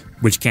Mulk,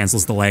 which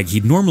cancels the lag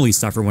he'd normally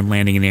suffer when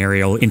landing an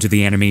aerial into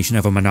the animation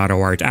of a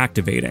Monado Art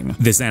activating.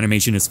 This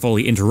animation is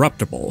fully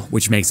interruptible,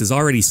 which makes his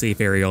already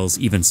safe aerials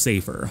even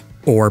safer.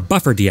 Or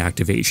Buffer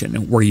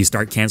Deactivation, where you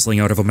start canceling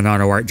out of a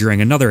Monado Art during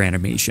another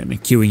animation,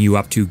 queuing you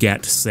up to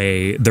get,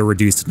 say, the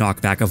reduced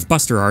knockback of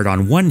Buster Art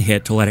on one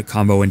hit to let it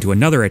combo into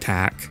another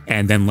attack,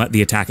 and then let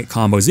the attack it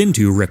combos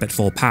into rip at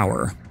full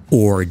power.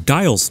 Or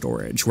Dial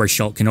Storage, where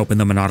Shulk can open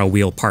the Monado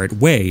wheel part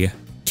way,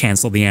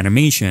 cancel the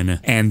animation,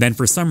 and then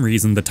for some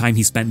reason the time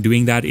he spent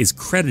doing that is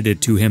credited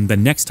to him the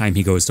next time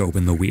he goes to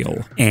open the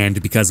wheel.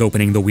 And because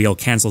opening the wheel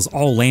cancels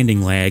all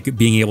landing lag,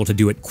 being able to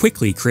do it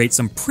quickly creates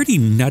some pretty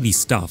nutty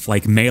stuff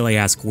like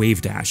melee-esque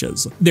wave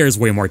dashes. There's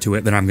way more to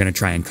it than I'm going to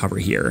try and cover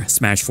here.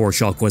 Smash 4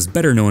 Shulk was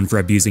better known for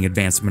abusing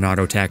advanced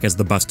Monado tech as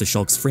the bust to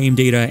Shulk's frame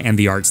data, and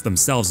the arts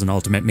themselves in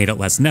Ultimate made it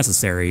less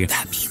necessary.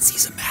 That means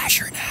he's a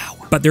masher now.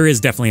 But there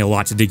is definitely a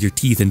lot to dig your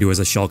teeth into as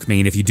a Shulk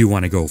main if you do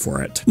want to go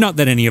for it. Not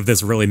that any of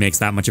this really makes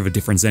that much of a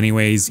difference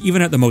anyways.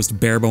 Even at the most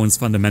bare-bones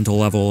fundamental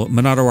level,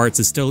 Monado Arts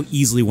is still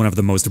easily one of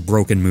the most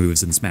broken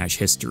moves in Smash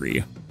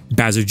history.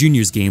 Bowser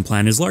Jr.'s game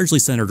plan is largely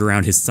centered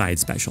around his side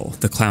special,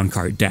 the Clown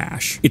Cart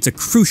Dash. It's a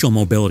crucial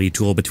mobility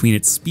tool between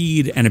its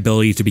speed and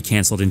ability to be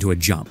cancelled into a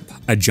jump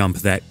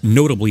that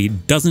notably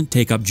doesn't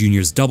take up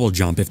Jr.'s double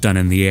jump if done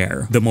in the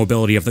air. The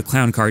mobility of the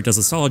Clown Cart does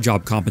a solid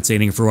job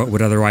compensating for what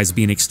would otherwise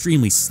be an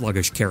extremely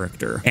sluggish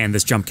character, and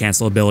this jump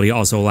cancel ability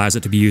also allows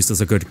it to be used as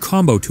a good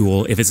combo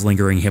tool if its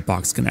lingering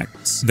hitbox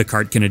connects. The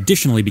cart can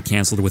additionally be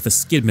cancelled with a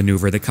skid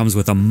maneuver that comes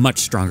with a much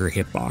stronger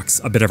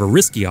hitbox, a bit of a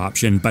risky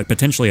option, but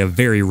potentially a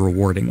very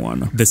rewarding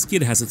one. The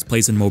skid has its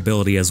place in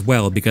mobility as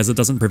well because it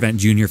doesn't prevent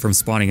Jr. from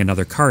spawning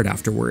another card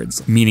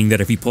afterwards, meaning that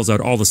if he pulls out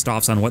all the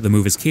stops on what the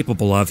move is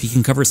capable of, he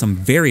can cover some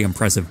very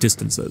impressive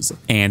distances.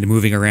 And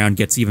moving around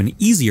gets even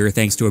easier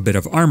thanks to a bit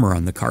of armor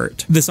on the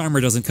cart. This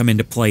armor doesn't come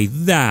into play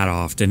that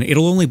often,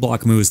 it'll only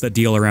block moves that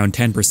deal around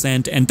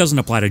 10% and doesn't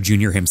apply to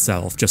Jr.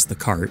 himself, just the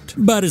cart.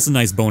 But it's a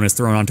nice bonus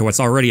thrown onto what's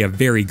already a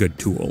very good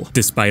tool,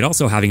 despite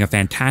also having a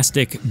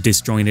fantastic,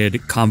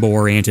 disjointed,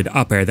 combo-oriented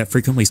up air that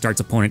frequently starts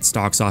opponent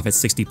stocks off at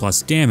 60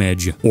 plus damage,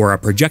 or a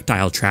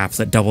projectile trap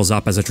that doubles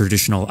up as a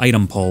traditional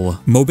item pull.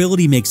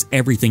 Mobility makes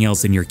everything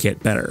else in your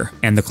kit better,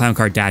 and the Clown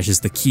Cart Dash is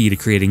the key to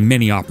creating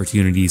many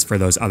opportunities for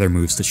those other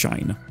moves to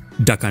shine.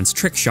 Duck Hunt's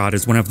Trick Shot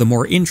is one of the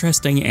more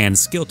interesting and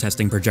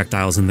skill-testing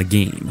projectiles in the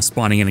game,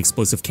 spawning an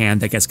explosive can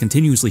that gets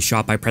continuously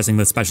shot by pressing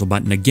the special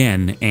button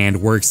again,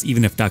 and works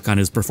even if Duck Hunt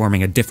is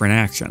performing a different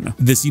action.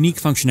 This unique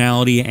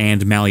functionality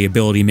and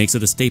malleability makes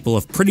it a staple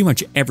of pretty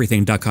much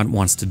everything Duck Hunt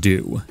wants to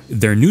do.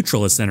 Their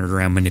neutral is centered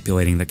around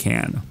manipulating the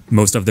can.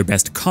 Most of their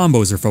best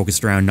combos are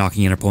focused around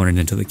knocking an opponent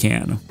into the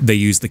can. They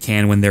use the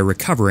can when they're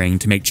recovering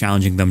to make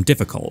challenging them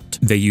difficult.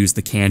 They use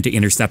the can to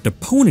intercept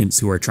opponents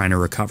who are trying to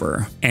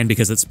recover. And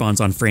because it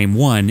spawns on frame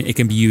 1, it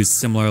can be used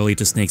similarly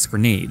to Snake's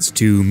grenades,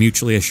 to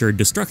mutually assured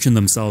destruction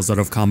themselves out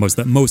of combos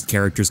that most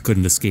characters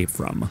couldn't escape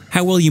from.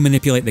 How well you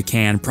manipulate the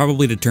can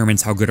probably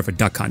determines how good of a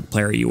Duck Hunt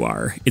player you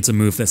are. It's a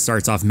move that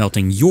starts off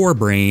melting your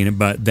brain,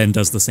 but then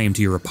does the same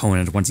to your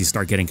opponent once you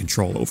start getting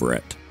control over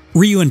it.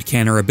 Ryu and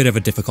Ken are a bit of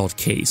a difficult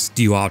case.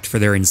 Do you opt for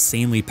their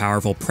insanely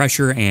powerful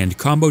pressure and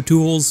combo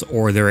tools,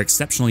 or their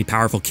exceptionally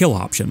powerful kill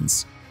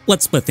options?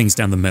 Let's split things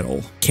down the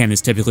middle. Ken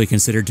is typically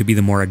considered to be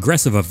the more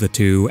aggressive of the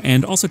two,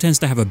 and also tends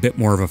to have a bit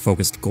more of a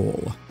focused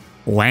goal.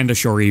 Land a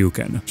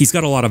Shoryuken. He's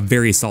got a lot of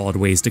very solid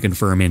ways to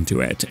confirm into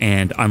it,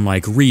 and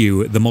unlike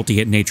Ryu, the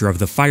multi-hit nature of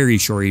the fiery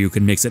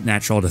Shoryuken makes it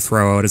natural to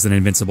throw out as an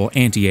invincible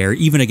anti-air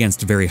even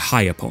against very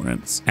high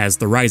opponents, as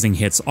the rising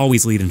hits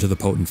always lead into the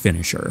potent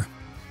finisher.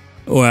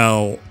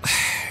 Well,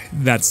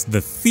 that's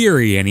the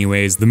theory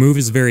anyways. The move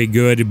is very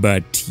good,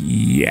 but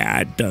yeah,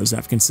 it does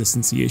have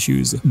consistency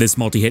issues. This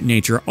multi-hit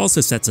nature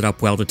also sets it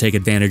up well to take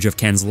advantage of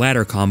Ken's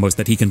ladder combos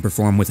that he can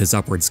perform with his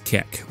upwards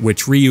kick,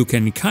 which Ryu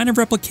can kind of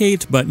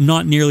replicate, but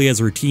not nearly as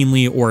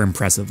routinely or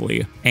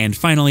impressively. And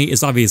finally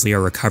is obviously a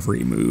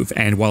recovery move,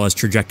 and while his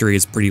trajectory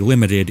is pretty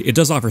limited, it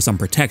does offer some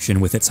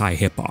protection with its high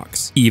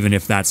hitbox, even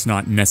if that's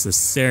not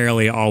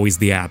necessarily always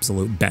the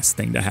absolute best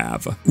thing to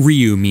have.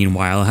 Ryu,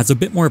 meanwhile, has a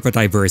bit more of a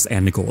diverse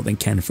end goal than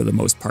Ken for the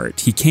most part.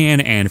 He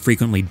can and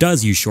frequently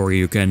does use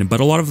Shoryuken,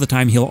 but a lot of the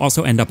time he'll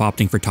also end up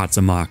opting for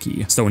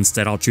Tatsumaki, so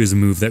instead I'll choose a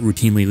move that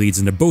routinely leads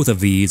into both of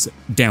these,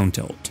 down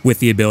tilt. With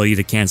the ability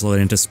to cancel it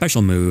into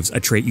special moves, a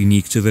trait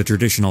unique to the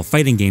traditional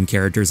fighting game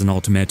characters in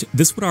Ultimate,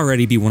 this would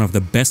already be one of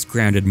the best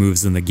grounded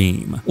moves in the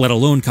game, let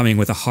alone coming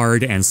with a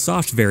hard and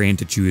soft variant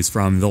to choose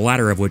from, the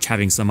latter of which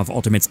having some of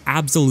Ultimate's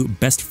absolute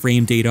best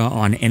frame data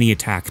on any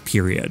attack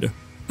period.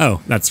 Oh,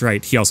 that's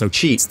right, he also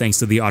cheats thanks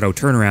to the auto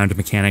turnaround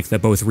mechanic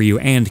that both Ryu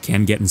and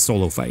Ken get in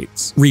solo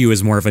fights. Ryu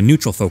is more of a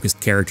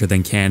neutral-focused character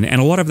than Ken, and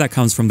a lot of that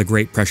comes from the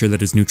great pressure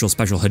that his neutral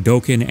special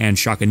Hadoken and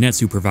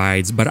Shakunetsu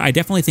provides, but I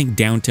definitely think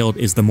down tilt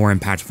is the more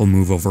impactful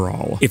move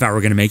overall. If I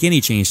were going to make any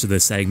change to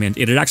this segment,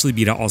 it'd actually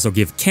be to also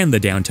give Ken the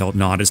down tilt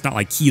nod. It's not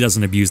like he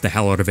doesn't abuse the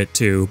hell out of it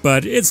too,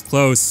 but it's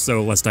close,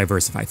 so let's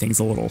diversify things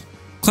a little.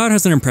 Cloud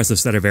has an impressive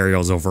set of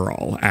aerials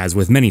overall. As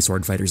with many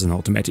sword fighters in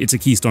Ultimate, it's a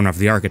keystone of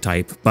the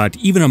archetype, but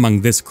even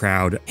among this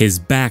crowd, his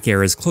back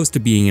air is close to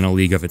being in a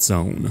league of its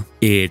own.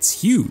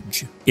 It's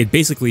huge. It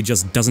basically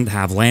just doesn't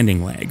have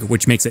landing leg,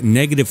 which makes it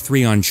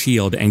 -3 on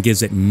shield and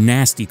gives it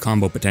nasty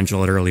combo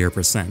potential at earlier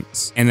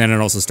percents. And then it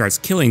also starts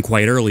killing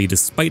quite early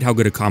despite how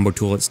good a combo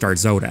tool it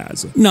starts out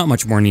as. Not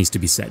much more needs to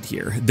be said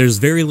here. There's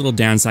very little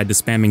downside to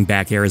spamming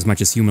back air as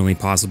much as humanly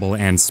possible,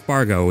 and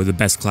Spargo, the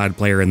best Cloud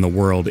player in the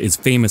world, is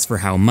famous for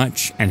how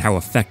much and how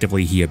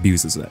effectively he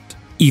abuses it.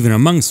 Even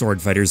among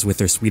sword fighters with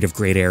their suite of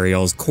great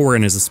aerials,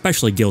 Corrin is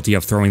especially guilty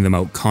of throwing them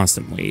out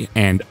constantly,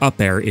 and up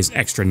air is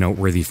extra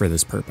noteworthy for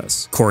this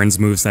purpose. Corrin's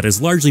moveset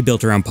is largely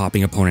built around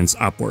popping opponents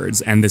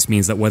upwards, and this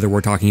means that whether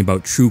we're talking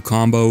about true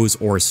combos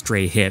or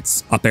stray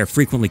hits, up air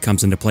frequently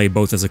comes into play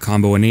both as a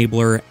combo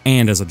enabler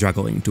and as a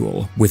juggling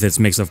tool. With its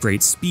mix of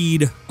great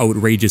speed,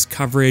 outrageous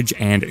coverage,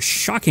 and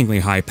shockingly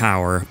high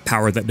power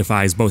that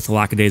defies both the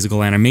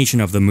lackadaisical animation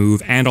of the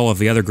move and all of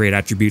the other great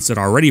attributes it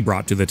already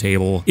brought to the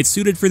table, it's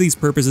suited for these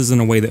purposes in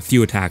a way that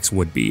few attacks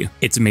would be.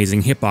 Its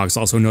amazing hitbox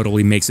also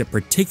notably makes it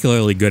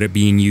particularly good at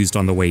being used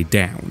on the way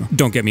down.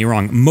 Don't get me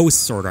wrong,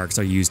 most sword arcs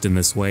are used in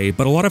this way,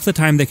 but a lot of the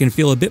time they can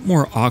feel a bit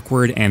more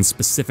awkward and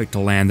specific to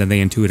land than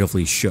they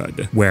intuitively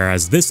should,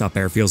 whereas this up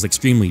air feels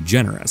extremely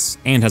generous,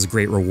 and has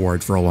great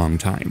reward for a long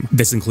time.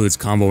 This includes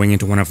comboing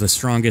into one of the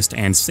strongest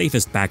and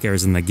safest back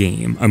airs in the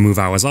game, a move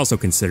I was also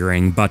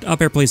considering, but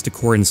up air plays to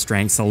Corrin's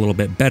strengths a little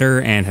bit better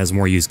and has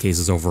more use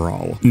cases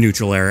overall.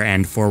 Neutral air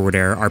and forward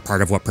air are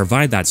part of what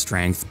provide that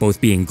strength, both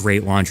being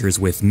great launchers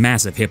with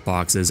massive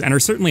hitboxes and are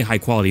certainly high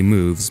quality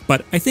moves,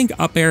 but I think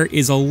up air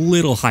is a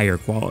little higher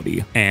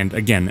quality. And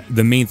again,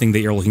 the main thing that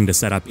you're looking to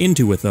set up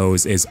into with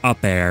those is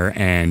up air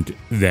and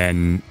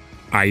then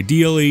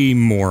ideally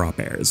more up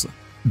airs.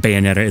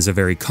 Bayonetta is a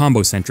very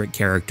combo-centric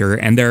character,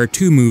 and there are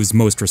two moves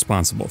most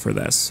responsible for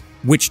this.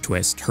 Witch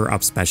Twist, her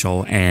up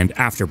special, and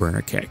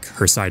Afterburner Kick,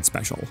 her side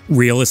special.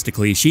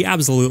 Realistically, she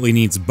absolutely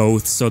needs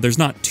both, so there's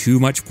not too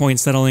much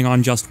point settling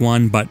on just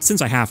one, but since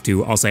I have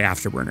to, I'll say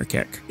Afterburner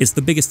Kick. It's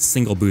the biggest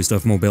single boost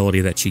of mobility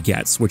that she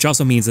gets, which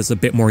also means it's a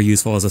bit more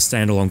useful as a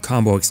standalone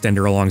combo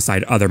extender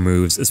alongside other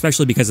moves,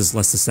 especially because it's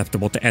less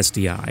susceptible to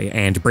SDI,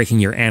 and breaking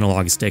your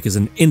analog stick is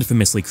an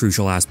infamously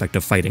crucial aspect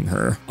of fighting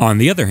her. On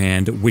the other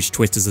hand, Witch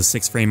Twist is a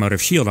 6-frame out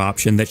of shield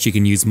option that she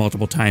can use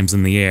multiple times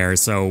in the air,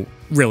 so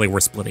really we're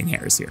splitting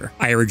hairs here.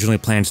 I originally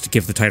planned to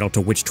give the title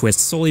to Witch Twist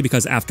solely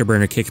because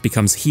Afterburner Kick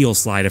becomes heel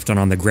slide if done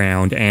on the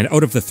ground, and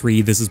out of the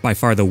three, this is by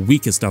far the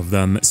weakest of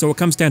them, so it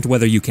comes down to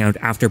whether you count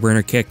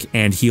Afterburner Kick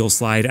and heel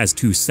slide as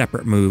two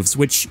separate moves,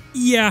 which,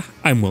 yeah,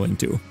 I'm willing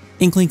to.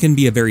 Inkling can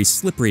be a very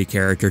slippery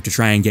character to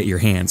try and get your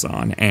hands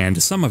on,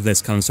 and some of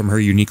this comes from her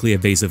uniquely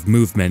evasive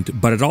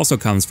movement, but it also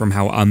comes from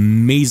how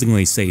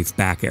amazingly safe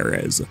back air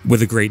is.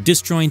 With a great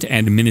disjoint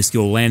and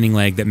minuscule landing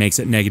leg that makes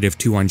it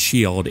 -2 on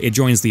shield, it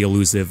joins the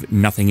elusive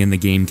 "nothing in the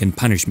game can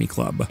punish me"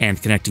 club,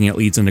 and connecting it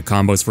leads into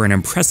combos for an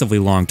impressively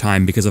long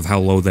time because of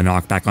how low the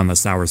knockback on the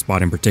sour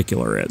spot in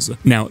particular is.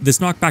 Now, this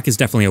knockback is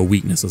definitely a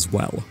weakness as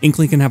well.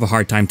 Inkling can have a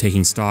hard time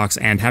taking stocks,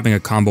 and having a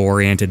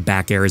combo-oriented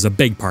back air is a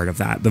big part of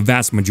that. The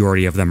vast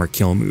majority of them are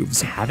kill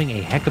moves. Having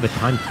a heck of a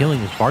time killing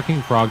this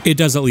Barking Frog. It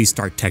does at least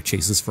start tech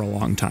chases for a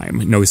long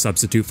time. No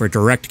substitute for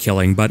direct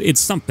killing, but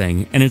it's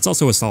something, and it's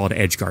also a solid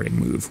edge guarding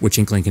move, which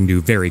Inkling can do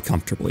very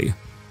comfortably.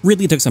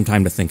 Really took some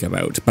time to think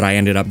about, but I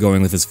ended up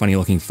going with his funny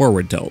looking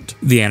forward tilt.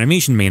 The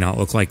animation may not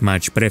look like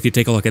much, but if you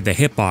take a look at the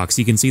hitbox,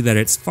 you can see that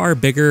it's far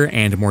bigger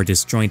and more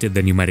disjointed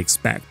than you might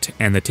expect,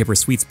 and the tipper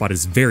sweet spot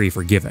is very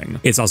forgiving.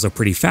 It's also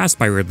pretty fast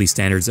by Ridley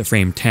standards at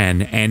frame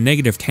 10, and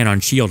 -10 on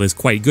shield is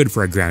quite good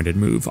for a grounded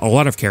move. A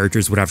lot of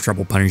characters would have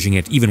trouble punishing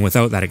it even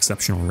without that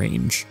exceptional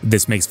range.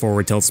 This makes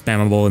forward tilt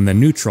spammable in the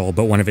neutral,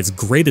 but one of its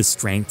greatest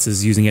strengths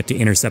is using it to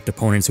intercept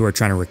opponents who are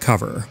trying to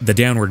recover. The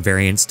downward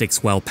variant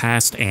sticks well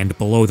past and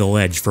below the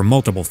ledge for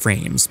multiple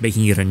frames,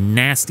 making it a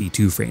nasty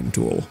 2-frame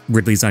tool.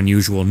 Ridley's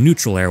unusual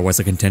neutral air was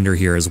a contender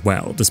here as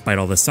well. Despite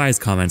all the size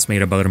comments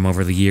made about him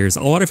over the years,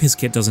 a lot of his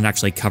kit doesn't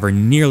actually cover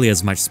nearly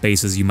as much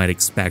space as you might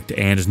expect,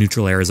 and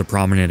neutral air is a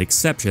prominent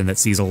exception that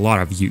sees a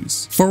lot of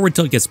use. Forward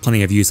tilt gets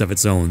plenty of use of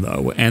its own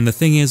though, and the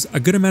thing is, a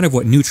good amount of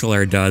what neutral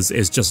air does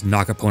is just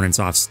knock opponents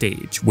off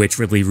stage, which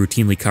Ridley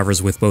routinely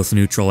covers with both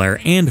neutral air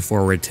and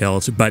forward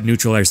tilt, but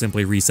neutral air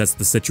simply resets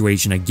the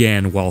situation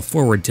again, while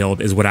forward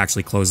tilt is what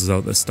actually closes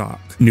out the stock.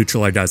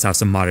 Neutral air does have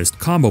some modest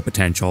combo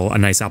potential, a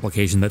nice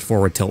application that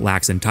forward tilt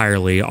lacks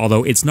entirely,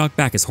 although its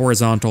knockback is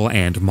horizontal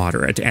and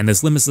moderate, and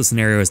this limits the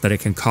scenarios that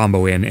it can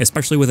combo in,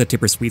 especially with a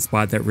tipper sweet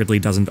spot that Ridley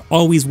doesn't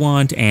always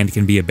want and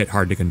can be a bit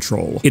hard to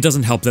control. It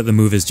doesn't help that the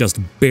move is just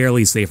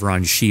barely safer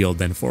on shield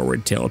than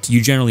forward tilt. You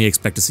generally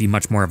expect to see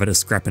much more of a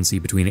discrepancy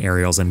between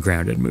aerials and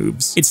grounded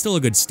moves. It's still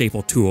a good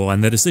staple tool,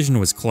 and the decision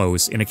was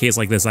close. In a case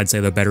like this, I'd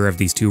say the better of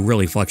these two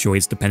really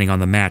fluctuates depending on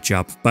the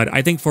matchup, but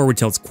I think forward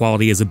tilt's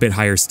quality is a bit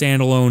higher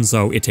standalone,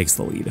 so it takes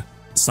the lead.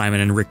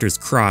 Simon and Richter's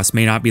cross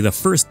may not be the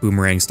first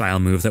boomerang style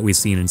move that we've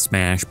seen in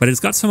Smash, but it's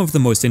got some of the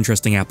most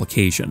interesting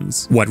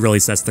applications. What really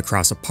sets the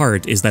cross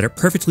apart is that it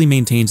perfectly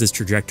maintains its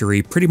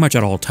trajectory pretty much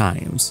at all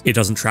times. It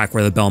doesn't track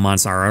where the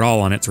Belmonts are at all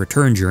on its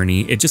return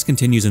journey, it just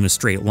continues in a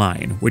straight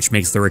line, which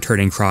makes the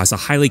returning cross a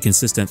highly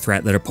consistent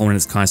threat that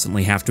opponents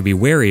constantly have to be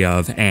wary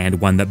of,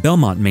 and one that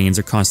Belmont mains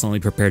are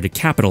constantly prepared to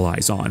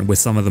capitalize on, with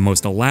some of the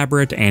most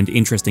elaborate and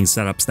interesting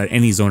setups that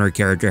any zoner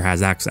character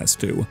has access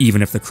to.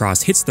 Even if the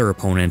cross hits their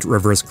opponent,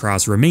 reverse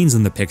cross remains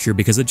in the picture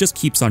because it just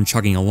keeps on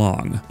chugging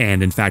along,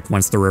 and in fact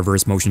once the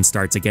reverse motion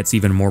starts it gets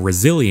even more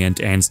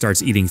resilient and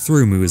starts eating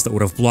through moves that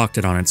would have blocked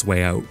it on its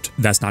way out.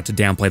 That's not to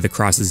downplay the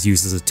cross's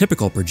use as a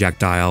typical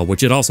projectile,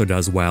 which it also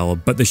does well,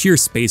 but the sheer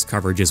space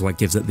coverage is what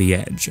gives it the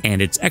edge,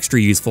 and it's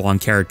extra useful on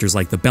characters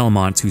like the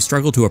Belmonts who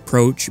struggle to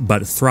approach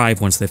but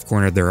thrive once they've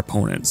cornered their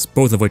opponents,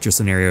 both of which are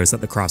scenarios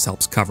that the cross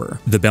helps cover.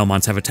 The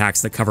Belmonts have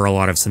attacks that cover a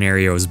lot of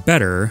scenarios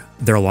better,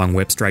 their long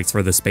whip strikes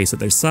for the space at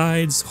their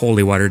sides,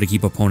 holy water to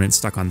keep opponents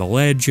stuck on the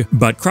ledge,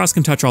 but cross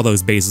can touch all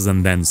those bases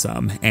and then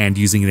some, and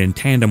using it in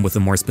tandem with the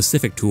more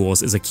specific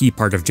tools is a key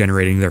part of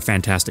generating their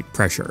fantastic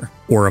pressure.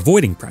 Or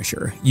avoiding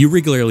pressure. You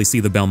regularly see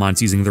the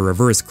Belmonts using the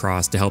reverse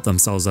cross to help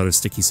themselves out of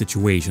sticky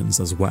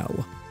situations as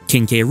well.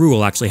 King K.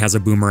 Rool actually has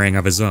a boomerang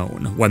of his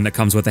own, one that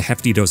comes with a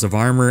hefty dose of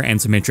armor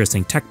and some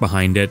interesting tech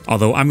behind it,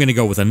 although I'm gonna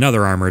go with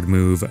another armored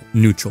move,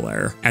 neutral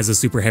air. As a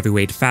super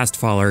heavyweight fast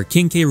faller,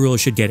 King K. Rool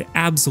should get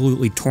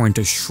absolutely torn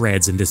to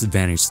shreds in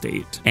disadvantaged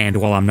state. And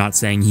while I'm not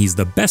saying he's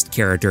the best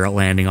character at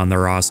landing on the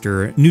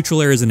roster,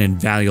 neutral air is an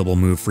invaluable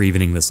move for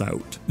evening this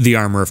out. The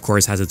armor of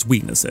course has its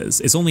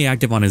weaknesses. It's only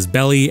active on his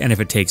belly, and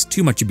if it takes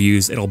too much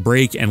abuse, it'll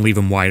break and leave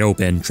him wide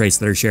open, traits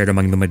that are shared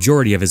among the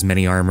majority of his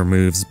many armor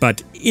moves,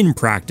 but in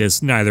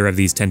practice, neither of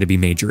these tend to be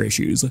major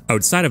issues.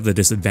 Outside of the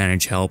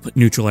disadvantage help,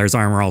 neutral air's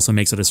armor also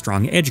makes it a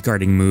strong edge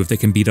guarding move that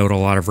can beat out a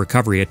lot of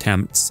recovery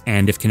attempts,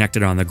 and if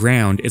connected on the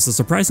ground, it's a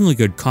surprisingly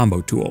good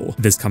combo tool.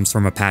 This comes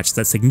from a patch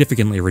that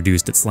significantly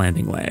reduced its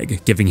landing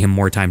lag, giving him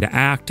more time to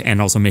act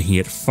and also making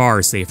it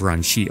far safer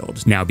on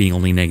shield, now being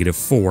only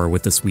 -4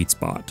 with the sweet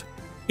spot.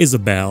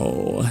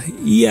 Isabelle.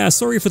 Yeah,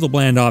 sorry for the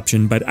bland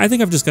option, but I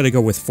think I've just got to go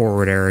with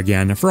forward air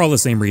again, for all the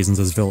same reasons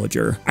as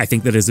Villager. I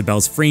think that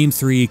Isabelle's frame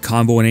 3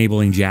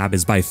 combo-enabling jab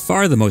is by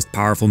far the most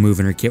powerful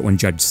move in her kit when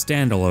judged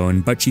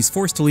standalone, but she's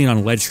forced to lean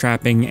on ledge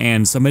trapping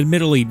and some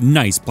admittedly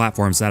nice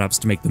platform setups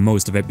to make the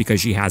most of it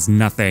because she has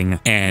nothing,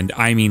 and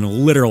I mean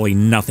literally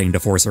nothing to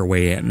force her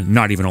way in,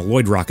 not even a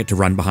Lloyd rocket to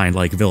run behind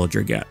like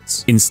Villager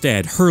gets.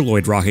 Instead, her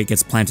Lloyd rocket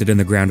gets planted in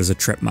the ground as a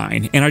trip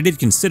mine, and I did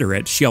consider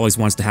it. She always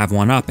wants to have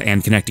one up,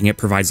 and connecting it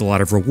provides a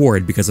lot of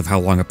reward because of how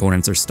long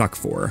opponents are stuck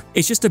for.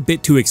 It's just a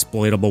bit too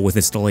exploitable with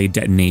its delayed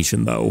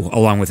detonation though,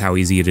 along with how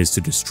easy it is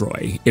to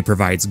destroy. It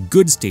provides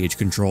good stage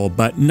control,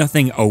 but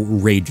nothing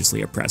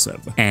outrageously oppressive.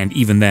 And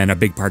even then, a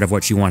big part of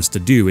what she wants to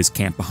do is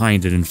camp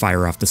behind it and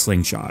fire off the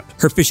slingshot.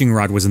 Her fishing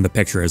rod was in the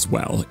picture as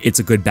well. It's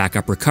a good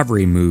backup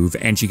recovery move,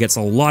 and she gets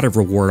a lot of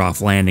reward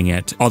off landing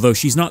it, although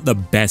she's not the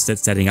best at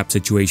setting up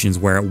situations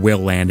where it will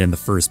land in the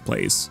first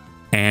place.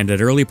 And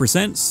at early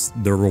percents,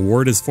 the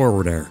reward is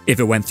forward air. If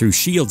it went through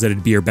shields,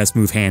 it'd be her best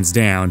move hands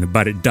down,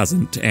 but it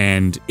doesn't,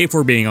 and if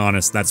we're being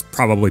honest, that's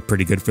probably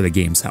pretty good for the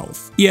game's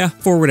health. Yeah,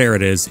 forward air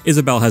it is.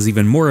 Isabelle has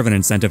even more of an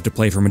incentive to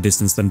play from a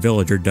distance than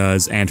Villager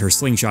does, and her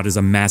slingshot is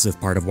a massive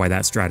part of why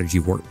that strategy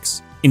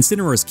works.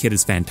 Incineroar's kit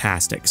is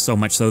fantastic, so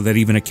much so that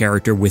even a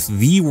character with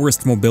the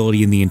worst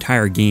mobility in the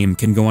entire game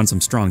can go on some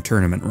strong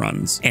tournament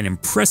runs. An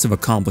impressive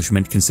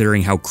accomplishment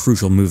considering how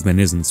crucial movement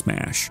is in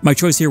Smash. My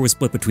choice here was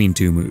split between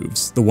two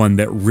moves, the one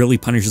that really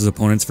punishes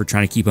opponents for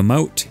trying to keep him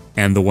out,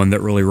 and the one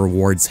that really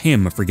rewards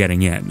him for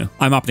getting in.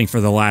 I'm opting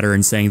for the latter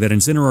and saying that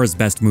Incineroar's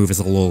best move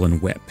is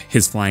Alolan Whip.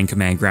 His flying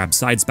command grab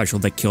side special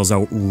that kills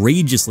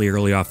outrageously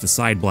early off the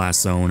side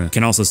blast zone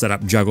can also set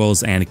up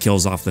juggles and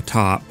kills off the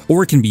top,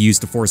 or can be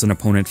used to force an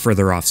opponent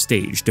further off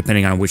stage,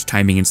 depending on which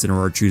timing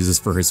Incineroar chooses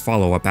for his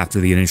follow-up after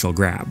the initial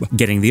grab.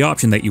 Getting the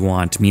option that you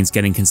want means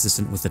getting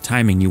consistent with the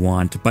timing you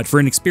want, but for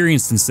an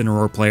experienced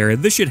Incineroar player,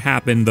 this should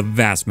happen the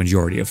vast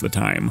majority of the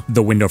time.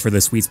 The window for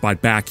the sweet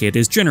spot back hit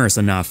is generous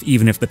enough,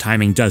 even if the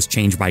timing does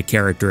change by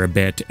character a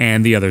bit,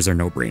 and the others are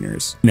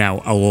no-brainers. Now,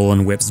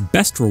 Alolan Whip's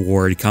best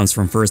reward comes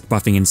from first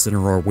buffing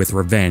Incineroar with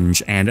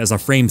Revenge, and as a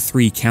frame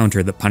 3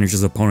 counter that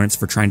punishes opponents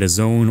for trying to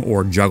zone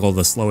or juggle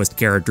the slowest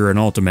character in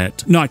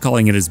Ultimate. Not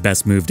calling it his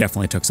best move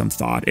definitely took some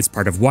thought. It's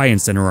part of why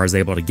Incineroar is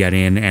able to get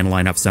in and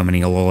line up so many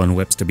Alolan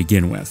Whips to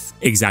begin with.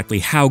 Exactly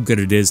how good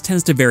it is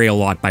tends to vary a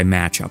lot by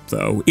matchup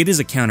though. It is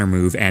a counter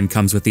move and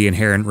comes with the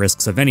inherent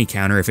risks of any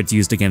counter if it's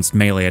used against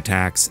melee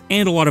attacks,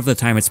 and a lot of the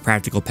time its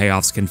practical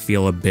payoffs can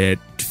feel a bit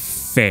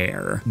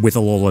fair, with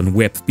Alolan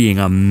Whip being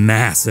a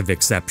massive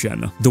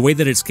exception. The way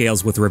that it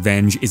scales with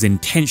Revenge is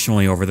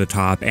intentionally over the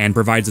top and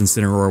provides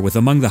Incineroar with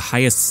among the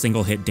highest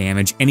single hit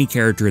damage any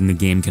character in the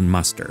game can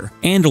muster.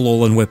 And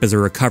Alolan Whip is a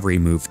recovery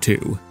move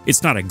too.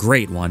 It's not a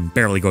great one,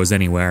 barely goes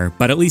anywhere,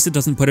 but at least it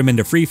doesn't put him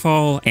into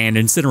freefall, and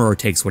Incineroar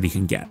takes what he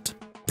can get.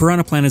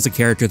 Piranha Plant is a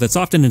character that's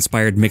often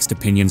inspired mixed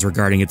opinions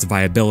regarding its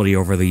viability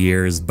over the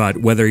years, but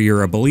whether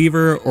you're a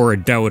believer or a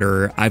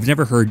doubter, I've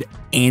never heard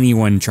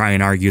anyone try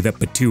and argue that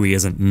Patooey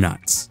isn't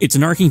nuts. It's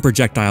an arcing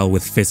projectile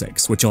with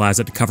physics, which allows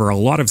it to cover a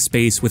lot of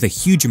space with a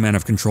huge amount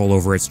of control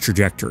over its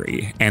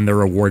trajectory, and the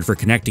reward for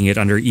connecting it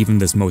under even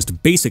this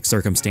most basic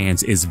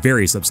circumstance is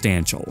very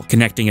substantial.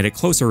 Connecting it at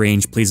closer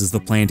range pleases the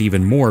plant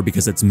even more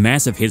because its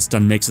massive hit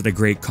stun makes it a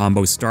great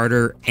combo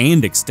starter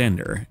and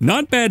extender.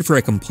 Not bad for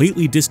a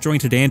completely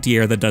disjointed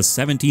anti-air that does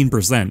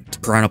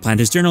 17%. Piranha Plant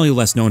is generally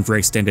less known for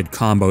extended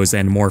combos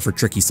and more for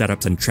tricky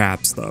setups and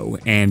traps though,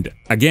 and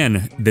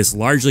again, this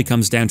largely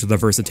comes down to the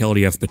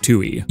versatility of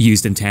Patooey,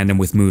 used in tandem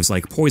with moves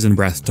like Poison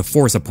Breath to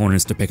force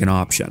opponents to pick an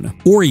option,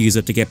 or use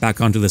it to get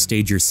back onto the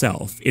stage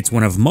yourself. It's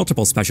one of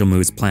multiple special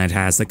moves Plant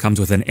has that comes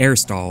with an air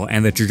stall,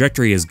 and the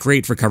trajectory is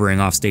great for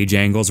covering off stage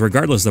angles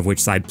regardless of which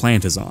side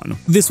Plant is on.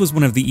 This was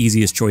one of the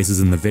easiest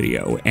choices in the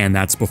video, and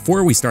that's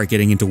before we start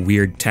getting into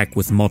weird tech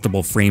with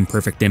multiple frame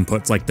perfect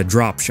inputs like the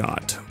drop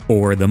shot,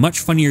 or the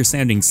much funnier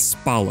sounding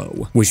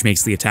Spallow, which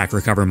makes the attack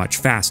recover much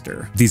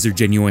faster. These are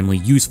genuinely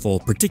useful,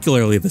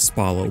 particularly the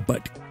Spallow,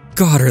 but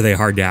God are they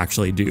hard to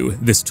actually do.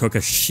 This took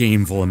a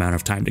shameful amount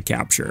of time to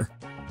capture.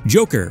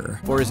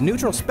 Joker. For his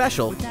neutral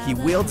special, he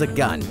wields a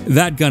gun.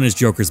 That gun is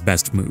Joker's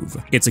best move.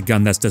 It's a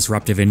gun that's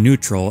disruptive in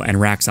neutral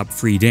and racks up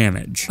free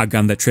damage. A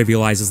gun that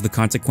trivializes the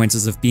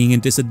consequences of being in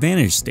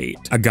disadvantaged state.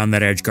 A gun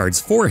that edgeguards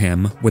for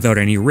him without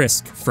any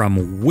risk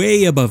from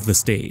way above the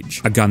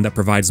stage. A gun that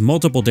provides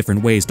multiple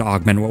different ways to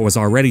augment what was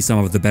already some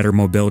of the better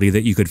mobility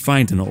that you could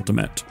find in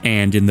Ultimate.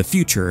 And in the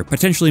future,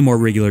 potentially more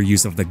regular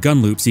use of the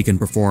gun loops he can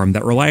perform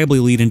that reliably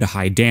lead into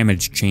high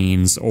damage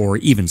chains or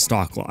even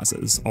stock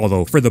losses.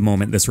 Although for the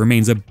moment this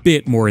remains a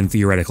bit more in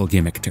theoretical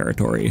gimmick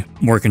territory.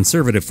 More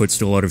conservative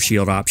footstool out of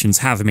shield options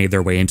have made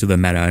their way into the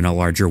meta in a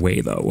larger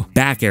way though.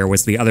 Back air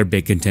was the other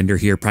big contender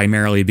here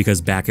primarily because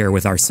back air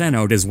with Arsene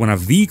out is one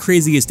of the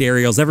craziest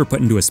aerials ever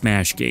put into a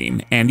Smash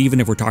game, and even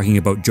if we're talking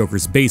about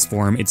Joker's base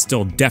form, it's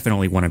still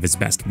definitely one of his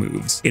best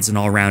moves. It's an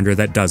all-rounder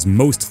that does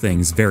most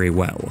things very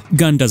well.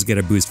 Gun does get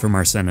a boost from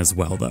Arsene as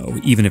well though,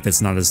 even if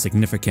it's not as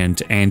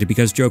significant, and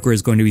because Joker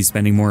is going to be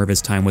spending more of his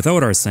time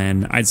without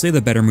Arsene, I'd say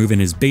the better move in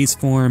his base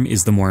form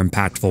is the more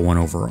impactful one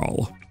overall.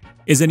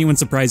 Is anyone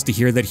surprised to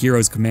hear that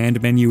Hero's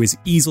command menu is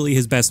easily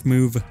his best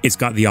move? It's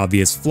got the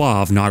obvious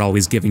flaw of not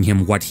always giving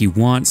him what he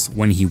wants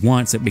when he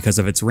wants it because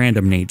of its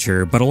random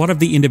nature, but a lot of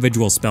the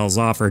individual spells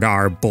offered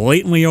are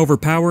blatantly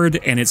overpowered,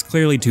 and it's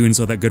clearly tuned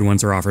so that good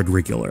ones are offered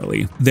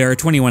regularly. There are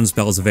 21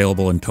 spells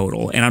available in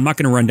total, and I'm not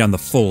going to run down the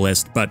full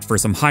list, but for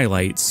some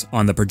highlights,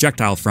 on the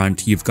projectile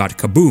front, you've got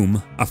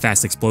Kaboom, a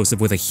fast explosive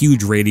with a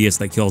huge radius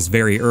that kills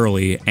very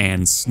early,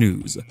 and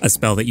Snooze, a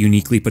spell that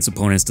uniquely puts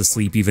opponents to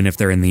sleep even if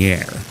they're in the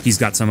air. He's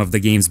got some of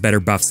the game's better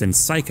buffs in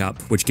Psych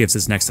Up, which gives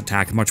his next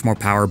attack much more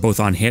power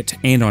both on hit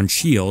and on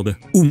shield,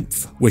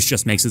 Oomph, which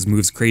just makes his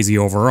moves crazy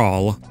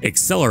overall,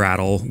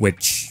 Acceleratle,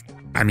 which,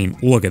 I mean,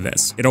 look at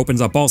this. It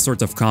opens up all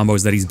sorts of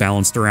combos that he's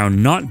balanced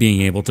around not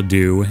being able to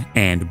do,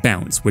 and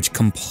Bounce, which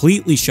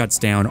completely shuts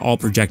down all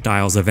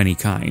projectiles of any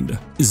kind.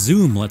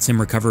 Zoom lets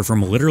him recover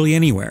from literally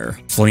anywhere.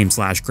 Flame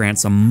Slash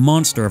grants a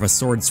monster of a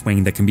sword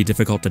swing that can be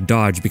difficult to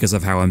dodge because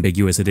of how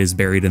ambiguous it is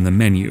buried in the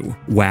menu.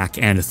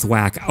 Whack and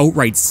Thwack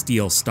outright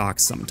steal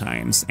stocks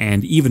sometimes,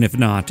 and even if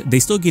not, they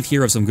still give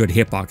Hero some good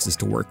hitboxes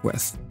to work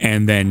with.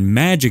 And then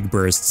Magic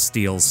Burst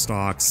steals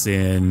stocks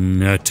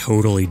in a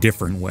totally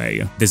different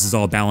way. This is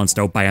all balanced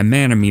out by a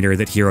mana meter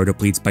that Hero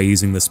depletes by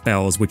using the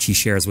spells which he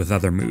shares with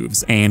other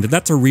moves, and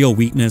that's a real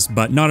weakness,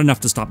 but not enough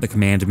to stop the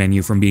command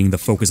menu from being the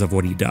focus of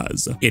what he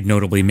does. It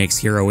notably makes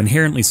Hero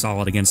inherently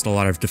solid against a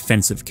lot of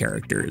defensive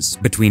characters,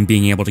 between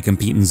being able to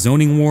compete in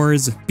zoning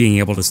wars, being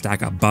able to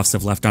stack up buffs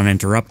if left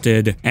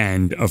uninterrupted,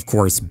 and of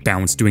course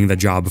bounce doing the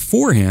job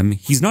for him.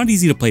 He's not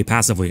easy to play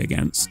passively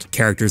against.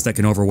 Characters that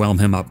can overwhelm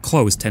him up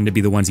close tend to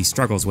be the ones he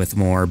struggles with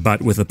more,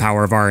 but with the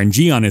power of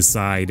RNG on his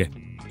side,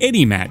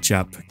 any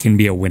matchup can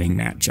be a winning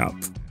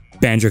matchup.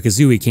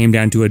 Banjo-Kazooie came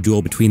down to a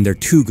duel between their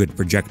two good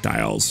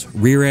projectiles,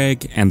 Rear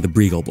Egg and the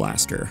Breagle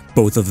Blaster.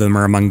 Both of them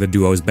are among the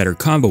duo's better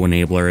combo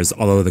enablers,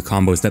 although the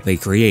combos that they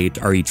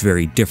create are each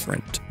very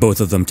different.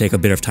 Both of them take a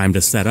bit of time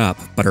to set up,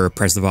 but are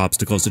oppressive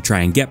obstacles to try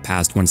and get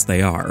past once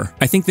they are.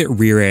 I think that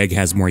Rear Egg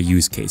has more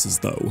use cases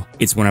though.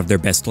 It's one of their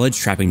best ledge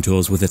trapping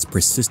tools with its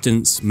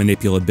persistence,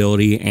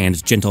 manipulability,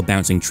 and gentle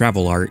bouncing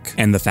travel arc,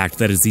 and the fact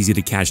that it's easy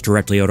to catch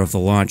directly out of the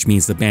launch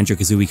means that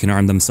Banjo-Kazooie can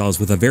arm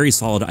themselves with a very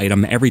solid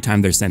item every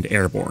time they're sent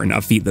airborne,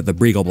 a feat that the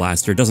Breagle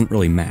Blaster doesn't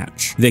really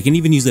match. They can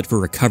even use it for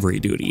recovery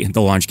duty.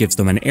 The launch gives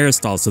them an air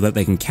stall so that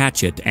they can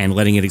catch it, and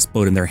letting it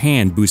explode in their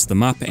hand boosts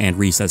them up and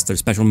resets their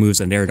special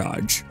moves and air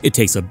dodge. It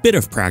takes a bit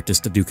of practice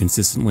to do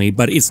consistently,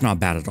 but it's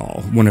not bad at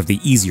all. One of the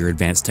easier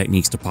advanced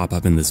techniques to pop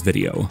up in this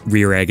video.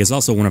 Rear Egg is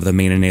also one of the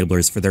main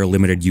enablers for their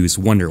limited use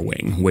Wonder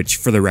Wing, which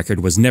for the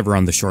record was never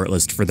on the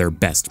shortlist for their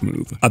best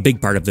move. A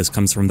big part of this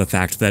comes from the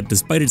fact that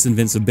despite its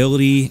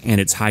invincibility and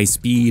its high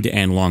speed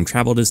and long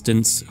travel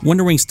distance,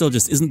 Wonder Wing still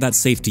just isn't that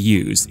safe to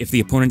use. If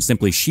the opponent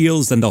simply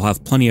shields, then they'll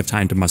have plenty of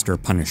time to muster a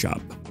punish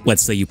up.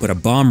 Let's say you put a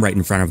bomb right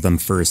in front of them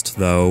first,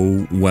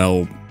 though,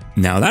 well,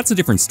 now that's a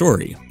different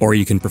story. Or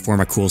you can perform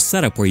a cool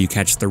setup where you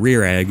catch the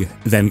Rear Egg,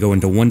 then go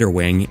into Wonder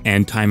Wing,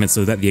 and time it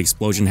so that the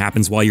explosion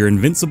happens while you're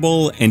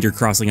invincible and you're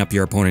crossing up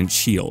your opponent's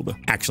shield.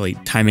 Actually,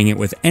 timing it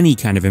with any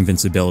kind of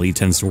invincibility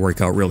tends to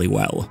work out really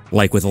well.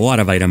 Like with a lot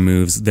of item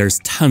moves, there's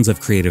tons of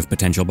creative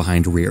potential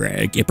behind Rear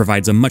Egg. It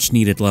provides a much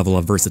needed level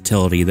of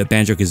versatility that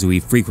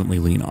Banjo-Kazooie frequently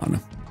lean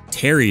on.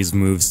 Terry's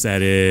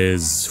moveset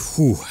is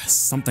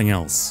something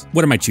else.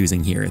 What am I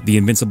choosing here? The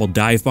invincible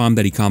dive bomb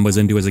that he combos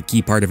into as a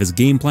key part of his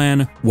game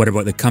plan? What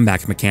about the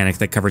comeback mechanic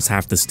that covers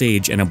half the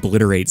stage and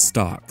obliterates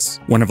stocks?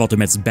 One of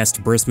Ultimate's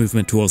best burst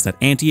movement tools that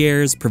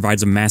anti-airs,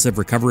 provides a massive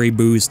recovery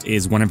boost,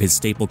 is one of his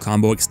staple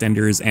combo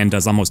extenders, and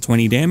does almost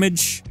 20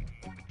 damage?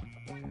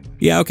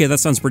 Yeah, okay, that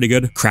sounds pretty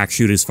good. Crack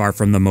Shoot is far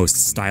from the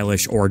most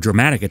stylish or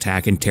dramatic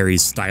attack in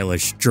Terry's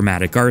stylish,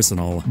 dramatic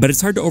arsenal, but it's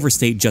hard to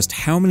overstate just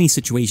how many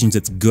situations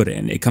it's good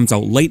in. It comes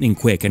out lightning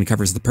quick and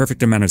covers the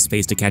perfect amount of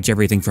space to catch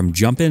everything from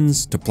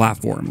jump-ins to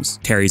platforms.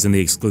 Terry's in the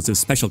exclusive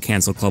Special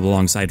Cancel Club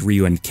alongside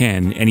Ryu and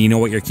Ken, and you know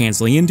what you're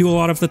canceling into a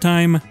lot of the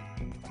time?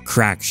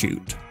 Crack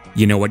Shoot.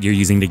 You know what you're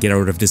using to get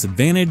out of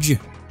disadvantage?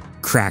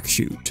 Crack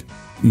Shoot.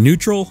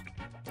 Neutral?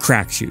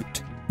 Crack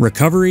Shoot.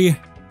 Recovery?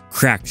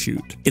 Crack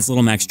Shoot. It's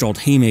Little Mac's Jolt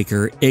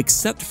Haymaker,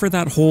 except for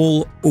that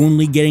whole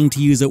only getting to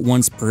use it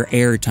once per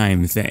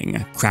airtime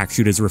thing. Crack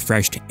Shoot is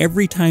refreshed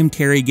every time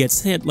Terry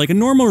gets hit, like a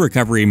normal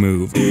recovery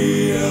move.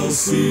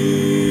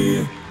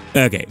 DLC.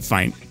 Okay,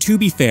 fine. To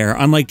be fair,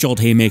 unlike Jolt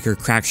Haymaker,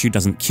 Crack Shoot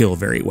doesn't kill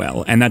very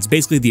well, and that's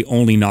basically the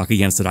only knock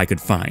against it I could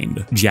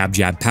find. Jab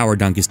Jab Power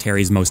Dunk is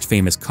Terry's most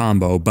famous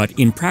combo, but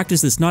in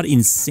practice it's not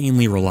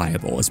insanely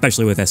reliable,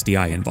 especially with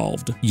SDI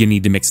involved. You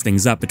need to mix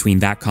things up between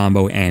that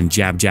combo and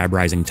Jab Jab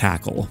Rising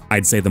Tackle.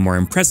 I'd say the more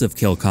impressive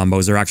kill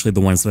combos are actually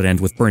the ones that end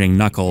with Burning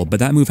Knuckle, but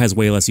that move has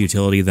way less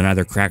utility than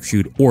either Crack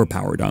Shoot or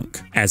Power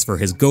Dunk. As for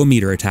his Go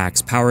Meter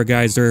attacks, Power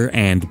Geyser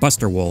and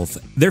Buster Wolf,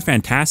 they're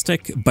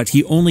fantastic, but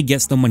he only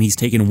gets them when he's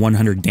taken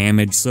 100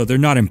 damage, so they're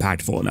not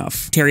impactful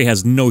enough. Terry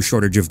has no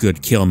shortage of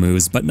good kill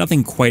moves, but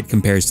nothing quite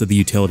compares to the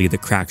utility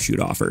that Crack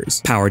Shoot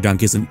offers. Power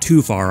Dunk isn't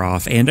too far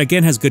off, and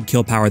again has good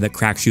kill power that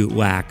Crack Shoot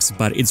lacks,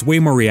 but it's way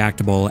more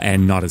reactable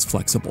and not as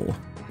flexible.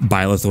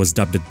 Byleth was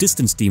dubbed a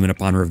distance demon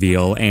upon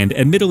reveal, and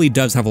admittedly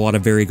does have a lot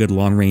of very good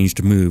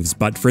long-ranged moves,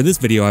 but for this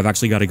video I've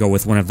actually got to go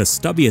with one of the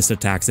stubbiest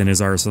attacks in his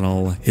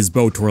arsenal, his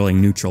bow-twirling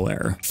neutral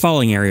air.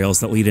 Falling aerials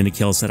that lead into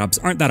kill setups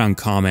aren't that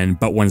uncommon,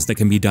 but ones that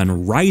can be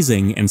done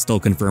rising and still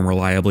confirm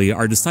reliably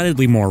are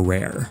decidedly more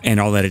rare, and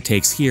all that it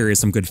takes here is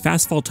some good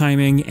fast fall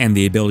timing and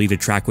the ability to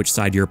track which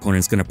side your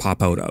opponent's going to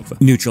pop out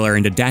of. Neutral air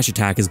into dash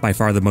attack is by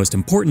far the most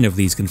important of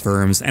these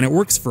confirms, and it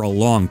works for a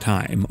long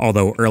time,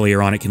 although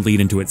earlier on it can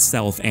lead into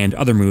itself and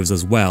other moves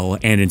as well,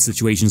 and in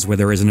situations where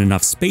there isn't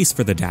enough space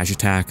for the dash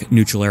attack,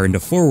 neutral air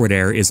into forward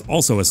air is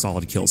also a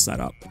solid kill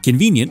setup.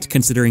 Convenient,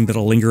 considering that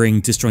a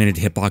lingering, disjointed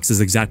hitbox is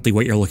exactly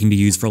what you're looking to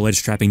use for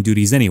ledge trapping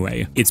duties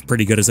anyway. It's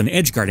pretty good as an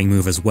edge guarding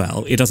move as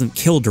well. It doesn't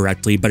kill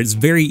directly, but it's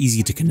very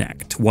easy to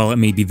connect. While it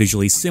may be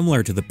visually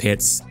similar to the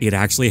pits, it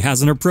actually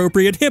has an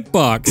appropriate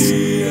hitbox.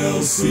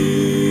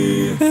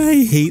 DLC.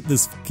 I hate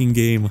this fucking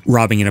game.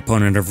 Robbing an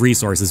opponent of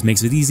resources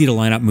makes it easy to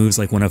line up moves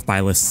like one of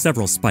Byleth's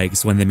several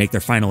spikes when they make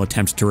their final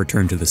attempt to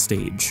return onto the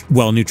stage.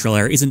 While neutral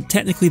air isn't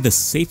technically the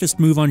safest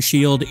move on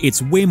shield,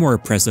 it's way more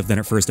oppressive than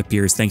it first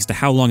appears thanks to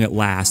how long it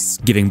lasts,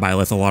 giving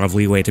Byleth a lot of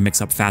leeway to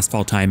mix up fast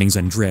fall timings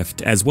and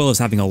drift, as well as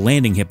having a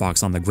landing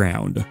hitbox on the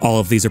ground. All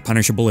of these are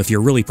punishable if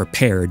you're really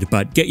prepared,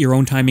 but get your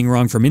own timing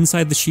wrong from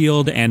inside the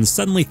shield and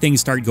suddenly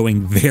things start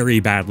going very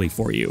badly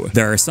for you.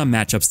 There are some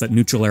matchups that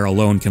neutral air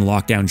alone can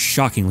lock down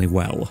shockingly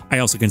well. I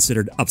also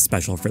considered up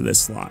special for this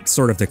slot,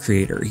 sort of the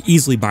creator,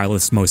 easily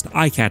Byleth's most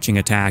eye-catching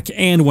attack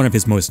and one of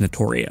his most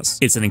notorious.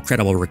 It's an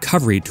incredible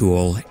recovery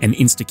tool, an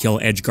insta-kill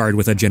edge guard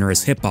with a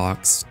generous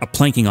hitbox, a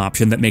planking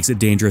option that makes it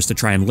dangerous to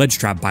try and ledge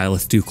trap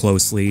Byleth too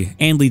closely,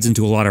 and leads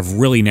into a lot of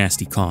really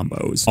nasty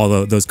combos,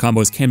 although those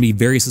combos can be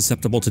very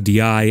susceptible to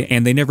DI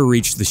and they never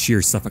reach the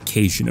sheer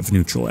suffocation of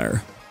neutral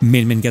air.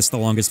 Min Min gets the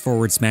longest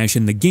forward smash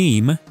in the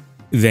game,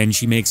 then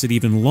she makes it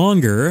even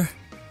longer,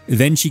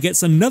 then she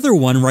gets another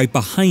one right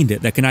behind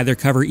it that can either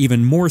cover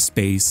even more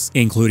space,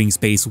 including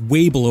space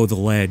way below the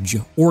ledge,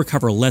 or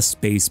cover less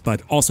space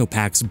but also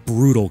packs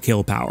brutal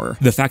kill power.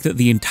 The fact that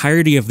the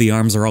entirety of the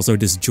arms are also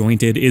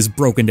disjointed is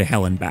broken to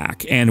hell and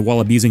back, and while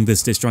abusing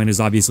this disjoint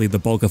is obviously the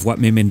bulk of what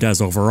Min Min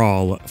does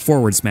overall,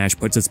 forward smash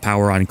puts its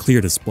power on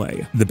clear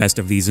display. The best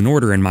of these in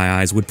order in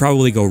my eyes would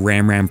probably go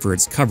Ram Ram for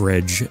its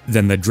coverage,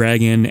 then the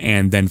Dragon,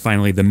 and then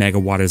finally the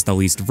Megawatt is the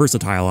least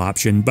versatile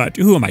option, but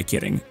who am I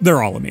kidding?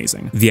 They're all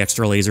amazing. The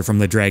extra laser from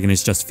the Dragon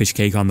is just fish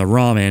cake on the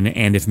ramen,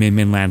 and if Min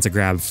Min lands a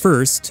grab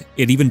first,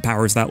 it even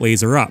powers that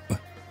laser up.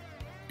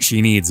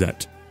 She needs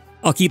it.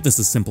 I'll keep this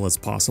as simple as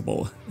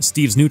possible.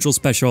 Steve's neutral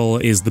special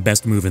is the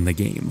best move in the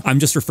game. I'm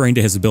just referring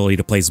to his ability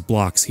to place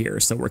blocks here,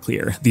 so we're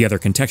clear. The other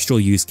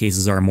contextual use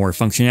cases are more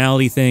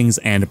functionality things,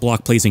 and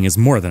block placing is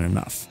more than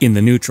enough. In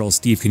the neutral,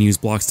 Steve can use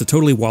blocks to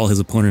totally wall his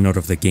opponent out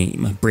of the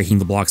game. Breaking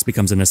the blocks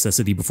becomes a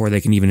necessity before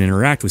they can even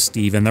interact with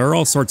Steve, and there are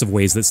all sorts of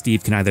ways that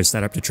Steve can either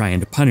set up to try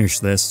and punish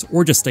this,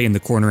 or just stay in the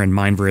corner and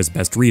mine for his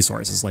best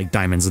resources, like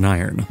diamonds and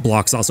iron.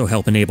 Blocks also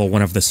help enable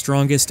one of the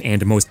strongest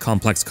and most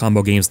complex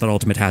combo games that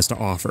Ultimate has to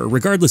offer,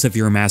 regardless if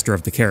you're a master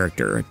of the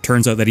character.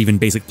 Turns out that even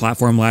basic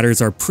platform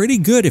ladders are pretty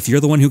good if you're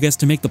the one who gets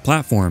to make the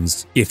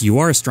platforms. If you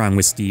are strong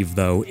with Steve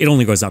though, it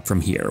only goes up from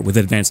here, with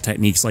advanced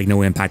techniques like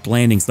no impact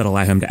landings that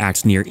allow him to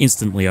act near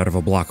instantly out of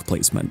a block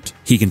placement.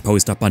 He can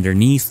post up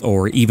underneath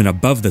or even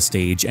above the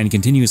stage and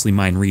continuously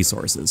mine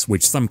resources,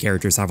 which some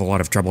characters have a lot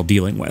of trouble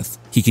dealing with.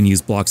 He can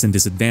use blocks and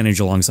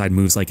disadvantage alongside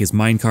moves like his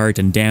minecart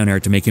and down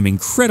air to make him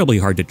incredibly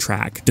hard to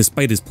track,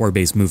 despite his poor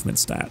base movement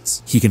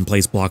stats. He can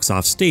place blocks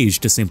off stage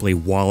to simply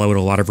wall out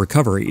a lot of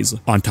recoveries,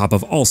 on top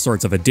of all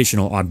sorts of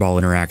additional oddball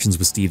interactions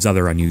with Steve's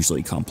other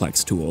unusually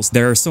complex tools.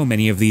 There are so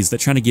many of these that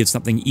trying to give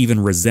something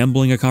even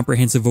resembling a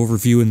comprehensive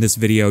overview in this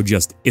video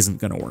just isn't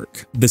gonna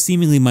work. The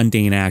seemingly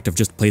mundane act of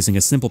just placing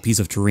a simple piece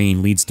of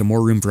terrain leads to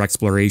more room for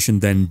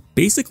exploration than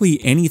basically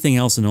anything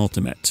else in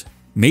Ultimate.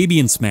 Maybe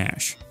in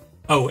Smash.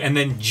 Oh, and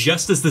then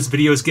just as this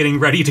video is getting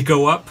ready to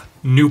go up,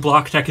 new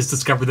block tech is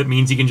discovered that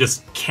means you can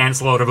just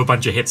cancel out of a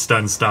bunch of hit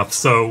stun stuff,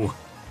 so...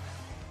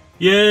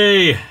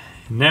 Yay!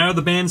 Now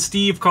the band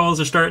Steve calls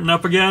are starting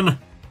up again.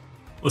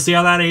 We'll see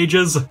how that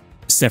ages.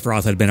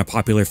 Sephiroth had been a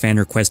popular fan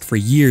request for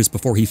years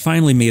before he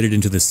finally made it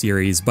into the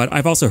series, but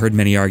I've also heard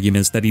many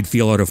arguments that he'd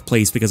feel out of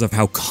place because of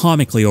how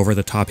comically over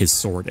the top his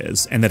sword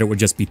is, and that it would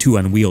just be too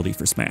unwieldy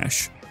for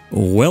Smash.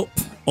 Welp,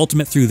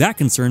 Ultimate threw that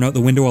concern out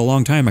the window a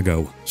long time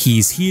ago.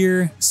 He's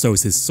here,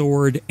 so's his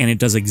sword, and it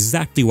does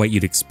exactly what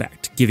you'd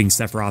expect, giving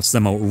Sephiroth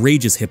some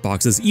outrageous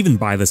hitboxes even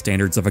by the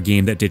standards of a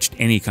game that ditched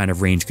any kind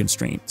of range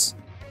constraints.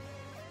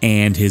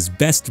 And his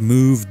best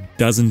move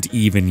doesn't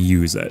even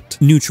use it.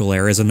 Neutral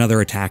Air is another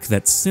attack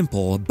that's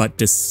simple, but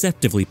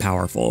deceptively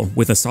powerful,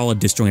 with a solid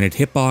disjointed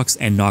hitbox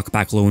and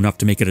knockback low enough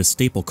to make it a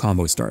staple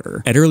combo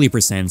starter. At early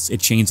percents, it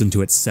chains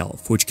into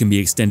itself, which can be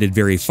extended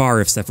very far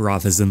if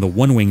Sephiroth is in the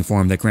one-wing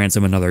form that grants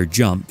him another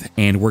jump,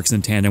 and works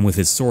in tandem with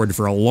his sword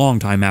for a long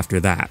time after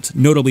that,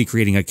 notably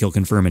creating a kill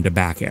confirm into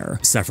back air.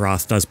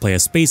 Sephiroth does play a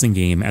spacing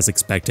game, as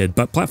expected,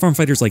 but platform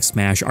fighters like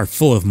Smash are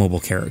full of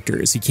mobile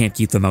characters. You can't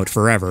keep them out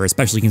forever,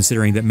 especially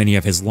considering that many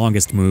of his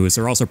longest moves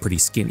are also pretty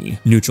skinny.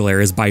 Neutral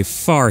Air is by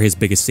far his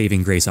biggest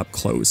saving grace up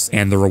close,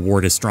 and the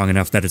reward is strong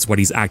enough that it's what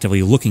he's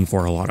actively looking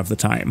for a lot of the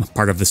time.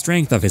 Part of the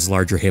strength of his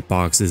larger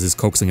hitbox is his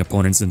coaxing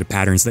opponents into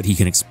patterns that he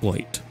can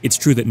exploit. It's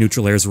true that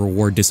Neutral Air's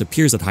reward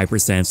disappears at high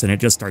percents and it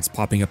just starts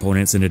popping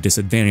opponents in a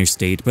disadvantaged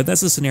state, but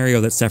that's a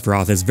scenario that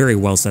Sephiroth is very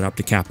well set up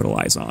to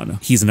capitalize on.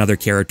 He's another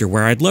character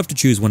where I'd love to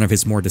choose one of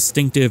his more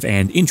distinctive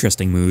and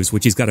interesting moves,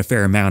 which he's got a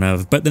fair amount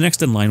of, but the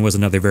next in line was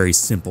another very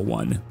simple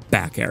one,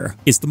 back air.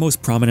 It's the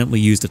most prominently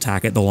used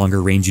attack at the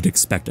longer range you'd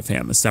expect of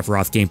him.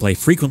 Sephiroth gameplay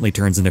frequently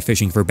turns into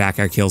fishing for back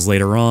air kills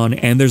later on,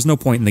 and there's no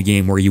point in the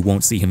game where you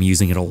won't see him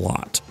using it a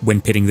lot. When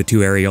pitting the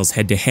two aerials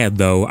head to head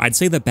though, I'd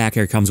say that back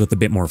air comes with a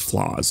bit more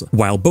flaws.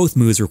 While both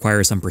moves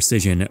require some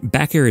precision,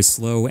 back air is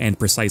slow and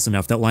precise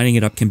enough that lining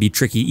it up can be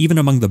tricky even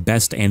among the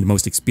best and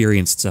most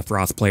experienced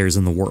Sephiroth players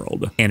in the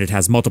world. And it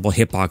has multiple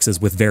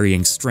hitboxes with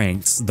varying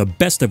strengths, the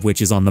best of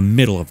which is on the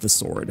middle of the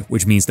sword,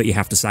 which means that you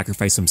have to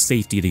sacrifice some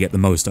safety to get the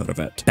most out of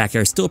it. Back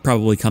air still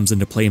probably comes into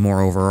into play more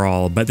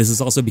overall, but this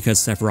is also because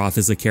Sephiroth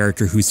is a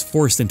character who's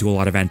forced into a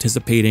lot of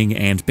anticipating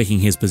and picking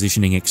his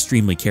positioning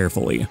extremely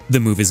carefully.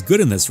 The move is good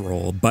in this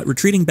role, but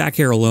retreating back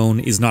air alone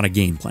is not a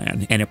game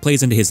plan, and it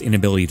plays into his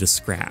inability to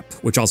scrap,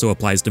 which also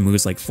applies to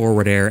moves like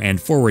forward air and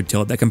forward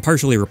tilt that can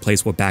partially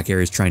replace what back air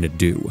is trying to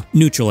do.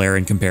 Neutral air,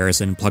 in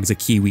comparison, plugs a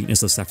key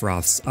weakness of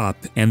Sephiroth's up,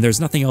 and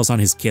there's nothing else on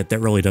his kit that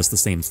really does the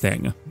same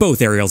thing.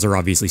 Both aerials are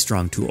obviously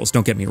strong tools,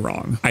 don't get me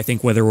wrong. I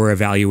think whether we're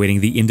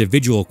evaluating the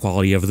individual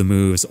quality of the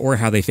moves or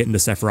how they fit into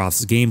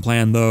Sephiroth's game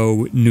plan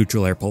though,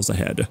 neutral air pulls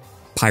ahead.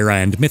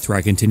 Pyra and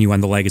Mythra continue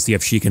on the legacy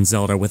of Sheik and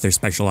Zelda with their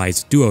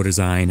specialized duo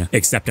design,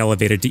 except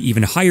elevated to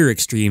even higher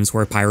extremes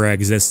where Pyra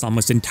exists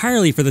almost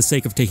entirely for the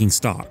sake of taking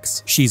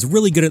stocks. She's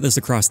really good at this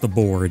across the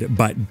board,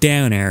 but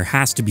down air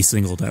has to be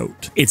singled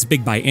out. It's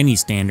big by any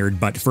standard,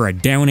 but for a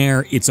down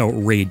air, it's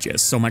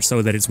outrageous, so much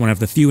so that it's one of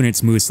the few in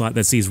its moveset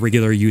that sees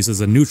regular use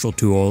as a neutral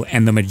tool,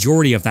 and the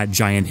majority of that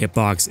giant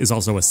hitbox is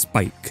also a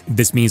spike.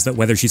 This means that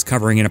whether she's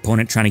covering an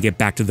opponent trying to get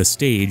back to the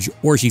stage,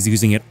 or she's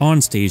using it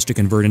on stage to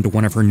convert into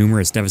one of her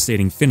numerous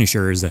devastating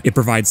finishers, it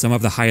provides some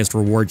of the highest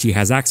reward she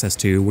has access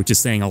to, which is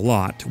saying a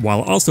lot,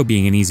 while also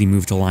being an easy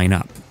move to line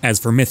up. As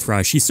for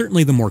Mythra, she's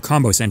certainly the more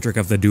combo-centric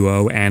of the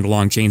duo, and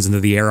long chains into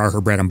the air are her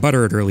bread and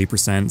butter at early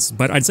percents,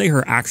 but I'd say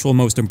her actual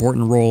most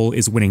important role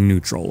is winning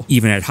neutral.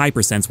 Even at high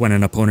percents when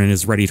an opponent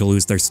is ready to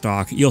lose their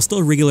stock, you'll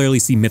still regularly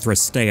see Mythra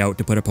stay out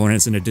to put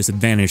opponents in a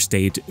disadvantaged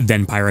state,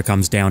 then Pyra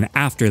comes down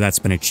after that's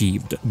been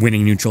achieved.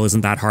 Winning neutral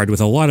isn't that hard with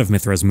a lot of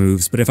Mythra's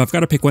moves, but if I've got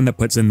to pick one that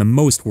puts in the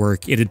most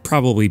work, it'd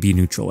probably be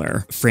neutral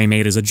air. Frame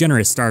 8 is a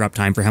generous startup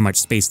time for how much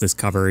space this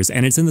covers,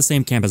 and it's in the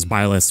same camp as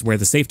Byleth, where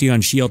the safety on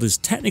shield is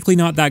technically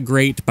not that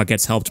great, but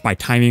gets helped by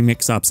timing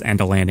mix-ups and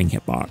a landing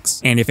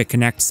hitbox. And if it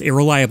connects, it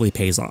reliably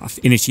pays off,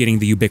 initiating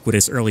the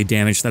ubiquitous early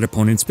damage that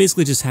opponents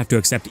basically just have to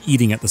accept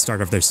eating at the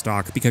start of their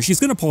stock, because she's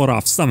gonna pull it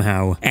off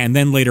somehow, and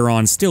then later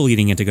on still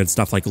eating into good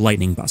stuff like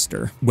Lightning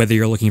Buster. Whether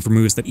you're looking for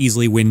moves that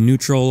easily win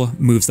neutral,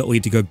 moves that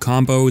lead to good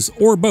combos,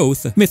 or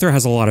both, Mythra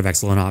has a lot of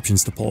excellent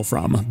options to pull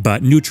from,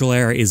 but neutral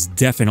air is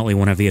definitely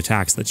one of the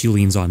attacks that she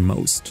leans on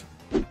most.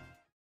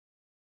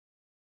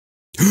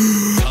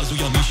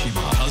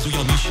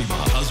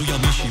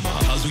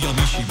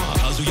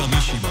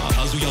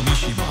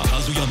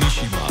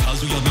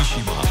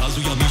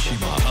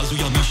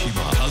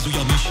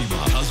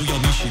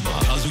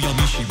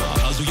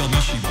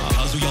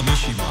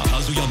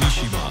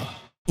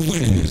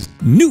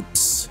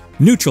 Noops!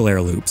 Neutral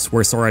air loops,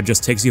 where Sora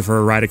just takes you for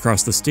a ride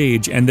across the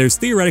stage, and there's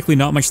theoretically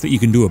not much that you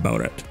can do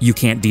about it. You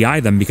can't DI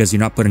them because you're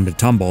not put into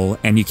tumble,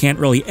 and you can't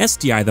really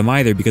SDI them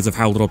either because of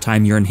how little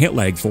time you're in hit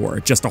lag for,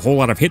 just a whole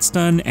lot of hit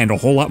stun and a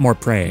whole lot more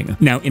praying.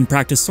 Now, in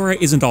practice, Sora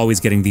isn't always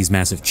getting these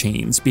massive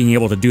chains. Being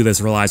able to do this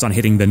relies on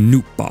hitting the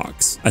Noop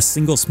box, a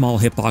single small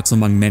hitbox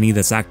among many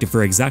that's active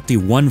for exactly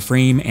one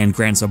frame and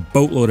grants a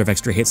boatload of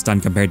extra hit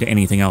stun compared to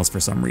anything else for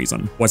some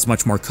reason. What's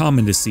much more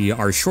common to see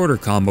are shorter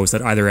combos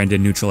that either end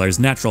in neutral air's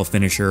natural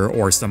finisher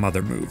or some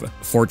other move.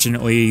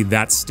 Fortunately,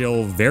 that's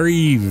still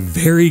very,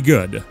 very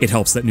good. It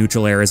helps that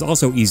neutral air is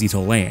also easy to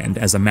land,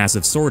 as a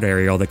massive sword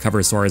aerial that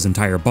covers Sora's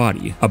entire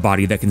body, a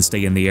body that can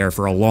stay in the air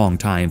for a long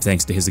time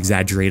thanks to his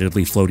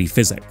exaggeratedly floaty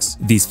physics.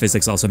 These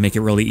physics also make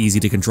it really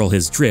easy to control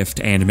his drift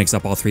and mix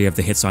up all three of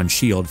the hits on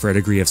shield for a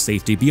degree of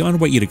safety beyond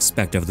what you'd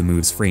expect of the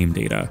move's frame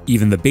data.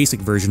 Even the basic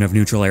version of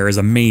neutral air is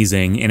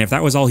amazing, and if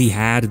that was all he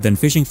had, then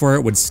fishing for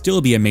it would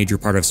still be a major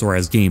part of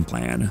Sora's game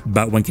plan.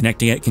 But when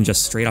connecting it can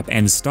just straight up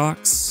end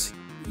stocks,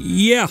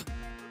 yeah,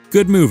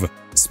 good move.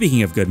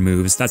 Speaking of good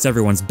moves, that's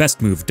everyone's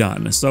best move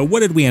done, so what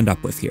did we end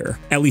up with here?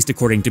 At least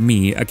according to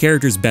me, a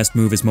character's best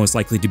move is most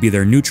likely to be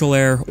their neutral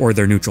air or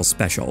their neutral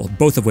special,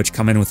 both of which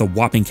come in with a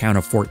whopping count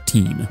of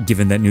 14,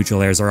 given that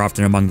neutral airs are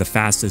often among the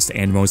fastest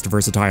and most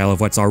versatile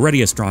of what's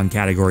already a strong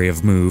category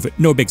of move,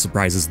 no big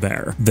surprises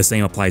there. The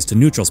same applies to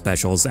neutral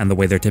specials and the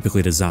way they're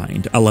typically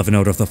designed. 11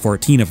 out of the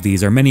 14 of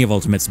these are many of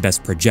Ultimate's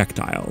best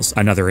projectiles,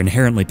 another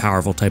inherently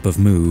powerful type of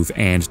move,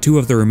 and 2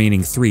 of the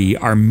remaining 3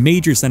 are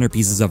major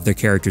centerpieces of their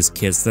characters'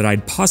 kits that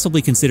I'd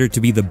possibly considered to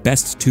be the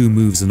best 2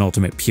 moves in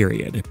Ultimate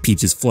period,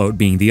 Peach's Float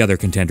being the other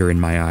contender in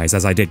my eyes,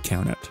 as I did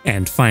count it.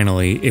 And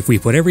finally, if we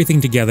put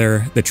everything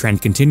together, the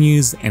trend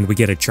continues and we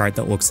get a chart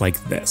that looks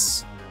like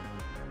this.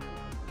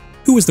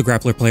 Who was the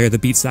grappler player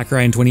that beat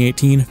Sakurai in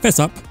 2018? Fess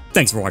up!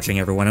 Thanks for watching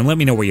everyone, and let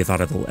me know what you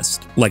thought of the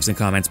list. Likes and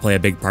comments play a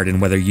big part in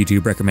whether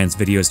YouTube recommends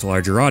videos to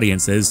larger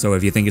audiences, so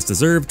if you think it's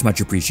deserved,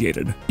 much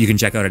appreciated. You can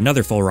check out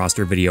another full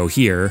roster video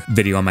here,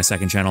 video on my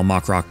second channel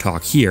MockRock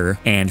Talk here,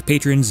 and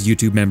patrons,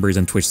 YouTube members,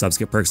 and Twitch subs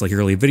get perks like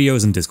early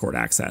videos and Discord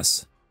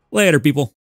access. Later, people!